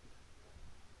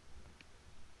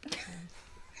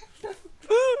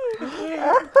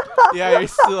 Yeah, you're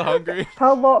still hungry.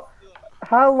 How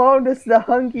long does the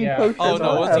hungry Yeah. potion Oh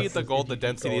no, once last? you eat the gold, the If you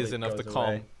eat density gold, is it enough to goes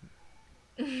calm.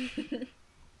 away.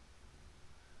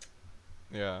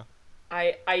 Yeah.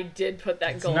 I did put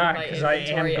that It's gold not, in my 'cause I am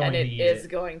inventory, and going to it eat is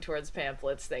it. going towards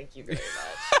pamphlets. Thank you very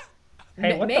much.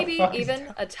 Hey, what the Maybe fuck is even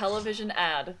that? a television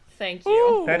ad. Thank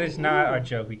you. That is not a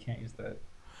joke. We can't use that.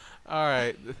 All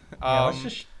right. Yeah, let's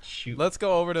just shoot. let's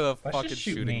go over to the Let's fucking just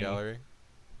shoot shooting me. gallery.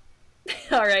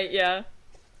 All right, yeah.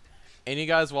 And you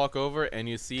guys walk over and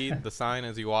you see the sign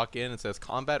as you walk in. It says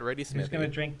 "Combat Ready Who's Smithy." gonna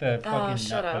drink the fucking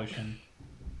shut nut up. potion?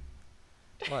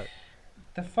 What?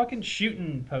 The fucking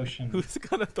shooting potion. Who's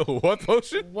gonna the what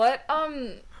potion? What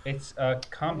It's a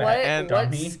combat. what And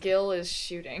dummy. skill is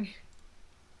shooting?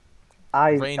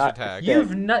 Range attack.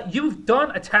 You've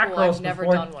done attack Cool, rolls I've never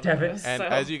before, done one of Devin. those. And So-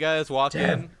 as you guys walk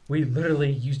Dev, in, we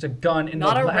literally used a gun in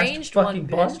Not the a last ranged one, fucking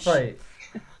boss bitch. fight.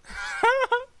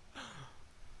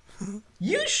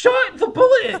 You shot the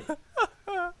bullet.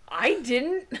 I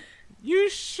didn't. you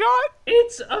shot.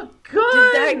 It's a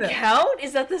gun. Did that count?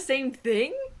 Is that the same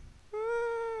thing?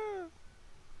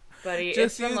 Buddy, Just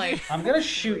it's been use like I'm gonna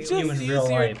shoot Just you in use real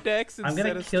your life. dex I'm instead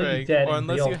gonna of kill you strength, dead or in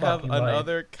unless real you have fucking life.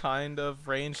 another kind of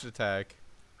ranged attack.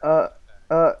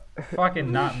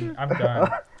 Fucking not. I'm done.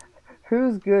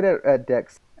 Who's good at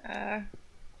Dex? Uh, I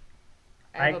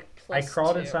have a I plus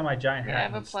crawled 2. inside my giant yeah, I hat.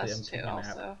 have a and plus I'm 2 taking a nap.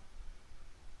 also.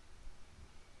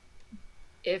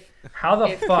 If How the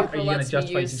if fuck Cooper are you gonna lets me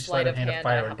justify use using sleight sleight of of hand to hand,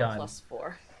 I fire a have a gun? plus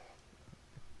 4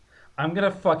 I'm gonna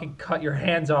fucking cut your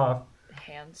hands off.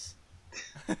 hands.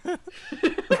 I'm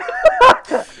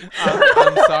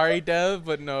sorry, Dev,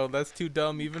 but no, that's too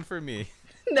dumb even for me.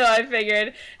 No, I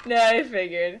figured.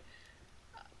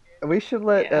 We should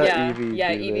let Yeah, Evie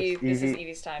yeah, do Evie. this. This is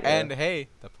Evie's time. And hey,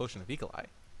 the potion of eagle eye.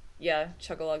 Yeah,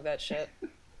 chug-a-lug that shit. Are you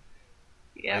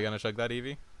Yeah, gonna chug that,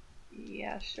 Evie?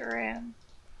 yeah, sure am.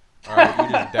 All right, you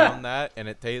just down that, and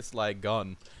it tastes like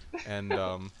gun, and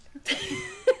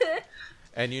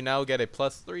and you now get a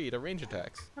 +3 to range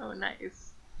attacks. Oh, nice.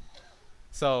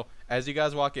 So as you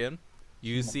guys walk in,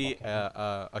 you see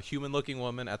a human-looking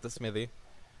woman at the smithy.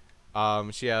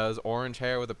 She has orange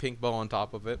hair with a pink bow on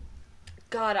top of it,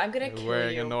 God, I'm gonna kill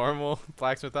wearing you. a normal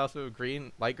blacksmith outfit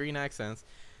with light green accents.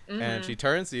 Mm-hmm. And she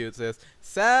turns to you and says,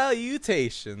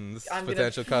 "Salutations, I'm gonna-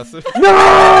 potential customer."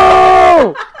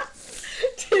 No!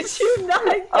 Did you not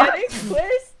get it,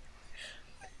 Quiz?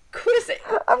 Quiz,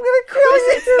 I'm gonna kill Quiz,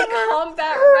 you. it's the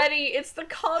combat ready. It's the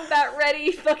combat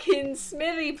ready fucking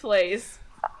smithy place.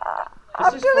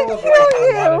 This is gonna full of kill like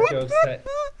a lot of you. jokes that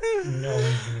no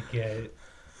one's gonna get.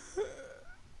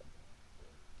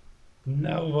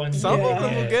 No one's Some gonna of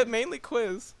them get. will get mainly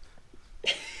quiz.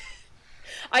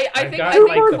 I I think got,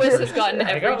 like, the Quiz has first- gotten I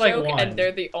every got, like, joke, one. and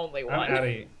they're the only I'm one. out of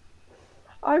here.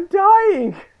 I'm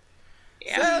dying.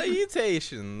 Yeah.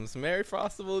 Salutations, Merry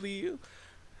Frostival to you.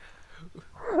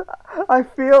 I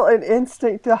feel an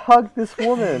instinct to hug this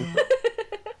woman.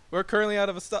 We're currently out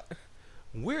of stock.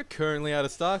 We're currently out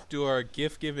of stock due to our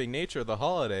gift-giving nature of the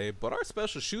holiday, but our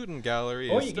special shooting gallery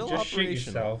Or is you can still just shoot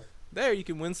operational. yourself. There, you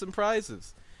can win some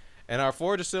prizes. And our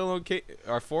forge is still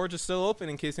open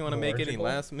in case you want to make any Metallurgical?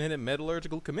 last-minute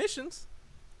metallurgical commissions.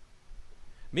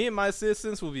 Me and my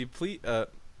assistants will be pleased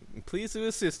to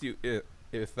assist you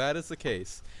if that is the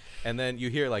case. And then you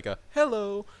hear like a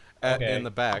hello Okay. in the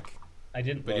back, I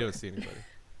didn't but you look. don't see anybody.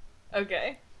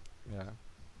 Okay. Yeah.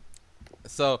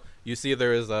 So you see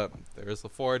there is a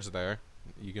forge there.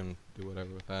 You can do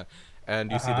whatever with that,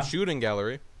 and you see the Uh-huh. shooting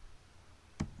gallery.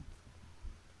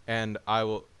 And I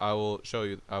will show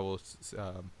you.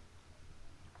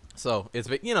 So it's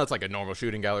it's like a normal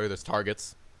shooting gallery. There's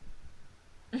targets,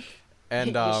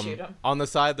 and You shoot 'em. on the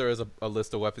side there is a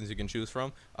list of weapons you can choose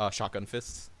from: shotgun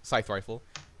fists, scythe rifle,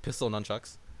 pistol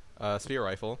nunchucks, spear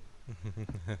rifle.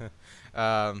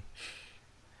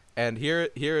 And here,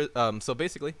 so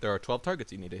basically, there are 12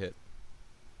 targets you need to hit.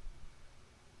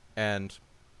 And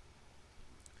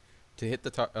to hit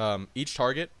each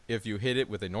target, if you hit it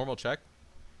with a normal check,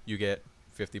 you get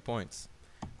 50 points.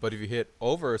 But if you hit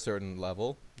over a certain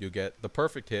level, you get the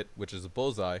perfect hit, which is a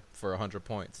bullseye, for 100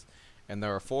 points. And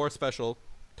there are 4 special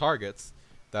targets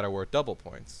that are worth double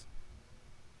points.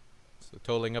 So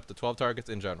totaling up to 12 targets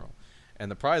in general.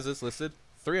 And the prizes listed,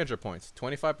 300 points,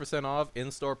 25% off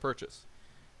in-store purchase.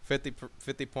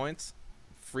 50 points,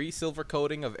 free silver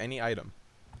coating of any item.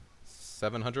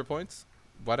 700 points?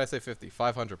 Why did I say 50?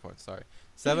 500 points, sorry.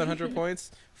 700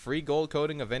 points, free gold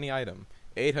coating of any item.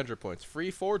 800 points, free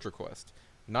forge request.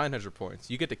 900 points.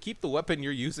 You get to keep the weapon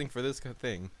you're using for this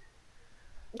thing.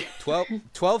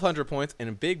 1200 points, and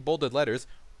in big bolded letters,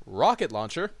 rocket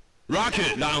launcher.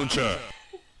 Rocket launcher.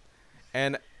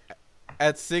 And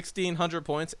at 1600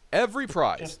 points, every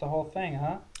prize. Just the whole thing,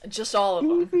 huh? Just all of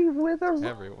them.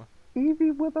 Everyone.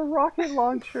 Evie with a rocket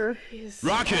launcher.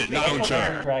 Rocket That's what every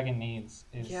launcher. dragon needs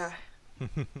Yeah.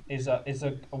 is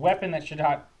a weapon that should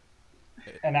not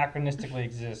anachronistically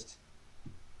exist.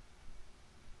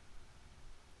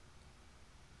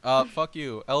 Fuck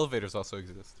you. Elevators also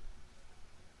exist.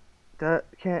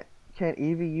 Can't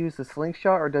Evie use the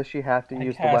slingshot, or does she have to I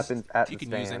use the cast- weapons at You the can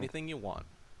stand? use anything you want.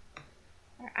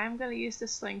 I'm gonna use the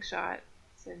slingshot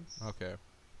since Okay.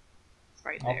 it's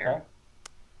right there. Okay.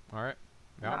 All right.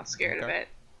 I'm not scared of it.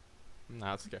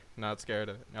 Not scared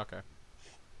of it. Okay.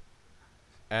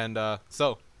 And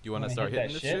so you want to Wanna start hit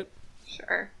that hitting this shit?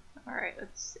 Sure. Alright,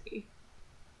 let's see.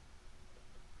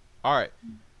 All right.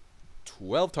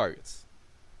 12 targets.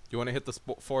 You want to hit the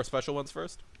 4 special ones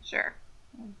first? Sure.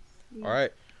 All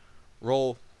right.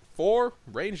 Roll 4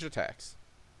 ranged attacks.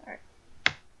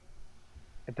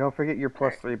 And don't forget your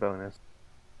 +3 bonus.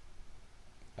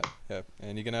 Yeah,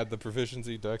 and you can add the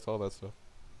proficiency, dex, all that stuff.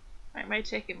 It might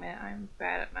take a minute. I'm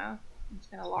bad at math. It's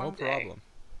been a long No day.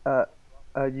 problem.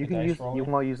 You The can dice use. roller? You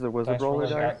want to use the wizard Dice roller roller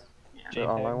dice, Yeah. the JPEG.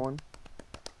 online one.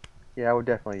 Yeah, I would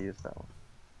definitely use that one.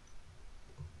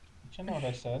 Did you know what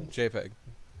I said? JPEG.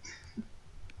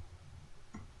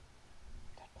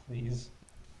 Please.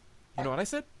 You know what I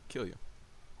said? Kill you.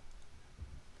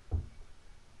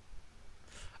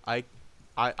 I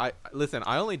listen,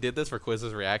 I only did this for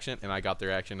Quiz's reaction, and I got the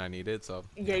reaction I needed, so.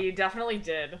 Yeah, you definitely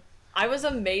did. I was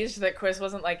amazed that Quiz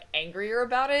wasn't like angrier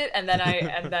about it, and then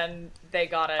then they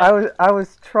got it. I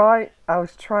was trying to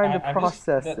I'm just-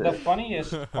 process the it.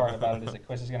 funniest part about it is that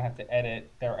Quiz is gonna have to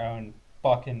edit their own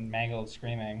fucking mangled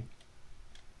screaming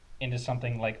into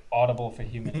something like audible for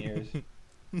human ears.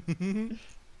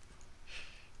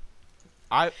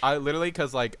 I literally,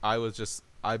 cause like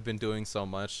I've been doing so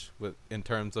much in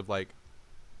terms of like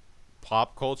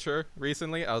pop culture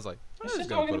recently. I was like, I'm It's just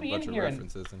just all gonna gonna put a be bunch in of here and-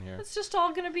 references in here. It's just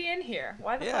all gonna be in here.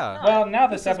 Why the Yeah. fuck not? Well, now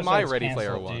this This is my episode's Ready Player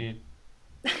canceled, One. dude.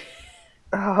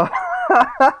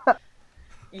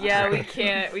 Yeah,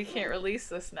 we can't release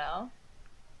this now.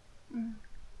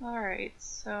 Alright,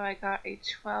 so I got a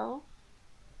 12,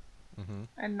 Mhm.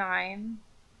 a 9,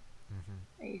 Mhm.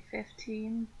 a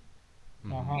 15,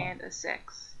 Uh-huh. and a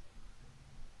 6.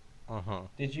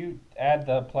 Did you add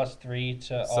the +3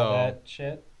 to all So- that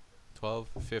shit? 12,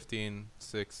 15,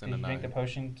 6, Did and a you drink the 9.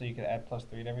 potion so you could add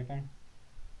 +3 to everything?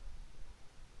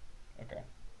 Okay.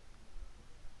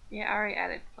 Yeah, I already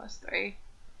added +3.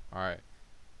 All right.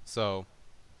 So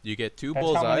you get 2 That's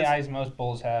how many bullseyes. eyes most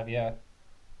bulls have, yeah.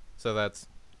 So that's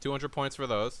 200 points for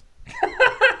those.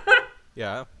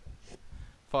 Yeah.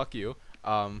 Fuck you.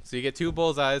 So you get 2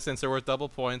 bullseyes. Since they're worth double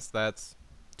points, that's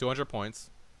 200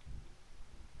 points.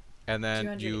 And then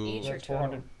 200 you each or That's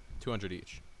 400. 200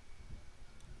 each.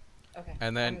 Okay.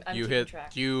 and then I'm you keeping hit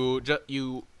track.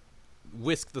 you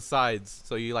whisk the sides,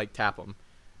 so you like tap them.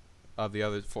 Of the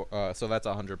other four, so that's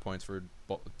 100 points for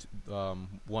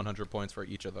 100 points for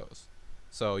each of those.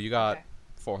 So you got Okay.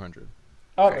 400.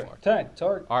 Okay, far. 10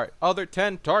 target. All right, other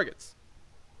 10 targets.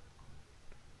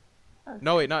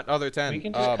 No, wait, not other 10. We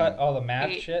can just cut all the math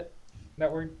 8. shit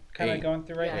that we're kind of 8. going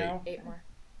through right Yeah, now. 8 more.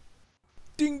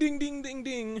 Ding, ding, ding, ding,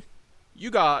 ding.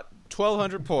 You got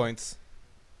 1,200 points.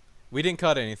 We didn't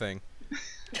cut anything.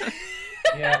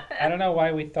 Yeah, I don't know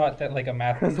why we thought that like a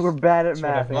math. Because we're bad at sort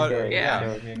of math and Oh, games. yeah.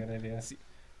 so- would be a good idea.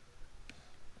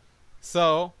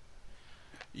 So,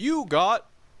 you got,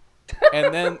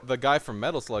 and then the guy from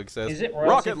Metal Slug says, Is it rocket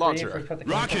royalty-free if we launcher. put the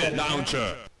Rocket chemical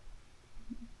launcher.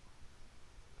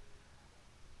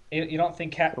 You don't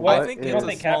think cat? So What? what think you it's don't a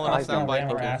think small cat enough gonna soundbite ram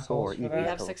to our go assholes forward. for You We that?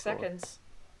 have Total 6 score. seconds.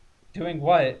 Doing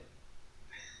what?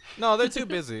 No, they're too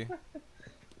busy.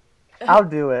 I'll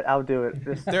do it.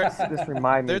 Just, They're- just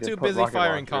remind me They're to too put busy rocket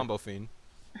firing launcher. Combo Fiend.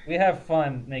 We have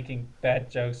fun making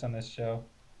bad jokes on this show.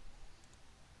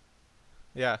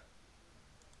 Yeah.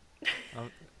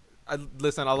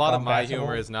 Listen, a lot of my Compatible?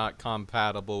 humor is not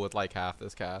compatible with like half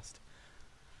this cast.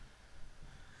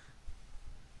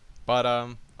 But all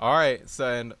right.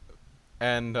 So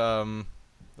and the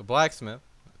blacksmith,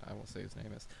 I won't say his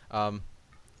name is.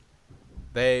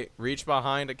 They reach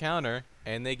behind a counter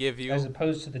and they give you As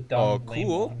opposed to the dumb, lame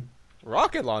cool. one.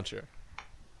 rocket launcher.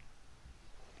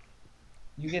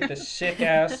 You get the sick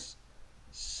ass,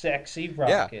 sexy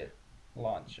rocket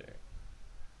launcher.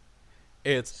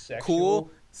 It's Sexual.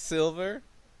 cool silver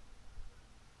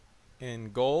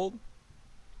in gold,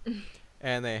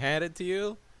 and they hand it to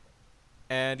you,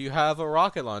 and you have a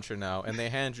rocket launcher now, and they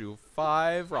hand you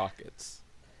 5 rockets.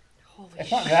 Holy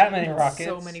It's not that many shit, rockets.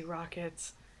 So many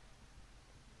rockets.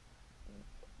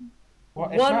 Well,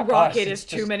 it's One not rocket us, is it's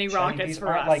too just many shiny. rockets These for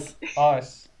aren't us. like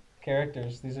us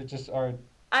characters. These are just our.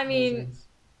 I mean, lizards.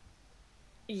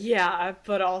 yeah,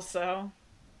 but also.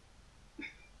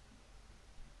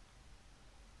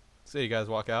 So you guys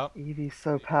walk out. Eevee's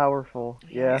so powerful.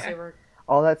 Yeah. So we're-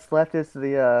 All that's left is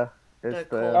the The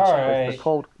cold is challenge. the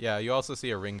cold. Yeah, you also see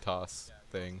a ring toss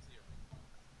thing.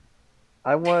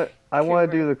 I want to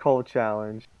do the cold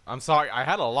challenge. I'm sorry, I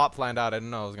had a lot planned out. I didn't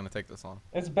know it was gonna take this long.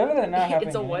 It's better than not having.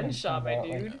 It's a anything one-shot, planned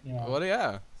my out, dude. Like, you know, Well,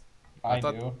 yeah. I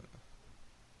thought- do.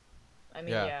 I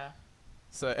mean, Yeah. yeah.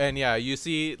 So and yeah, you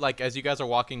see like as you guys are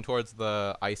walking towards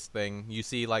the ice thing, you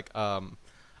see like a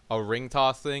ring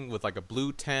toss thing with like a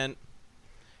blue tent,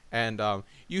 and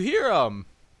you hear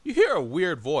a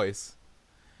weird voice.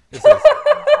 It says,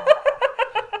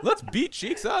 "Let's beat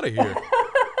Cheeks out of here."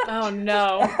 Oh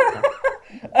no.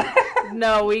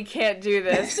 No, we can't do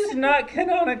This this. is not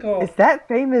canonical. Is that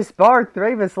famous bard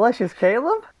Thravis Luscious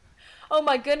Caleb? Oh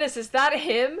my goodness, is that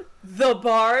him? The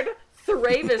bard?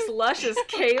 Thravis Luscious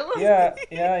Caleb? Yeah,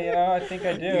 you know, I think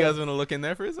I do. You guys want to look in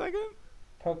there for a second?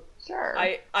 Poke- Sure.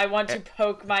 I want to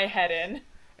poke my head in.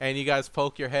 And you guys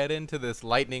poke your head into this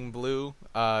lightning blue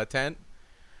tent,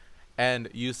 and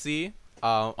you see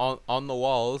on the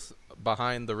walls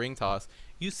behind the ring toss,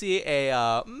 you see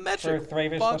a metric For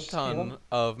Thravis fuck Luscious ton Caleb?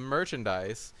 of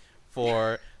merchandise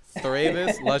for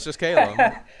Thravis Luscious Caleb,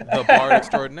 the bard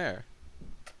extraordinaire.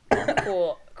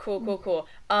 Cool.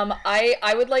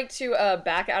 I would like to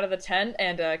back out of the tent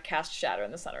and cast Shatter in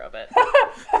the center of it.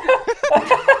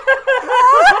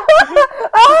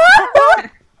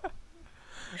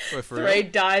 Wait, for real? Thray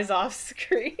dies off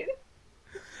screen.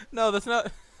 No, that's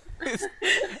not.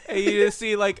 Hey, you just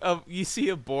see like you see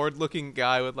a bored-looking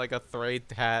guy with like a Thray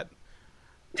hat,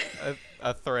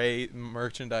 a Thray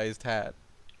merchandised hat.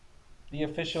 The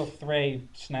official Thray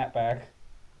snapback.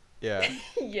 Yeah.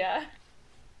 Yeah.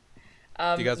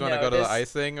 Do you guys want to go to the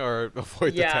ice thing or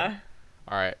avoid the tent? Yeah.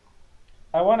 All right.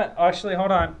 I want to actually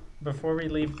hold on before we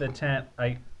leave the tent.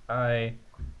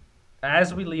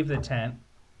 As we leave the tent,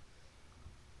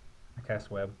 I cast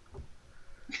web.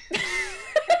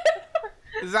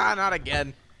 Not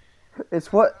again.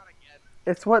 It's what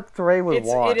Thray would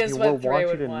want. It is he what will Thray want you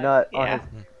would to want. nut Yeah. on his.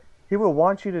 He will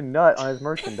want you to nut on his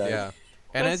merchandise. Yeah.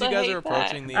 And Plus, as you I guys hate are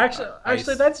approaching the Actually, ice,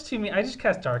 that's too mean. I just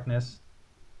cast darkness.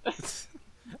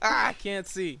 I can't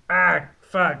see. Ah,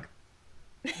 fuck.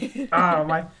 Oh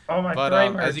my But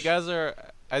Thray as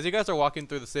you guys are walking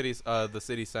through the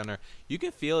city center, you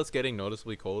can feel it's getting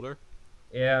noticeably colder.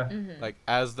 Yeah. Like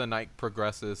as the night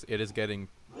progresses, it is getting.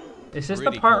 Is this the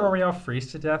Pretty part cold. where we all freeze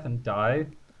to death and die?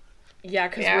 Yeah,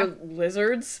 because Yeah. we're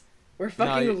lizards. We're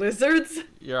fucking you- lizards.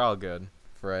 You're all good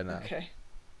for right now. Okay.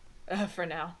 For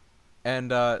now.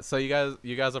 And so you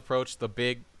guys approach the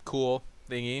big cool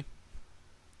thingy.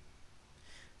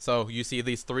 So you see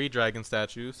these 3 dragon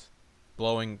statues,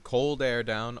 blowing cold air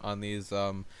down on these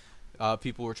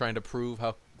people who are trying to prove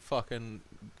how fucking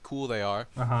cool they are.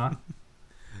 Uh-huh.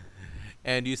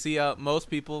 And you see most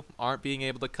people aren't being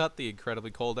able to cut the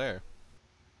incredibly cold air.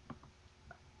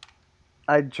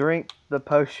 I drink the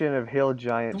potion of Hill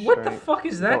Giant What the Strength. fuck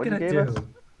is that that what you gonna gave us? do?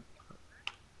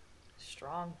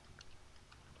 Strong.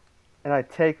 And I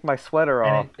take my sweater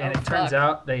off. And it turns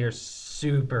out that you're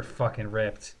super fucking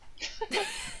ripped.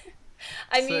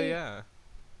 I So mean, yeah.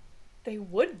 they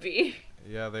would be.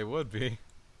 Yeah, they would be.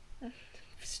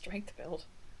 Strength build.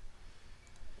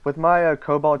 With my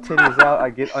cobalt titties out, I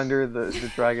get under the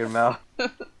dragon mouth.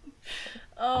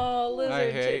 Oh,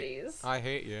 lizard hate- titties. I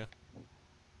hate you.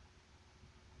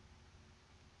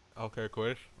 Okay,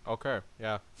 Quish. Okay,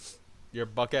 yeah. You're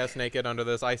buck-ass naked under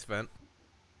this ice vent.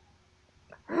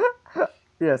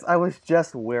 Yes, I was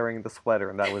just wearing the sweater,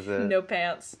 and that was it. No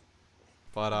pants.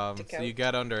 But To so go. you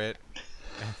get under it,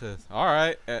 and it says, "All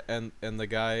right," and the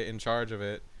guy in charge of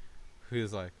it,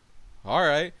 who's like, "All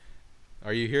right,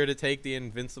 are you here to take the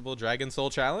Invincible Dragon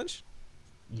Soul Challenge?"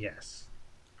 Yes.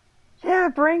 Yeah,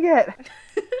 bring it.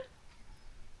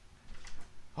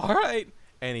 All right,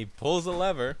 and he pulls a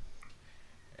lever,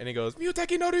 and he goes,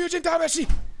 "Muteki no Ryujin Tameshi."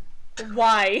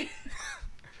 Why?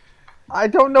 I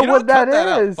don't know You what don't cut that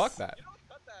out. is. Fuck that.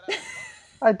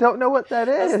 I don't know what that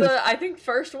That's is. the, I think,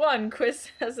 first one. Quiz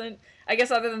hasn't. I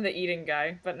guess other than the eating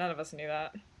guy, but none of us knew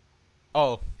that.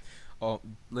 Oh,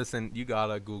 listen, you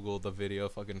gotta Google the video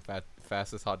fucking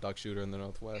fastest hot dog shooter in the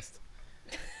Northwest.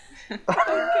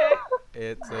 Okay.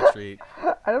 It's a treat.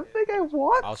 I don't think I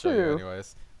want I'll to. show you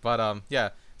anyways. But yeah,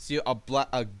 see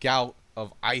a gout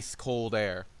of ice cold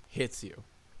air hits you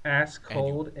Ass and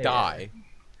cold you air. die.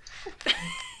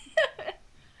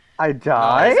 I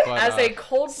die? No, but, As a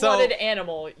cold-blooded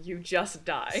animal, you just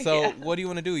die. So Yeah. what do you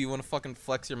want to do? You want to fucking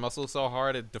flex your muscles so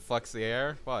hard it deflects the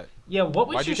air? What? Yeah, what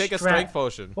was Why'd your you take a strat? strength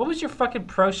potion? What was your fucking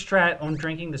pro strat on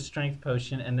drinking the strength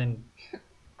potion and then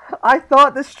I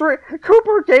thought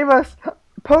Cooper gave us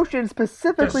potions the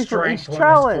specifically for each strength one is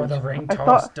challenge. for the ring I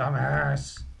toss, thought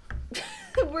dumbass.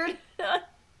 We're not.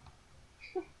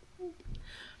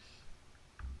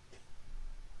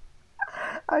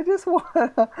 I just want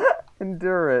to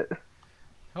endure it.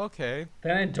 Okay,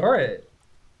 Then endure it.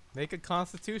 make a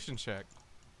Constitution check.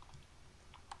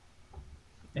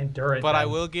 Endure it. But I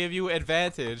then. will give you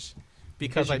advantage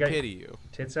because you I got- pity you.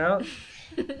 Tits out.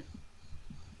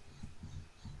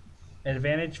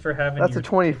 Advantage for having. That's your a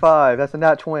 25. That's a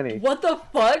nat 20. What the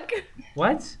fuck?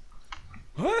 What?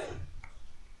 What?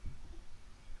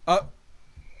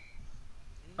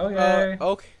 Okay.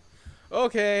 Okay.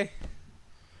 Okay.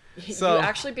 You So-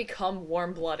 actually become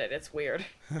warm-blooded. It's weird.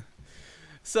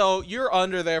 So you're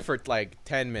under there for like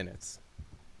 10 minutes,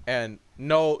 and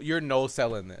you're no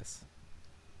selling this.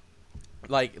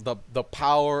 Like the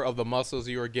power of the muscles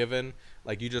you were given,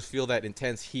 like you just feel that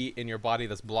intense heat in your body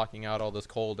that's blocking out all this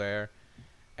cold air,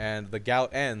 and the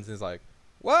gout ends. And it's like,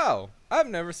 wow, I've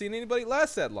never seen anybody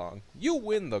last that long. You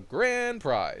win the grand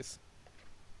prize.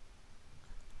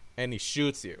 And he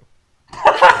shoots you.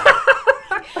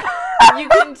 You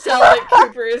can tell that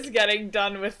Cooper is getting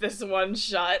done with this one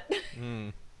shot.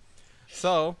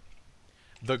 So,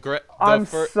 I'm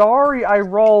sorry I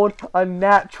rolled a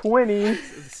nat 20.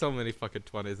 so many fucking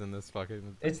 20s in this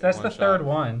fucking. That's the one third shot.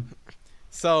 one.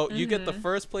 So you get the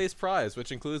first place prize,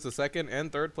 which includes the second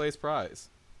and third place prize.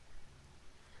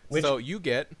 Which- So you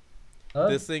get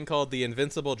this thing called the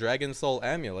Invincible Dragon Soul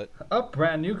Amulet. A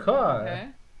brand new car. Okay.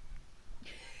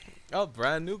 A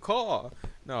brand new car.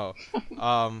 No.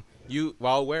 You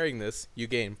while wearing this, you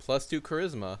gain +2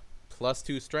 charisma,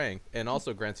 +2 strength, and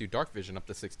also grants you dark vision up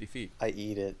to 60 feet. I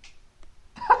eat it.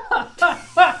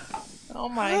 Oh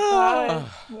my god.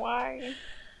 Why?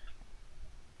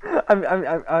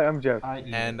 I'm joking. I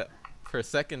eat And it. for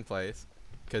second place,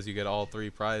 because you get all 3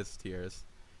 prize tiers,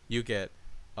 you get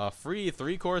a free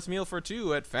 3-course meal for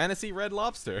 2 at Fantasy Red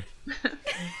Lobster.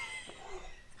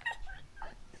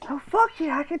 Oh, fuck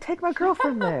yeah, I can take my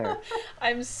girlfriend there.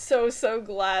 I'm so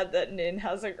glad that Nin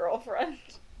has a girlfriend.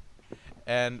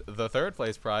 And the third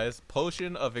place prize,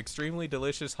 potion of extremely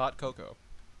delicious hot cocoa.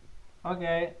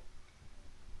 Okay.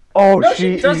 Oh, No,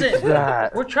 she she doesn't. eats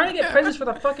that. We're trying to get presents for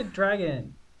the fucking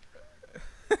dragon.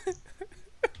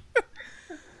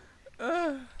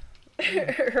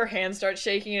 Her hand starts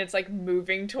shaking and it's like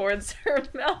moving towards her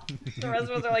mouth. The rest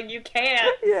of us are like, you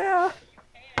can't. Yeah.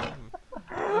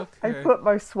 I Okay. put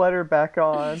my sweater back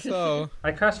on. So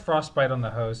I cast frostbite on the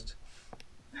host.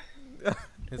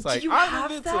 it's like Do you I'm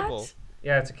have invincible, that?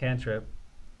 Yeah, it's a cantrip.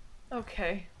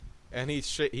 Okay. and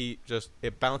he just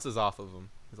it bounces off of him.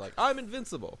 He's like, I'm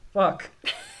invincible. Fuck.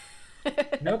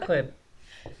 No clip.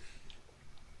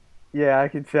 Yeah, I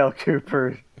can tell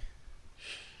Cooper.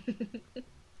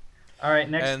 All right,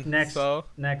 And next so-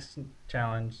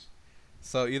 challenge.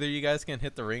 So either you guys can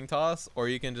hit the ring toss, or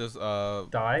you can just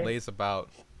Die? laze about,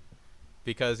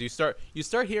 because you start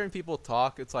hearing people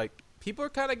talk. It's like people are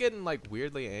kind of getting like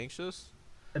weirdly anxious.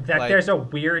 That Like- there's a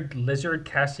weird lizard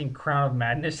casting Crown of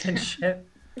Madness and shit.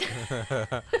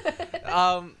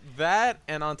 That,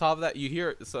 and on top of that, you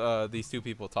hear these two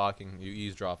people talking. You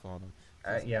eavesdrop on them.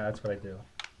 Yeah, that's what I do.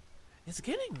 It's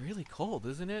getting really cold,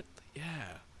 isn't it?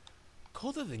 Yeah,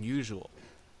 colder than usual.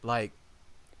 Like,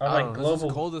 Oh, I like don't know, this is global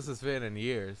the coldest it's been in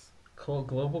years.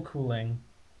 global cooling.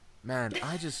 Man,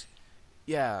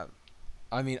 yeah.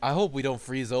 I mean, I hope we don't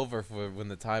freeze over for when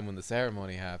the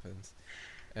ceremony happens.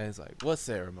 And it's like, what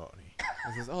ceremony?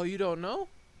 It says, oh, you don't know?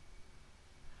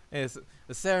 And it's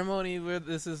the ceremony where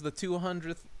this is the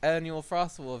 200th annual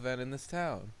Festival event in this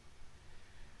town.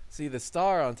 See the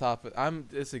star on top of I'm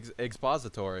just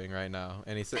expositorying right now,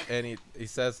 and he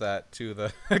says that to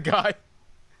the guy.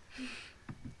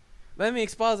 Let me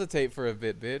expositate for a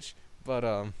bit, bitch.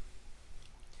 But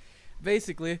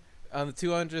basically, on the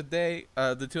 200th day,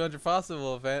 the 200th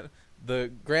Festival event,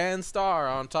 the grand star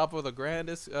on top of the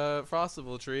grandest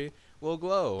Festival tree will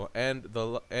glow, and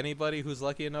anybody who's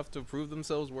lucky enough to prove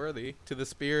themselves worthy to the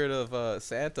spirit of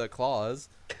Santa Claus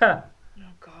Oh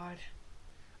God.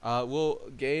 will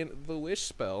gain the wish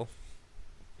spell.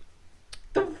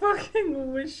 The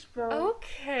fucking wish spell.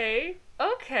 Okay.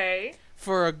 Okay.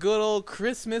 For a good old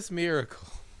Christmas miracle.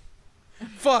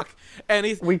 Fuck. And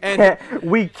he's We and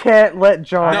can't let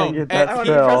John No, get and that I want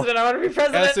to be spell. president. I want to be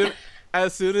president.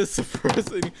 as soon as the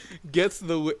person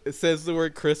says the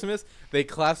word Christmas, they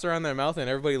clasp around their mouth and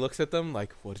everybody looks at them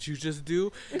like, "What did you just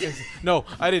do?" No,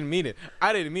 I didn't mean it.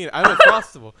 I meant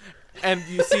Frostival. And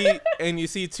you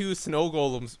see two snow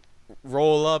golems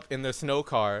roll up in their snow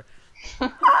car,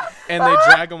 and they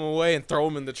drag them away and throw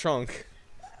them in the trunk.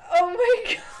 Oh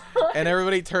my God. And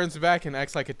everybody turns back and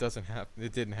acts like it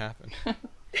didn't happen.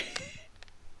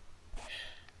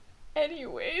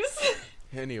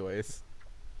 Anyways.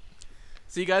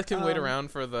 So you guys can wait around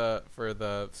for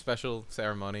the special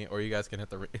ceremony, or you guys can hit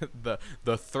the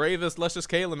Thravis Luscious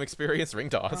Calum experience ring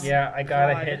toss. Yeah, I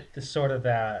gotta God. hit the sort of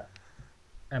that,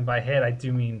 and by hit I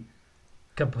do mean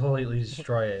completely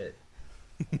destroy it.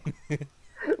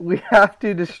 We have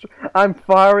to destroy. I'm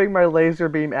firing my laser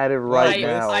beam at it right What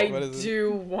now. I What is it?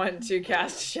 do want to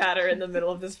cast Shatter in the middle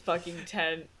of this fucking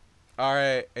tent. All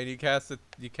right, and you cast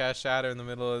Shatter in the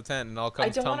middle of the tent, and all I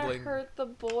comes don't want to tumbling. hurt the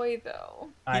boy though.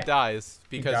 He dies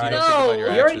because dies. you don't think about your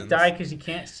No! He already actions. died because you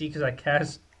can't see because I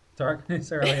cast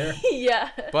darkness earlier. Yeah.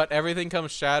 But everything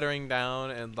comes shattering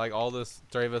down, and like all this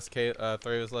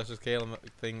Thravis Luscious Calum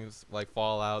things like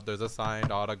fall out. There's a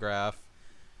signed autograph.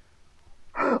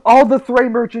 All the Thray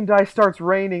merchandise starts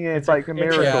raining, and it's like a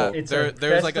miracle. Yeah, It's a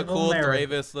there's like a festival cool miracle.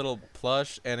 Thravis little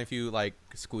plush, and if you like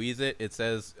squeeze it, it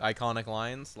says iconic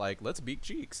lines like "Let's beat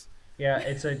cheeks." Yeah,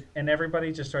 and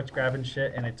everybody just starts grabbing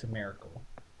shit, and it's a miracle.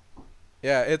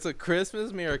 Yeah, it's a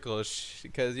Christmas miracle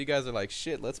because you guys are like,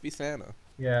 shit, let's be Santa.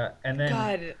 Yeah, and then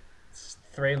God.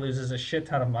 Thray loses a shit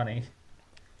ton of money.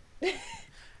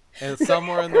 And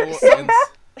somewhere in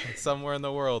somewhere in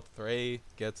the world, Thray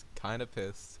gets kind of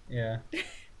pissed. Yeah.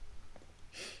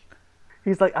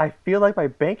 He's like, I feel like my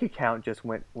bank account just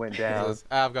went He down. says,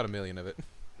 I've got $1 million of it.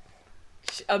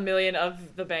 A million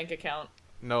of the bank account.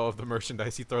 No, of the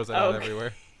merchandise. He throws it out Okay.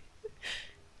 everywhere.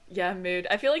 Yeah, mood.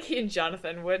 I feel like he and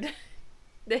Jonathan would.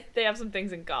 They have some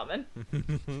things in common.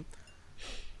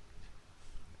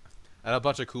 And a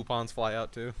bunch of coupons fly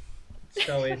out too.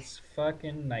 So it's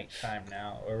fucking nighttime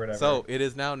now, or whatever. So it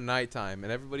is now nighttime,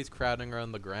 and everybody's crowding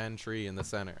around the grand tree in the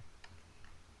center.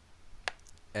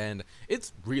 And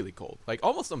it's really cold, like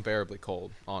almost unbearably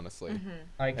cold, honestly.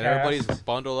 I And cast, everybody's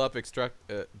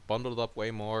bundled up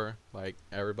way more. Like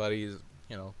everybody's,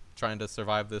 trying to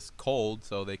survive this cold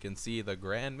so they can see the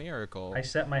grand miracle. I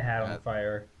set my hat on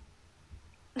fire.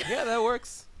 Yeah, that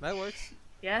works. That works.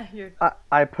 Yeah, you're.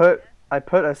 I put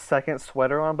a second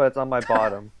sweater on, but it's on my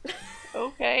bottom.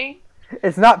 Okay.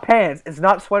 It's not pants. It's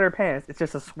not sweater pants. It's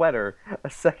just a sweater. A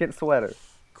second sweater.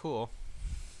 Cool.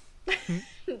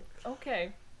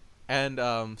 Okay. And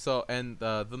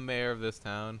the mayor of this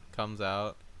town comes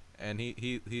out, and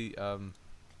he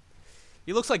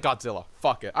looks like Godzilla.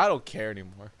 Fuck it, I don't care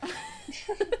anymore.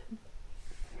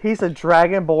 He's a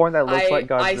dragonborn that looks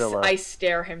like I Godzilla.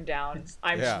 stare him down.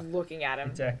 I'm Yeah. just looking at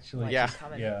him. It's actually Like Yeah. he's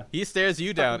coming. yeah. He stares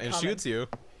you down fucking and coming. shoots you.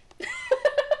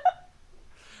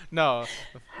 No,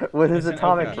 With his It's an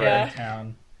atomic open breath. Yeah.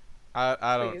 town.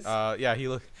 I don't. Please.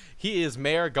 Yeah, he is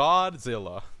Mayor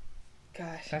Godzilla.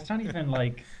 Gosh. That's not even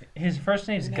like his first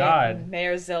name's Ma- God.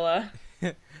 Mayorzilla.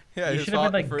 Yeah, You his should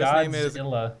have been like first name is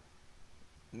Godzilla.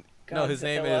 no, his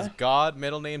name is Godzilla. God.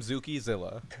 Middle name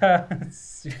Zukizilla.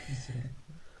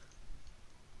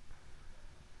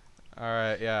 All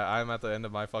right, yeah, I'm at the end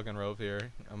of my fucking rope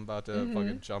here. I'm about to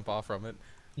fucking jump off from it.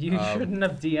 You shouldn't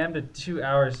have DM'd a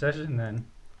 2-hour session then.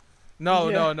 No,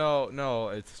 Yeah.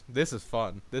 no. This is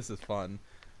fun. This is fun.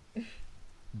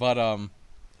 But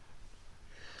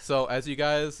so as you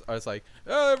guys are, it's like,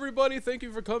 oh, everybody, thank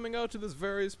you for coming out to this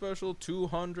very special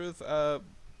 200th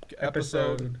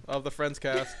episode of the Friends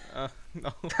Cast.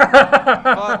 No,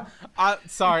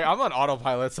 sorry, I'm on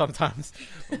autopilot sometimes,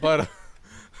 but.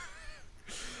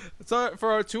 So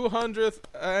for our 200th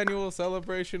annual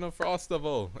celebration of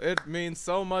Frostival, it means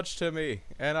so much to me,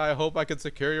 and I hope I can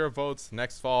secure your votes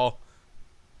next fall.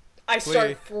 I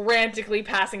start Please. frantically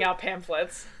passing out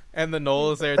pamphlets. And the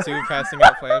Noel is there too, passing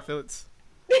out pamphlets.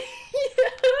 Yeah.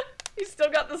 You still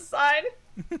got the sign?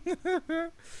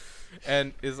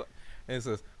 And it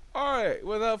says, "All right,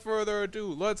 without further ado,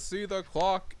 let's see the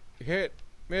clock hit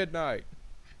midnight."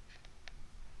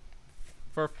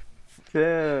 For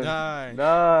 10, Nine,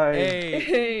 9, 8,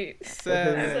 8,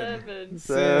 7,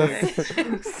 7,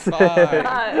 6, 5,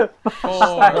 5, 4,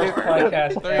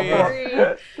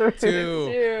 Podcast 3, 3, 2,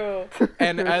 2.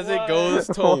 and as it One. goes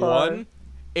to 1,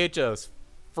 it just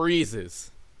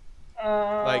freezes.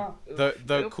 Like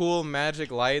the cool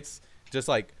magic lights just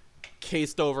like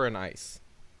cased over in ice.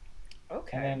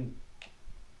 Okay. And then,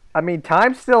 I mean,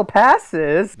 time still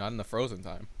passes. Not in the frozen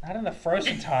time. not in the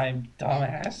frozen time,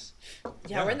 dumbass.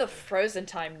 Yeah, we're in the frozen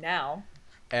time now.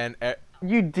 And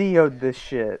You DO'd this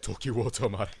shit.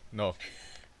 no.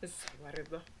 It's weird.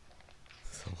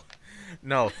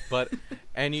 No, but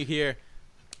and you hear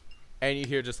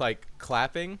just like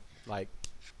clapping, like,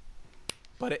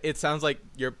 but it sounds like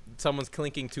someone's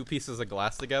clinking two pieces of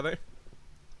glass together.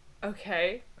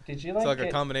 Okay. Did you It's like a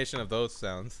get... combination of those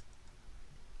sounds.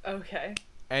 Okay.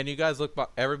 And you guys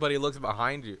everybody looks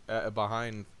behind you,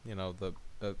 behind the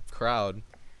crowd,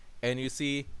 and you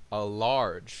see a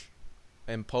large,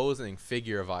 imposing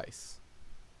figure of ice.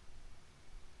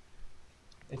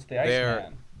 It's the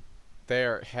Iceman.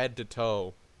 They're head to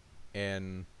toe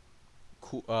in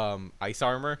ice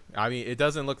armor. I mean, it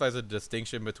doesn't look like there's a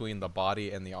distinction between the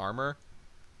body and the armor,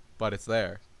 but it's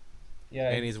there.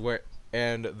 Yeah.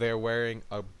 And they're wearing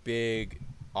a big,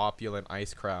 opulent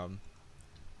ice crown.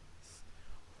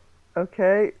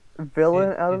 Okay,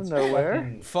 villain out of it's nowhere.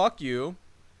 fucking- Fuck you.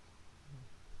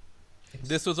 it's-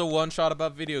 This was a one shot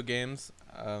about video games.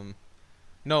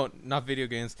 No, not video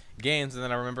games. Games, and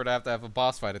then I remembered I have to have a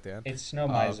boss fight at the end. It's Snow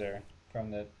Miser from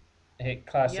the hit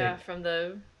classic, Yeah, from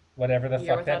the whatever the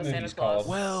Year fuck that Without a Santa movie's Claus. called.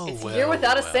 Well, It's Year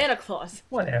Without a Santa Claus.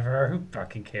 Whatever, who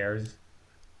fucking cares?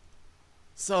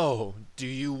 So,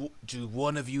 do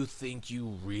one of you think you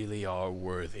really are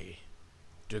worthy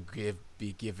to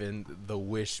be given the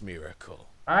wish miracle?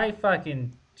 I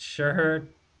fucking sure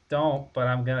don't, but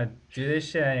I'm gonna do this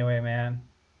shit anyway, man.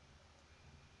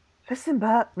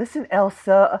 Listen,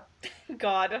 Elsa.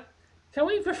 God. Can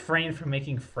we refrain from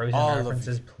making Frozen All of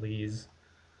references, please?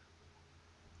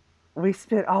 We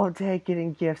spent all day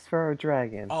getting gifts for our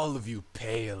dragon. All of you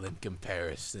pale in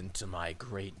comparison to my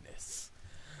greatness.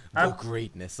 The I'm-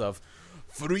 greatness of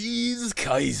Freeze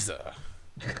Kaiser.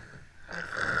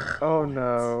 Oh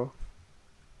no.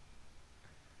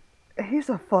 He's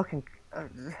a fucking.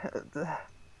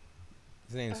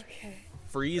 His name's Okay.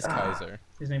 Freeze Kaiser.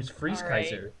 His name's Freeze All right.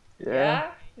 Kaiser.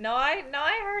 Yeah. No, I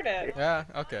heard it. Yeah,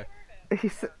 okay.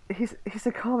 He's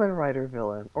a Kamen Rider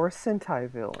villain or a Sentai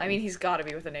villain. I mean, he's got to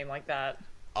be with a name like that.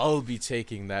 I'll be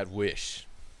taking that wish.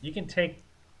 You can take.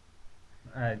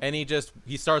 And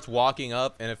he starts walking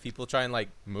up, and if people try and like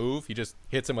move, he just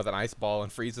hits him with an ice ball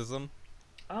and freezes them.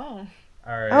 Oh.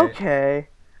 All right. Okay.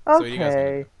 So you guys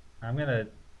Okay. I'm gonna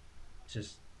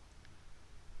just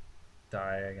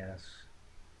die, I guess.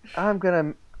 I'm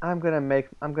gonna make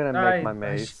my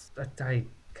mace. I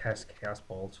cast Chaos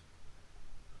Bolt.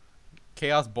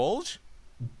 Chaos Bulge?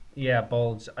 Yeah,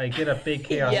 bulge. I get a big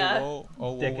Chaos. Yeah. Oh,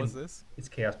 what Dick was and- this? It's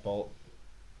Chaos Bolt.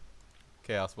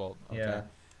 Chaos Bolt. Okay. Yeah.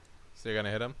 So you're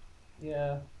gonna hit him?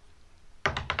 Yeah.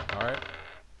 All right.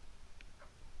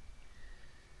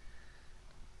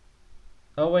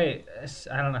 Oh wait,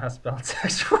 I don't know how spell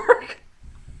attacks work.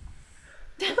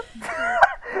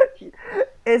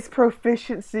 It's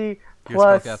proficiency Your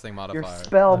plus spellcasting your modifier.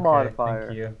 spell Okay, modifier.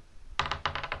 Thank you.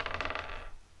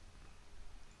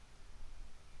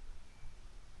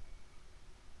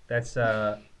 That's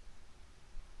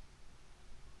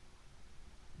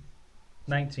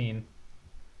 19.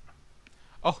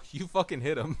 Oh, you fucking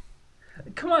hit him.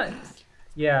 Come on.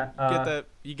 Yeah.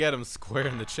 You get him square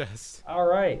in the chest. All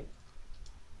right.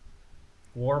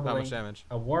 Warbling. How much damage?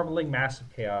 A warbling mass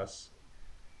of chaos.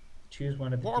 Choose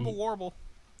one of the Warble, warble.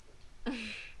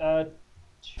 Hold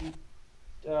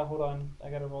on. I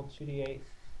gotta roll 2d8.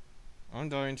 I'm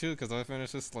dying too because I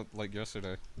finished this like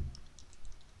yesterday.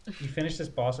 You finished this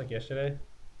boss like yesterday?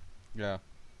 Yeah.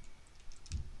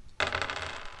 I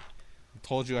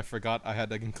told you I forgot I had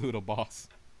to include a boss.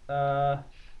 Oh,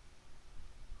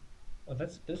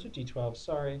 those are d12.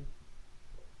 Sorry.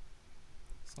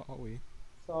 Sorry.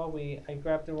 I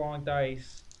grabbed the wrong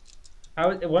dice.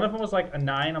 One of them was like a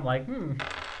 9. I'm like,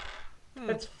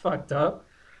 that's fucked up.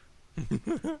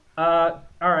 All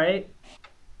right.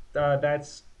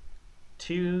 That's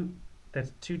 2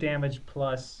 damage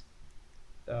plus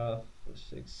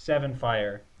 7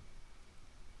 fire.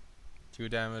 2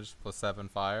 damage plus 7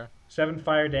 fire. 7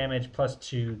 fire damage plus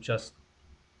 2 just...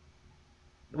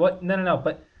 What? No.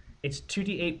 But it's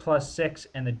 2d8 plus 6,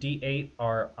 and the d8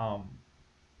 are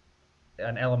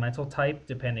an elemental type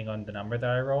depending on the number that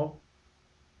I roll.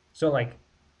 So like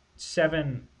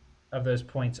 7 of those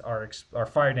points are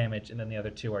fire damage, and then the other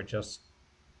 2 are just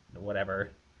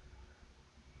whatever.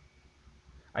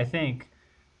 I think.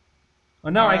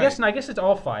 Well, no, All I right. guess it's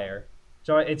all fire.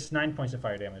 So it's 9 points of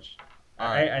fire damage. All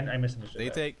right. I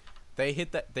misunderstood. They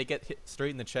get hit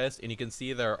straight in the chest, and you can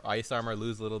see their ice armor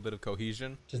lose a little bit of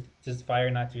cohesion. Does fire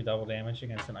not do double damage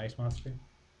against an ice monster?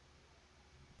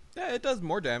 Yeah, it does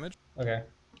more damage. Okay.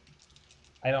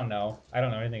 I don't know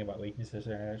anything about weaknesses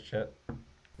or any of that shit.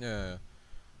 Yeah.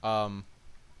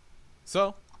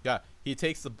 So yeah, he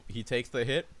takes the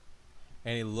hit,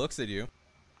 and he looks at you.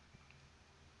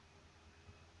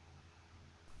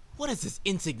 What is this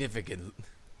insignificant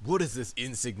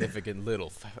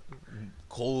little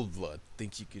cold blood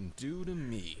think you can do to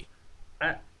me?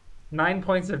 9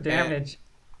 points of damage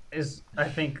is, I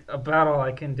think, about all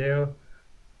I can do.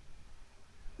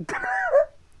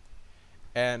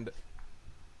 And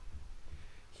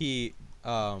he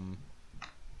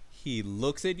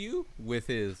looks at you with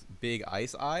his big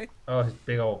ice eye. Oh, his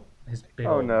big old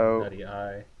no. nutty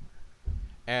eye.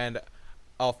 And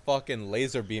a fucking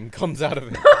laser beam comes out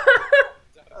of it.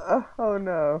 Oh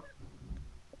no.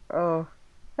 Oh.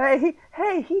 Hey,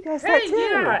 he does that too.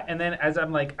 Yeah. And then as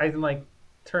I'm like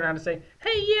turn around to say,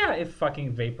 hey, yeah, it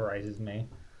fucking vaporizes me.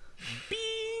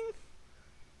 Bing!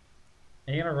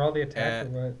 Are you gonna roll the attack or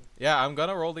what? Yeah, I'm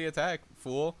gonna roll the attack,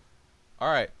 fool.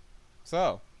 Alright.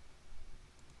 So.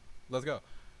 Let's go.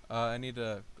 I need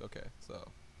to... Okay, so...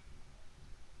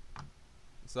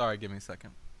 Sorry, give me a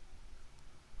second.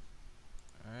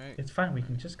 Alright. It's fine, we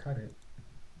can just cut it.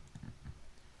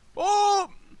 Oh!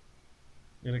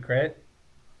 You gonna crit?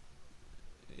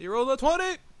 You rolled a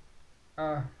 20!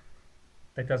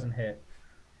 That doesn't hit.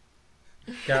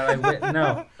 God,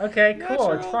 no. Okay,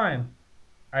 cool, it's fine.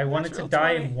 I wanted to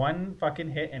die 20. in one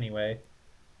fucking hit anyway.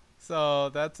 So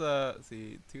that's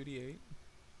see, 2d8.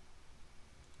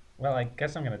 Well, I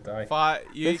guess I'm gonna die.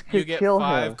 You This could get kill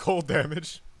 5 him. cold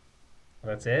damage.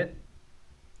 That's it?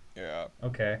 Yeah.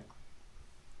 Okay.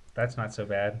 That's not so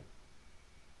bad.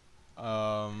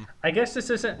 I I guess this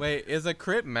isn't... Wait, is a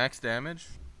crit max damage?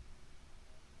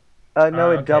 No, it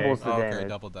okay. doubles the Okay, damage.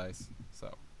 double dice.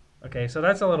 So, Okay, so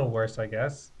that's a little worse, I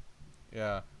guess.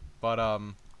 yeah. But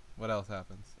what else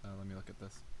happens? Let me look at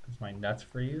this. Does my nuts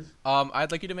freeze?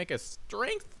 I'd like you to make a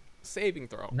strength saving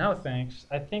throw. No, thanks.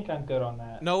 I think I'm good on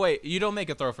that. No, wait, you don't make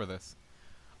a throw for this.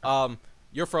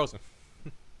 You're frozen.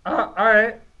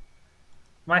 Alright.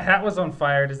 My hat was on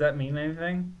fire. Does that mean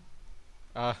anything?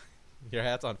 Your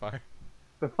hat's on fire.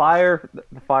 The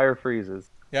fire freezes.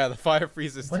 Yeah, the fire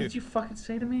freezes What too. did you fucking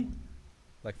say to me?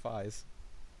 Like fies.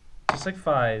 Just like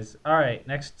Fies. Alright,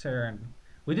 next turn.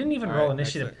 We didn't even All roll right,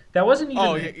 next initiative. turn. That wasn't even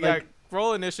Oh, yeah, like...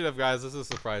 roll initiative, guys. This is a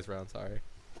surprise round, sorry.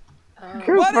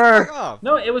 Cooper! Fuck off.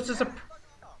 No, it was just a...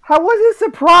 How was it a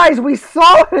surprise? We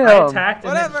saw him! I attacked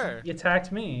and then Whatever. you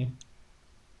attacked me.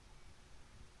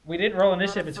 We didn't roll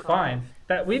initiative, it's fine.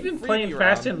 That We've been playing Freebie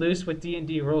fast round. and loose with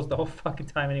D&D rules the whole fucking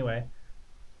time anyway.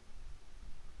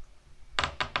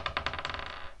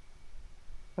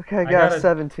 Okay, I got got a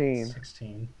 17.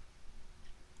 16.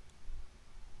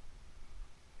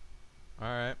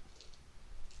 Alright.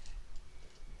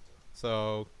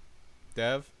 So,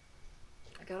 Dev?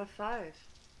 I got a 5.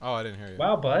 Oh, I didn't hear you.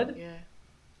 Wow, bud. Yeah.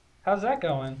 How's that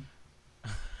going?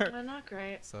 Well, not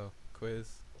great. So, Quiz,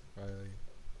 Riley.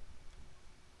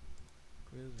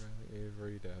 Quiz, Riley,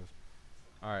 Avery, Dev.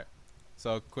 Alright.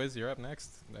 So, Quiz, you're up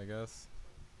next, I guess.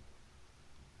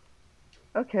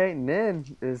 Okay,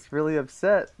 Nin is really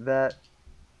upset that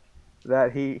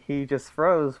he just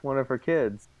froze one of her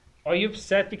kids. Are you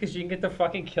upset because you didn't get to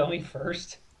fucking kill me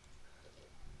first?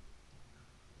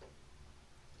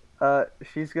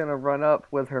 she's gonna run up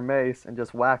with her mace and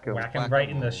just whack him. Whack him Whack right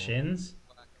him in the all. shins.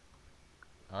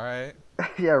 All right.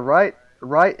 Yeah,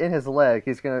 right in his leg.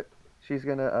 She's gonna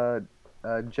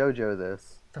JoJo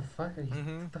this. The fuck?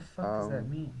 Mhm. What the fuck does that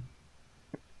mean?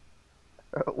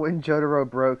 When Jotaro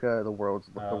broke the world's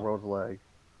Oh. leg.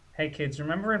 Hey kids,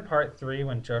 remember in part 3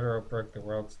 when Jotaro broke the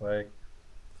world's leg?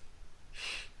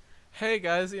 Hey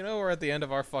guys, we're at the end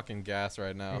of our fucking gas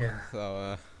right now. Yeah.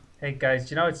 So, Hey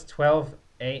guys, it's 12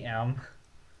 a.m.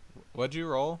 what'd you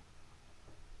roll?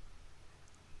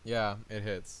 Yeah, it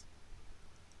hits.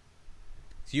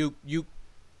 So you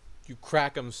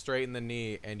crack him straight in the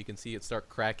knee, and you can see it start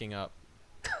cracking up.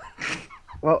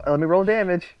 Well, let me roll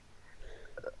damage.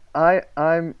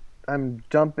 I'm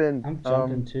dumping. I'm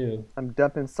jumping too. I'm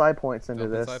dumping side points into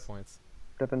Dumping this. side points.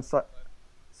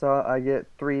 So I get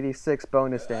 3d6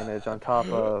 bonus damage on top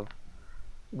of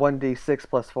 1d6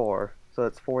 plus 4. So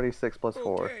it's 4d6 plus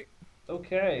 4. Okay.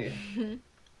 Okay.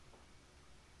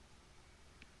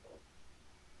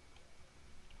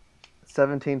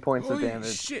 17 points of Holy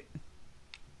damage. shit.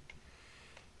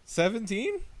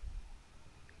 17?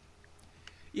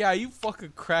 Yeah, you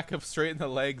fucking crack him straight in the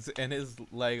legs, and his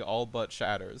leg all but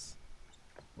shatters.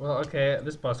 Well, okay,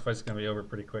 this boss fight's gonna be over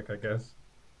pretty quick, I guess.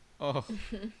 Oh,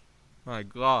 my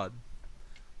god.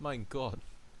 My god.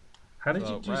 How did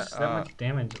So, you do right, that much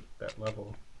damage at that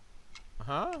level?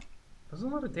 Huh? That's a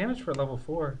lot of damage for level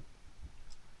 4.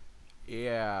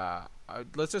 Yeah.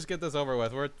 Let's just get this over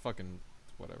with. We're fucking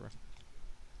whatever.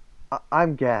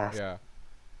 I'm gassed. Yeah.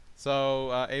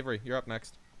 So, Avery, you're up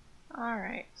next.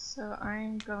 Alright, so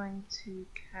I'm going to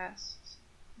cast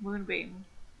Moonbeam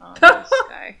on this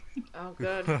guy. Oh,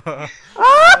 good. The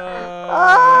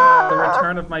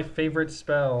return of my favorite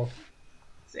spell.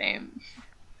 Same.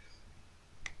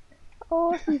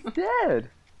 Oh, he's dead.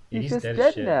 He's just dead dead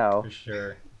as shit, now. for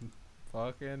sure.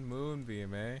 Fucking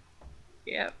Moonbeam, eh?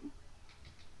 Yep.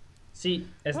 See,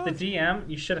 as the DM,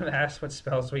 you should have asked what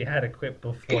spells we had equipped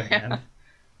beforehand.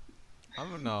 I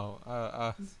don't know.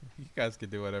 You guys can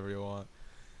do whatever you want.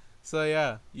 So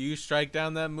yeah, you strike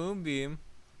down that moonbeam,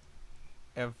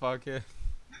 and fucking.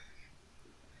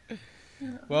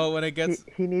 Well, when it gets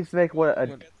He needs to make what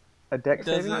a dex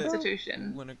Does saving it- throw?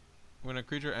 Constitution. when a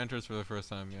creature enters for the first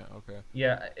time, yeah, okay.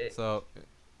 Yeah, So it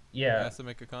yeah, has to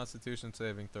make a Constitution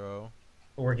saving throw.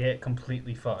 or get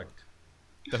completely fucked.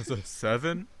 Does a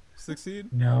 7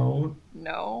 succeed? No.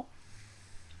 No.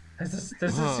 Does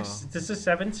a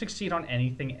 7 succeed on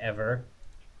anything ever?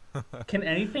 Can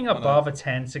anything above a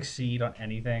 10 succeed on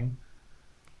anything?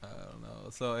 I don't know.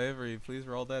 So Avery, please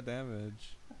roll that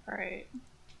damage. Alright.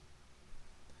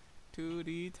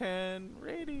 2d10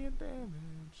 radiant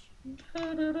damage.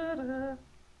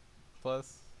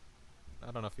 Plus,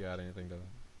 I don't know if you add anything to that.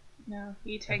 No,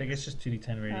 he I takes think it's just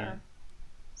 2d10 radiant.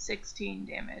 16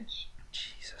 damage.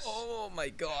 Jesus. Oh my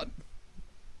god.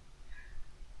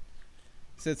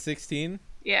 You said 16?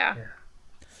 Yeah.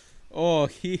 Oh,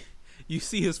 you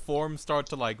see his form start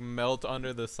to like melt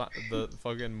under the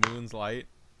fucking moon's light.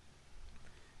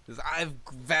 Says, I've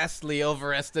vastly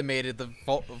overestimated the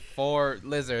four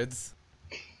lizards.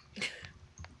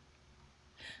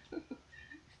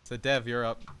 So Dev, you're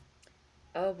up.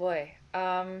 Oh boy.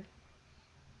 Yeah,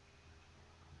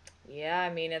 I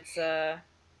mean it's gonna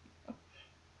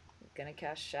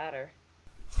cast Shatter.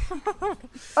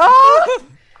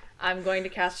 I'm going to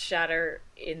cast Shatter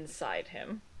inside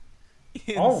him.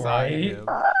 Alright. him.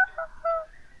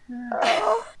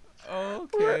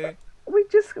 Okay. We're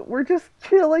just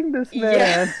killing this man.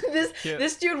 Yeah, Yeah.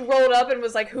 this dude rolled up and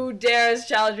was like, "Who dares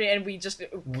challenge me?" And we just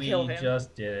We killed him.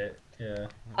 just did it.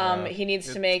 Yeah. He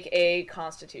needs to make a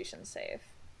Constitution save.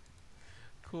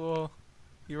 Cool.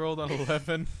 You rolled an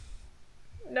 11.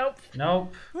 Nope.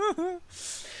 Nope.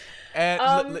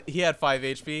 And he had 5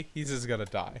 HP. He's just gonna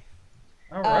die.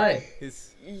 Alright.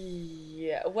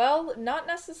 Yeah. Well, not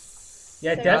necessarily.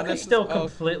 Yeah, Dev could necess- still oh.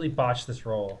 completely botch this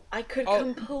roll. I could Oh.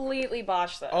 completely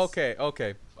botch this. Okay.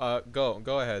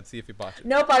 Go ahead. See if you botch it.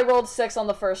 Nope, I rolled 6 on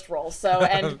the first roll, so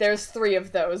and there's 3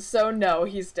 of those, so no,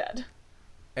 he's dead.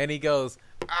 And he goes,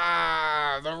 the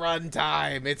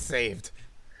runtime. It's saved.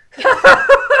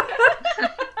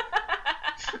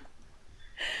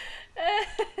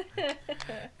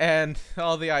 And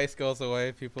all the ice goes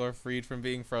away. People are freed from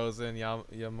being frozen.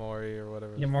 Yamori or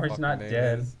whatever. his Yamori's fucking not name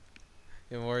dead. is.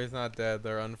 Yamori's not dead.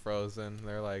 They're unfrozen.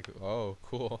 They're like, oh,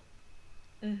 cool.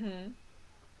 Mm-hmm.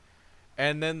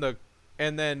 And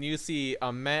then you see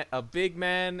a big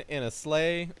man in a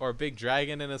sleigh, or a big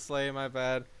dragon in a sleigh. My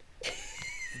bad.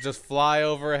 Just fly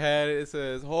overhead. It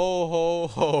says, "Ho ho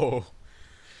ho,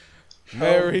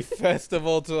 Merry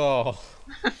Festival to all."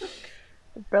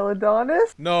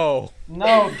 Belladonna's? No.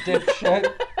 No,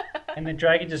 dipshit. And the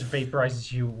dragon just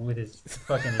vaporizes you with his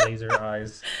fucking laser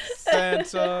eyes.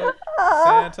 Santa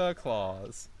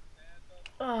Claus.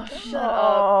 Oh, shut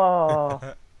up.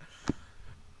 Oh.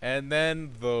 And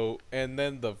then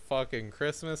the fucking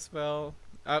Christmas spell.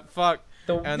 Fuck.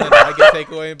 The- And then I get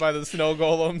taken away by the snow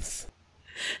golems.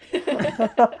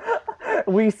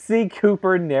 We see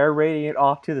Cooper narrating it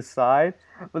off to the side,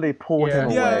 but they pull him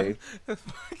Yeah. away. The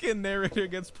fucking narrator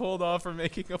gets pulled off for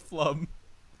making a flub.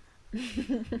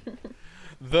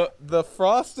 The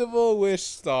Frostable Wish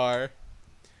Star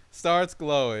starts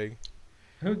glowing.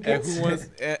 Who And, gets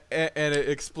it? and it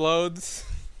explodes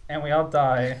And we all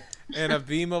die. in a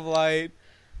beam of light.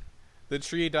 The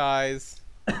tree dies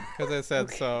because I said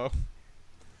so.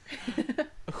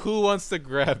 Who wants to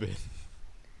grab it?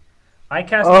 I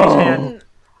cast Oh. Mage Hand.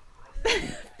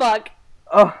 Fuck.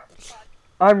 Oh,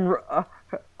 I'm You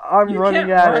running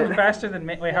can't at run it. faster than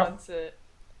me. Wait, how Wants it.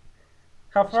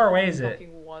 far away is it?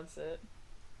 Fucking wants it.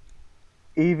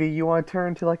 Evie, you want to turn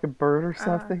into like a bird or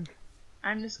something?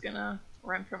 I'm just gonna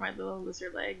run for my little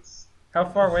lizard legs. How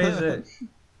far away is it?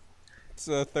 It's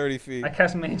 30 feet. I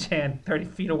cast Mage Hand 30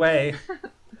 feet away.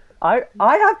 I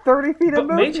have 30 feet But of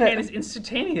Mage movement. Hand is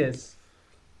instantaneous.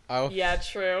 Yeah,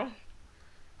 true.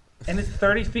 And it's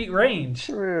 30 feet range.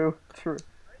 True.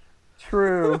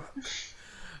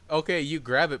 Okay, you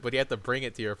grab it, but you have to bring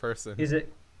it to your person. Is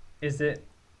it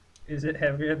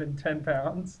heavier than 10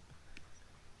 pounds?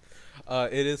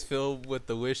 It is filled with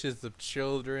the wishes of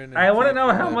children. And I want to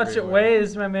know people how much it everywhere.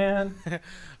 weighs, my man.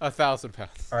 1,000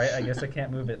 pounds. Alright, I guess I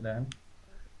can't move it then.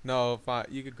 No, fine.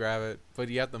 You could grab it, but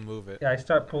you have to move it. Yeah, I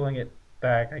start pulling it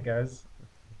back, I guess.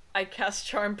 I cast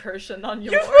Charm Person on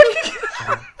you. You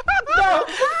no!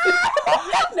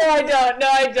 No, I don't. No,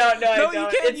 I don't. No, I No, don't. you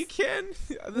can. It's- You can.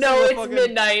 This No, is a it's fucking-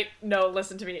 midnight. No,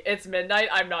 listen to me. It's midnight.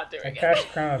 I'm not doing I it. cast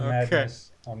Crown of Okay.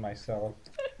 Madness on myself.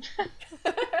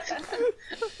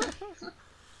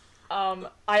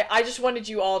 I just wanted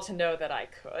you all to know that I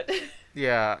could.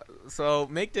 Yeah. So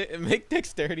make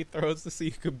dexterity throws to see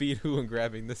who can beat who in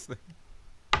grabbing this thing.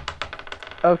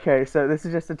 Okay, so this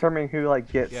is just determining who like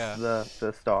gets Yeah.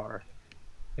 the star.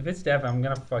 If it's Dev, I'm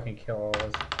gonna fucking kill all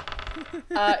of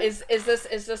us. Is this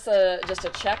just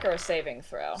a check or a saving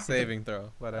throw? Saving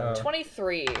throw. Whatever.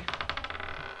 23.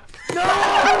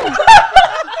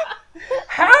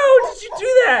 How did you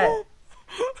do that?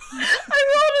 I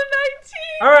rolled a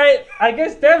 19. Alright, I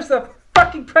guess Dev's the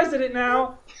fucking president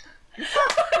now.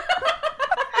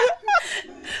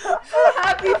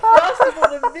 Happy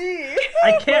Frostable to me.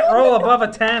 I can't roll above a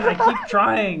 10. I keep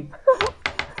trying.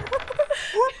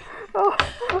 No,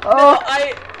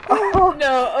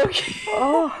 no, okay.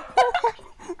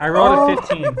 I rolled a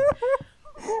 15.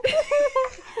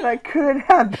 That couldn't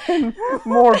have been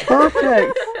more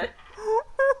perfect.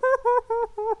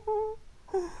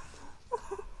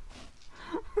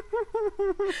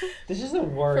 This is the For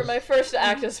worst. my first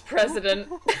act as president.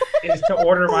 Is to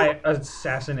order my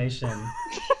assassination.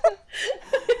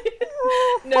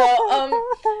 No,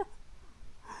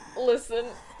 listen.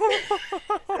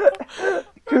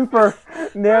 Cooper,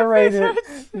 narrate it.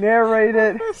 Narrate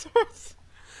it.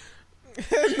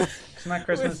 It's not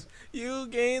Christmas. You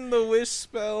gain the wish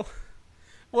spell.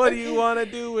 What do you want to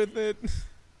do with it?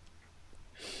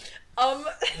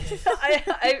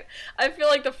 I feel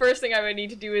like the first thing I would need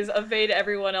to do is evade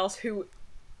everyone else who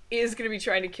is gonna be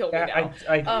trying to kill me now.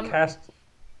 I Um, cast.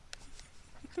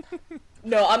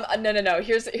 No.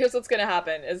 Here's what's gonna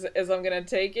happen is I'm gonna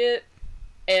take it,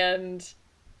 and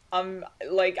I'm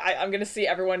gonna see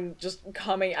everyone just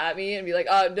coming at me and be like,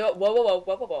 no, whoa,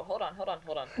 hold on.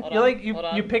 You like hold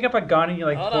on. you pick up a gun and you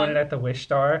like Hold point on. it at the wish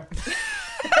star.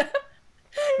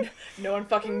 No one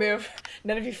fucking move.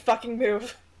 None of you fucking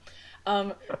move.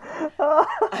 I'm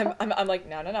like,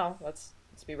 no. Let's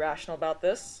be rational about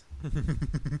this.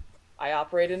 I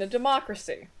operate in a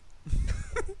democracy.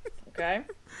 Okay?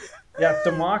 Yeah,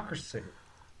 democracy.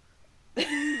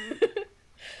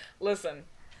 Listen,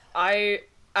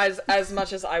 as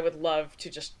much as I would love to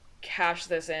just cash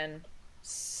this in,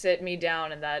 sit me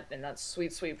down in that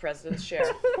sweet president's chair.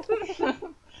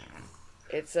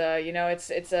 It's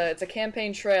it's a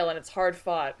campaign trail and it's hard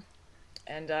fought.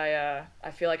 And I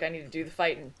feel like I need to do the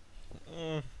fighting.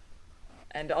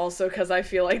 And also because I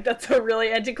feel like that's a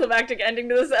really anticlimactic ending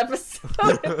to this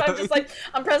episode. If I'm just like,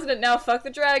 I'm president now, fuck the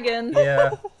dragon.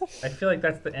 Yeah, I feel like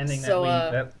that's the ending So,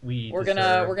 that we We're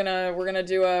deserve.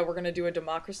 gonna do a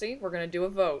democracy. We're gonna do a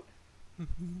vote.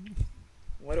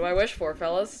 What do I wish for,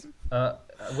 fellas? I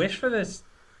wish for this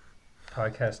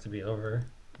podcast to be over.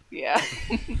 Yeah.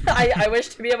 I wish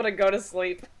to be able to go to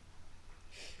sleep.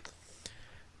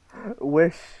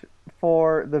 Wish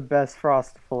for the best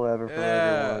Frostful ever for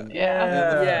Yeah. everyone. Yeah.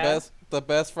 And the Yeah. the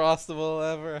best Frostable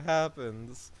ever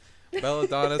happens.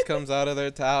 Belladonna's comes out of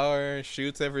their tower,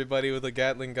 shoots everybody with a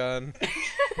Gatling gun.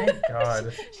 Thank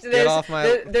God. There's, off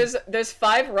my- there's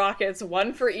 5 rockets,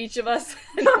 one for each of us,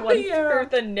 and one for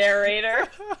the narrator.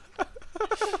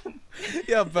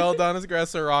 Yeah, Belladonna's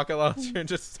grabs her rocket launcher and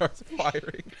just starts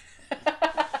firing.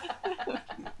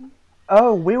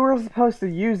 Oh, we were supposed to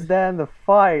use that in the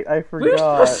fight. I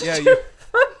forgot. Yeah, you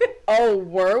Oh,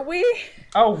 were we?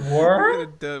 Oh, were?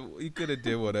 could have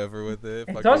did whatever with it. It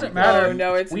Fucking doesn't you matter. Oh guys-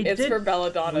 no, it's We it's did- for We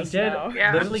Belladonna's did now.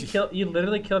 Yeah. you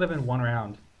literally killed him in 1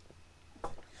 round.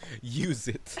 Use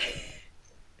it.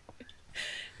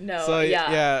 No, So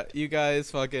yeah. you guys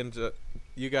fucking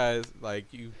you guys like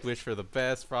you wish for the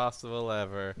best Frostable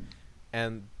ever,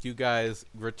 and you guys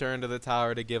return to the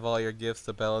tower to give all your gifts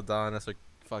to Belladonna, so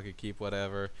fucking keep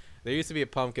whatever. There used to be a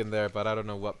pumpkin there, but I don't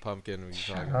know what pumpkin we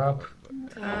talking up.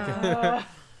 about.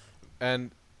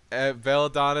 And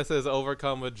Belladonna says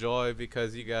overcome with joy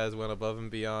because you guys went above and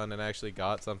beyond and actually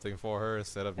got something for her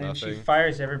instead of And she nothing.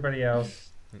 fires everybody else.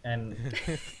 And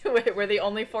We're the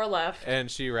only 4 left. And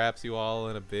she wraps you all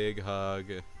in a big hug.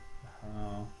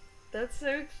 oh, That's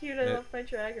so cute. I It- love my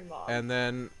dragon mom. And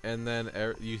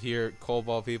then you hear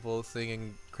Cobalt people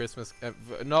singing Christmas.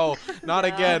 No, not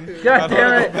again. God I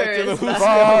damn wanna it. go back to the Where's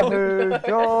Bahu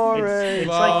Dore, it's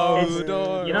like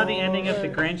Bahu you know the ending of The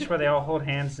Dore. Grinch where they all hold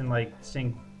hands and like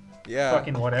sing Yeah.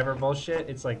 fucking whatever bullshit?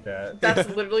 It's like that. That's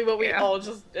literally what we Yeah. all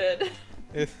just did.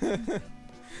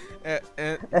 and,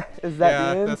 Is that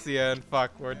yeah, the end? that's the end.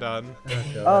 Fuck, we're done.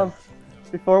 Oh,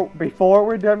 God. Before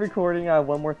we're done recording, I have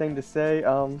one more thing to say.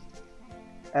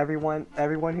 Everyone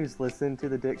who's listened to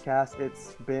the Dickcast,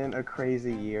 it's been a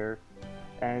crazy year,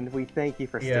 and we thank you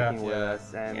for Yeah. sticking with Yeah.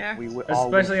 us. And Yeah. we all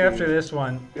Especially wish after you- this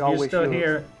one. If all you're wish still you-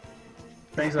 here,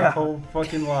 thanks a whole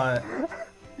fucking lot.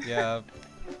 Yeah.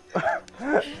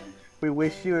 We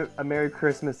wish you a Merry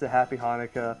Christmas, a Happy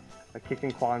Hanukkah, a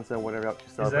Kickin' Kwanzaa, whatever else you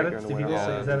Is celebrate that during a, the do winter people say,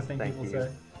 holidays. is that a thing Thank people you.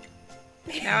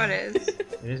 say? Now it is.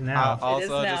 It is now.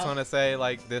 Also, I just now. want to say,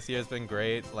 like, this year's been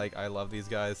great. Like, I love these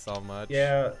guys so much.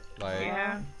 Yeah, Like,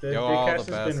 Yeah. the you're all Dickcast the has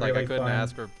best. been Like, really I couldn't fun.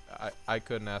 ask for. I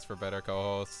couldn't ask for better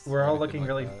co-hosts. We're all or anything looking like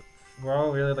really, that. we're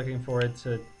all really looking forward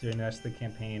to doing the rest of the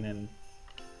campaign, and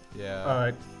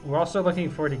Yeah. we're also looking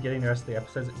forward to getting the rest of the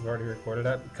episodes that we've already recorded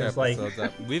up because like Episodes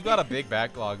that- we've got a big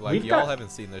backlog. Like, We've y'all got-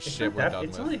 haven't seen the it's, shit not we're that, done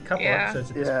it's with. only a couple Yeah.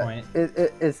 episodes at this Yeah, point.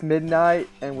 it's midnight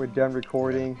and we're done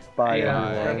recording. Bye, Bye.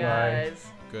 everyone. Bye, guys.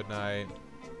 Good night.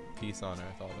 Peace on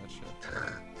earth. All that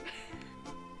shit.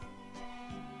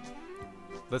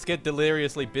 Let's get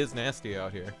deliriously biz nasty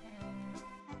out here.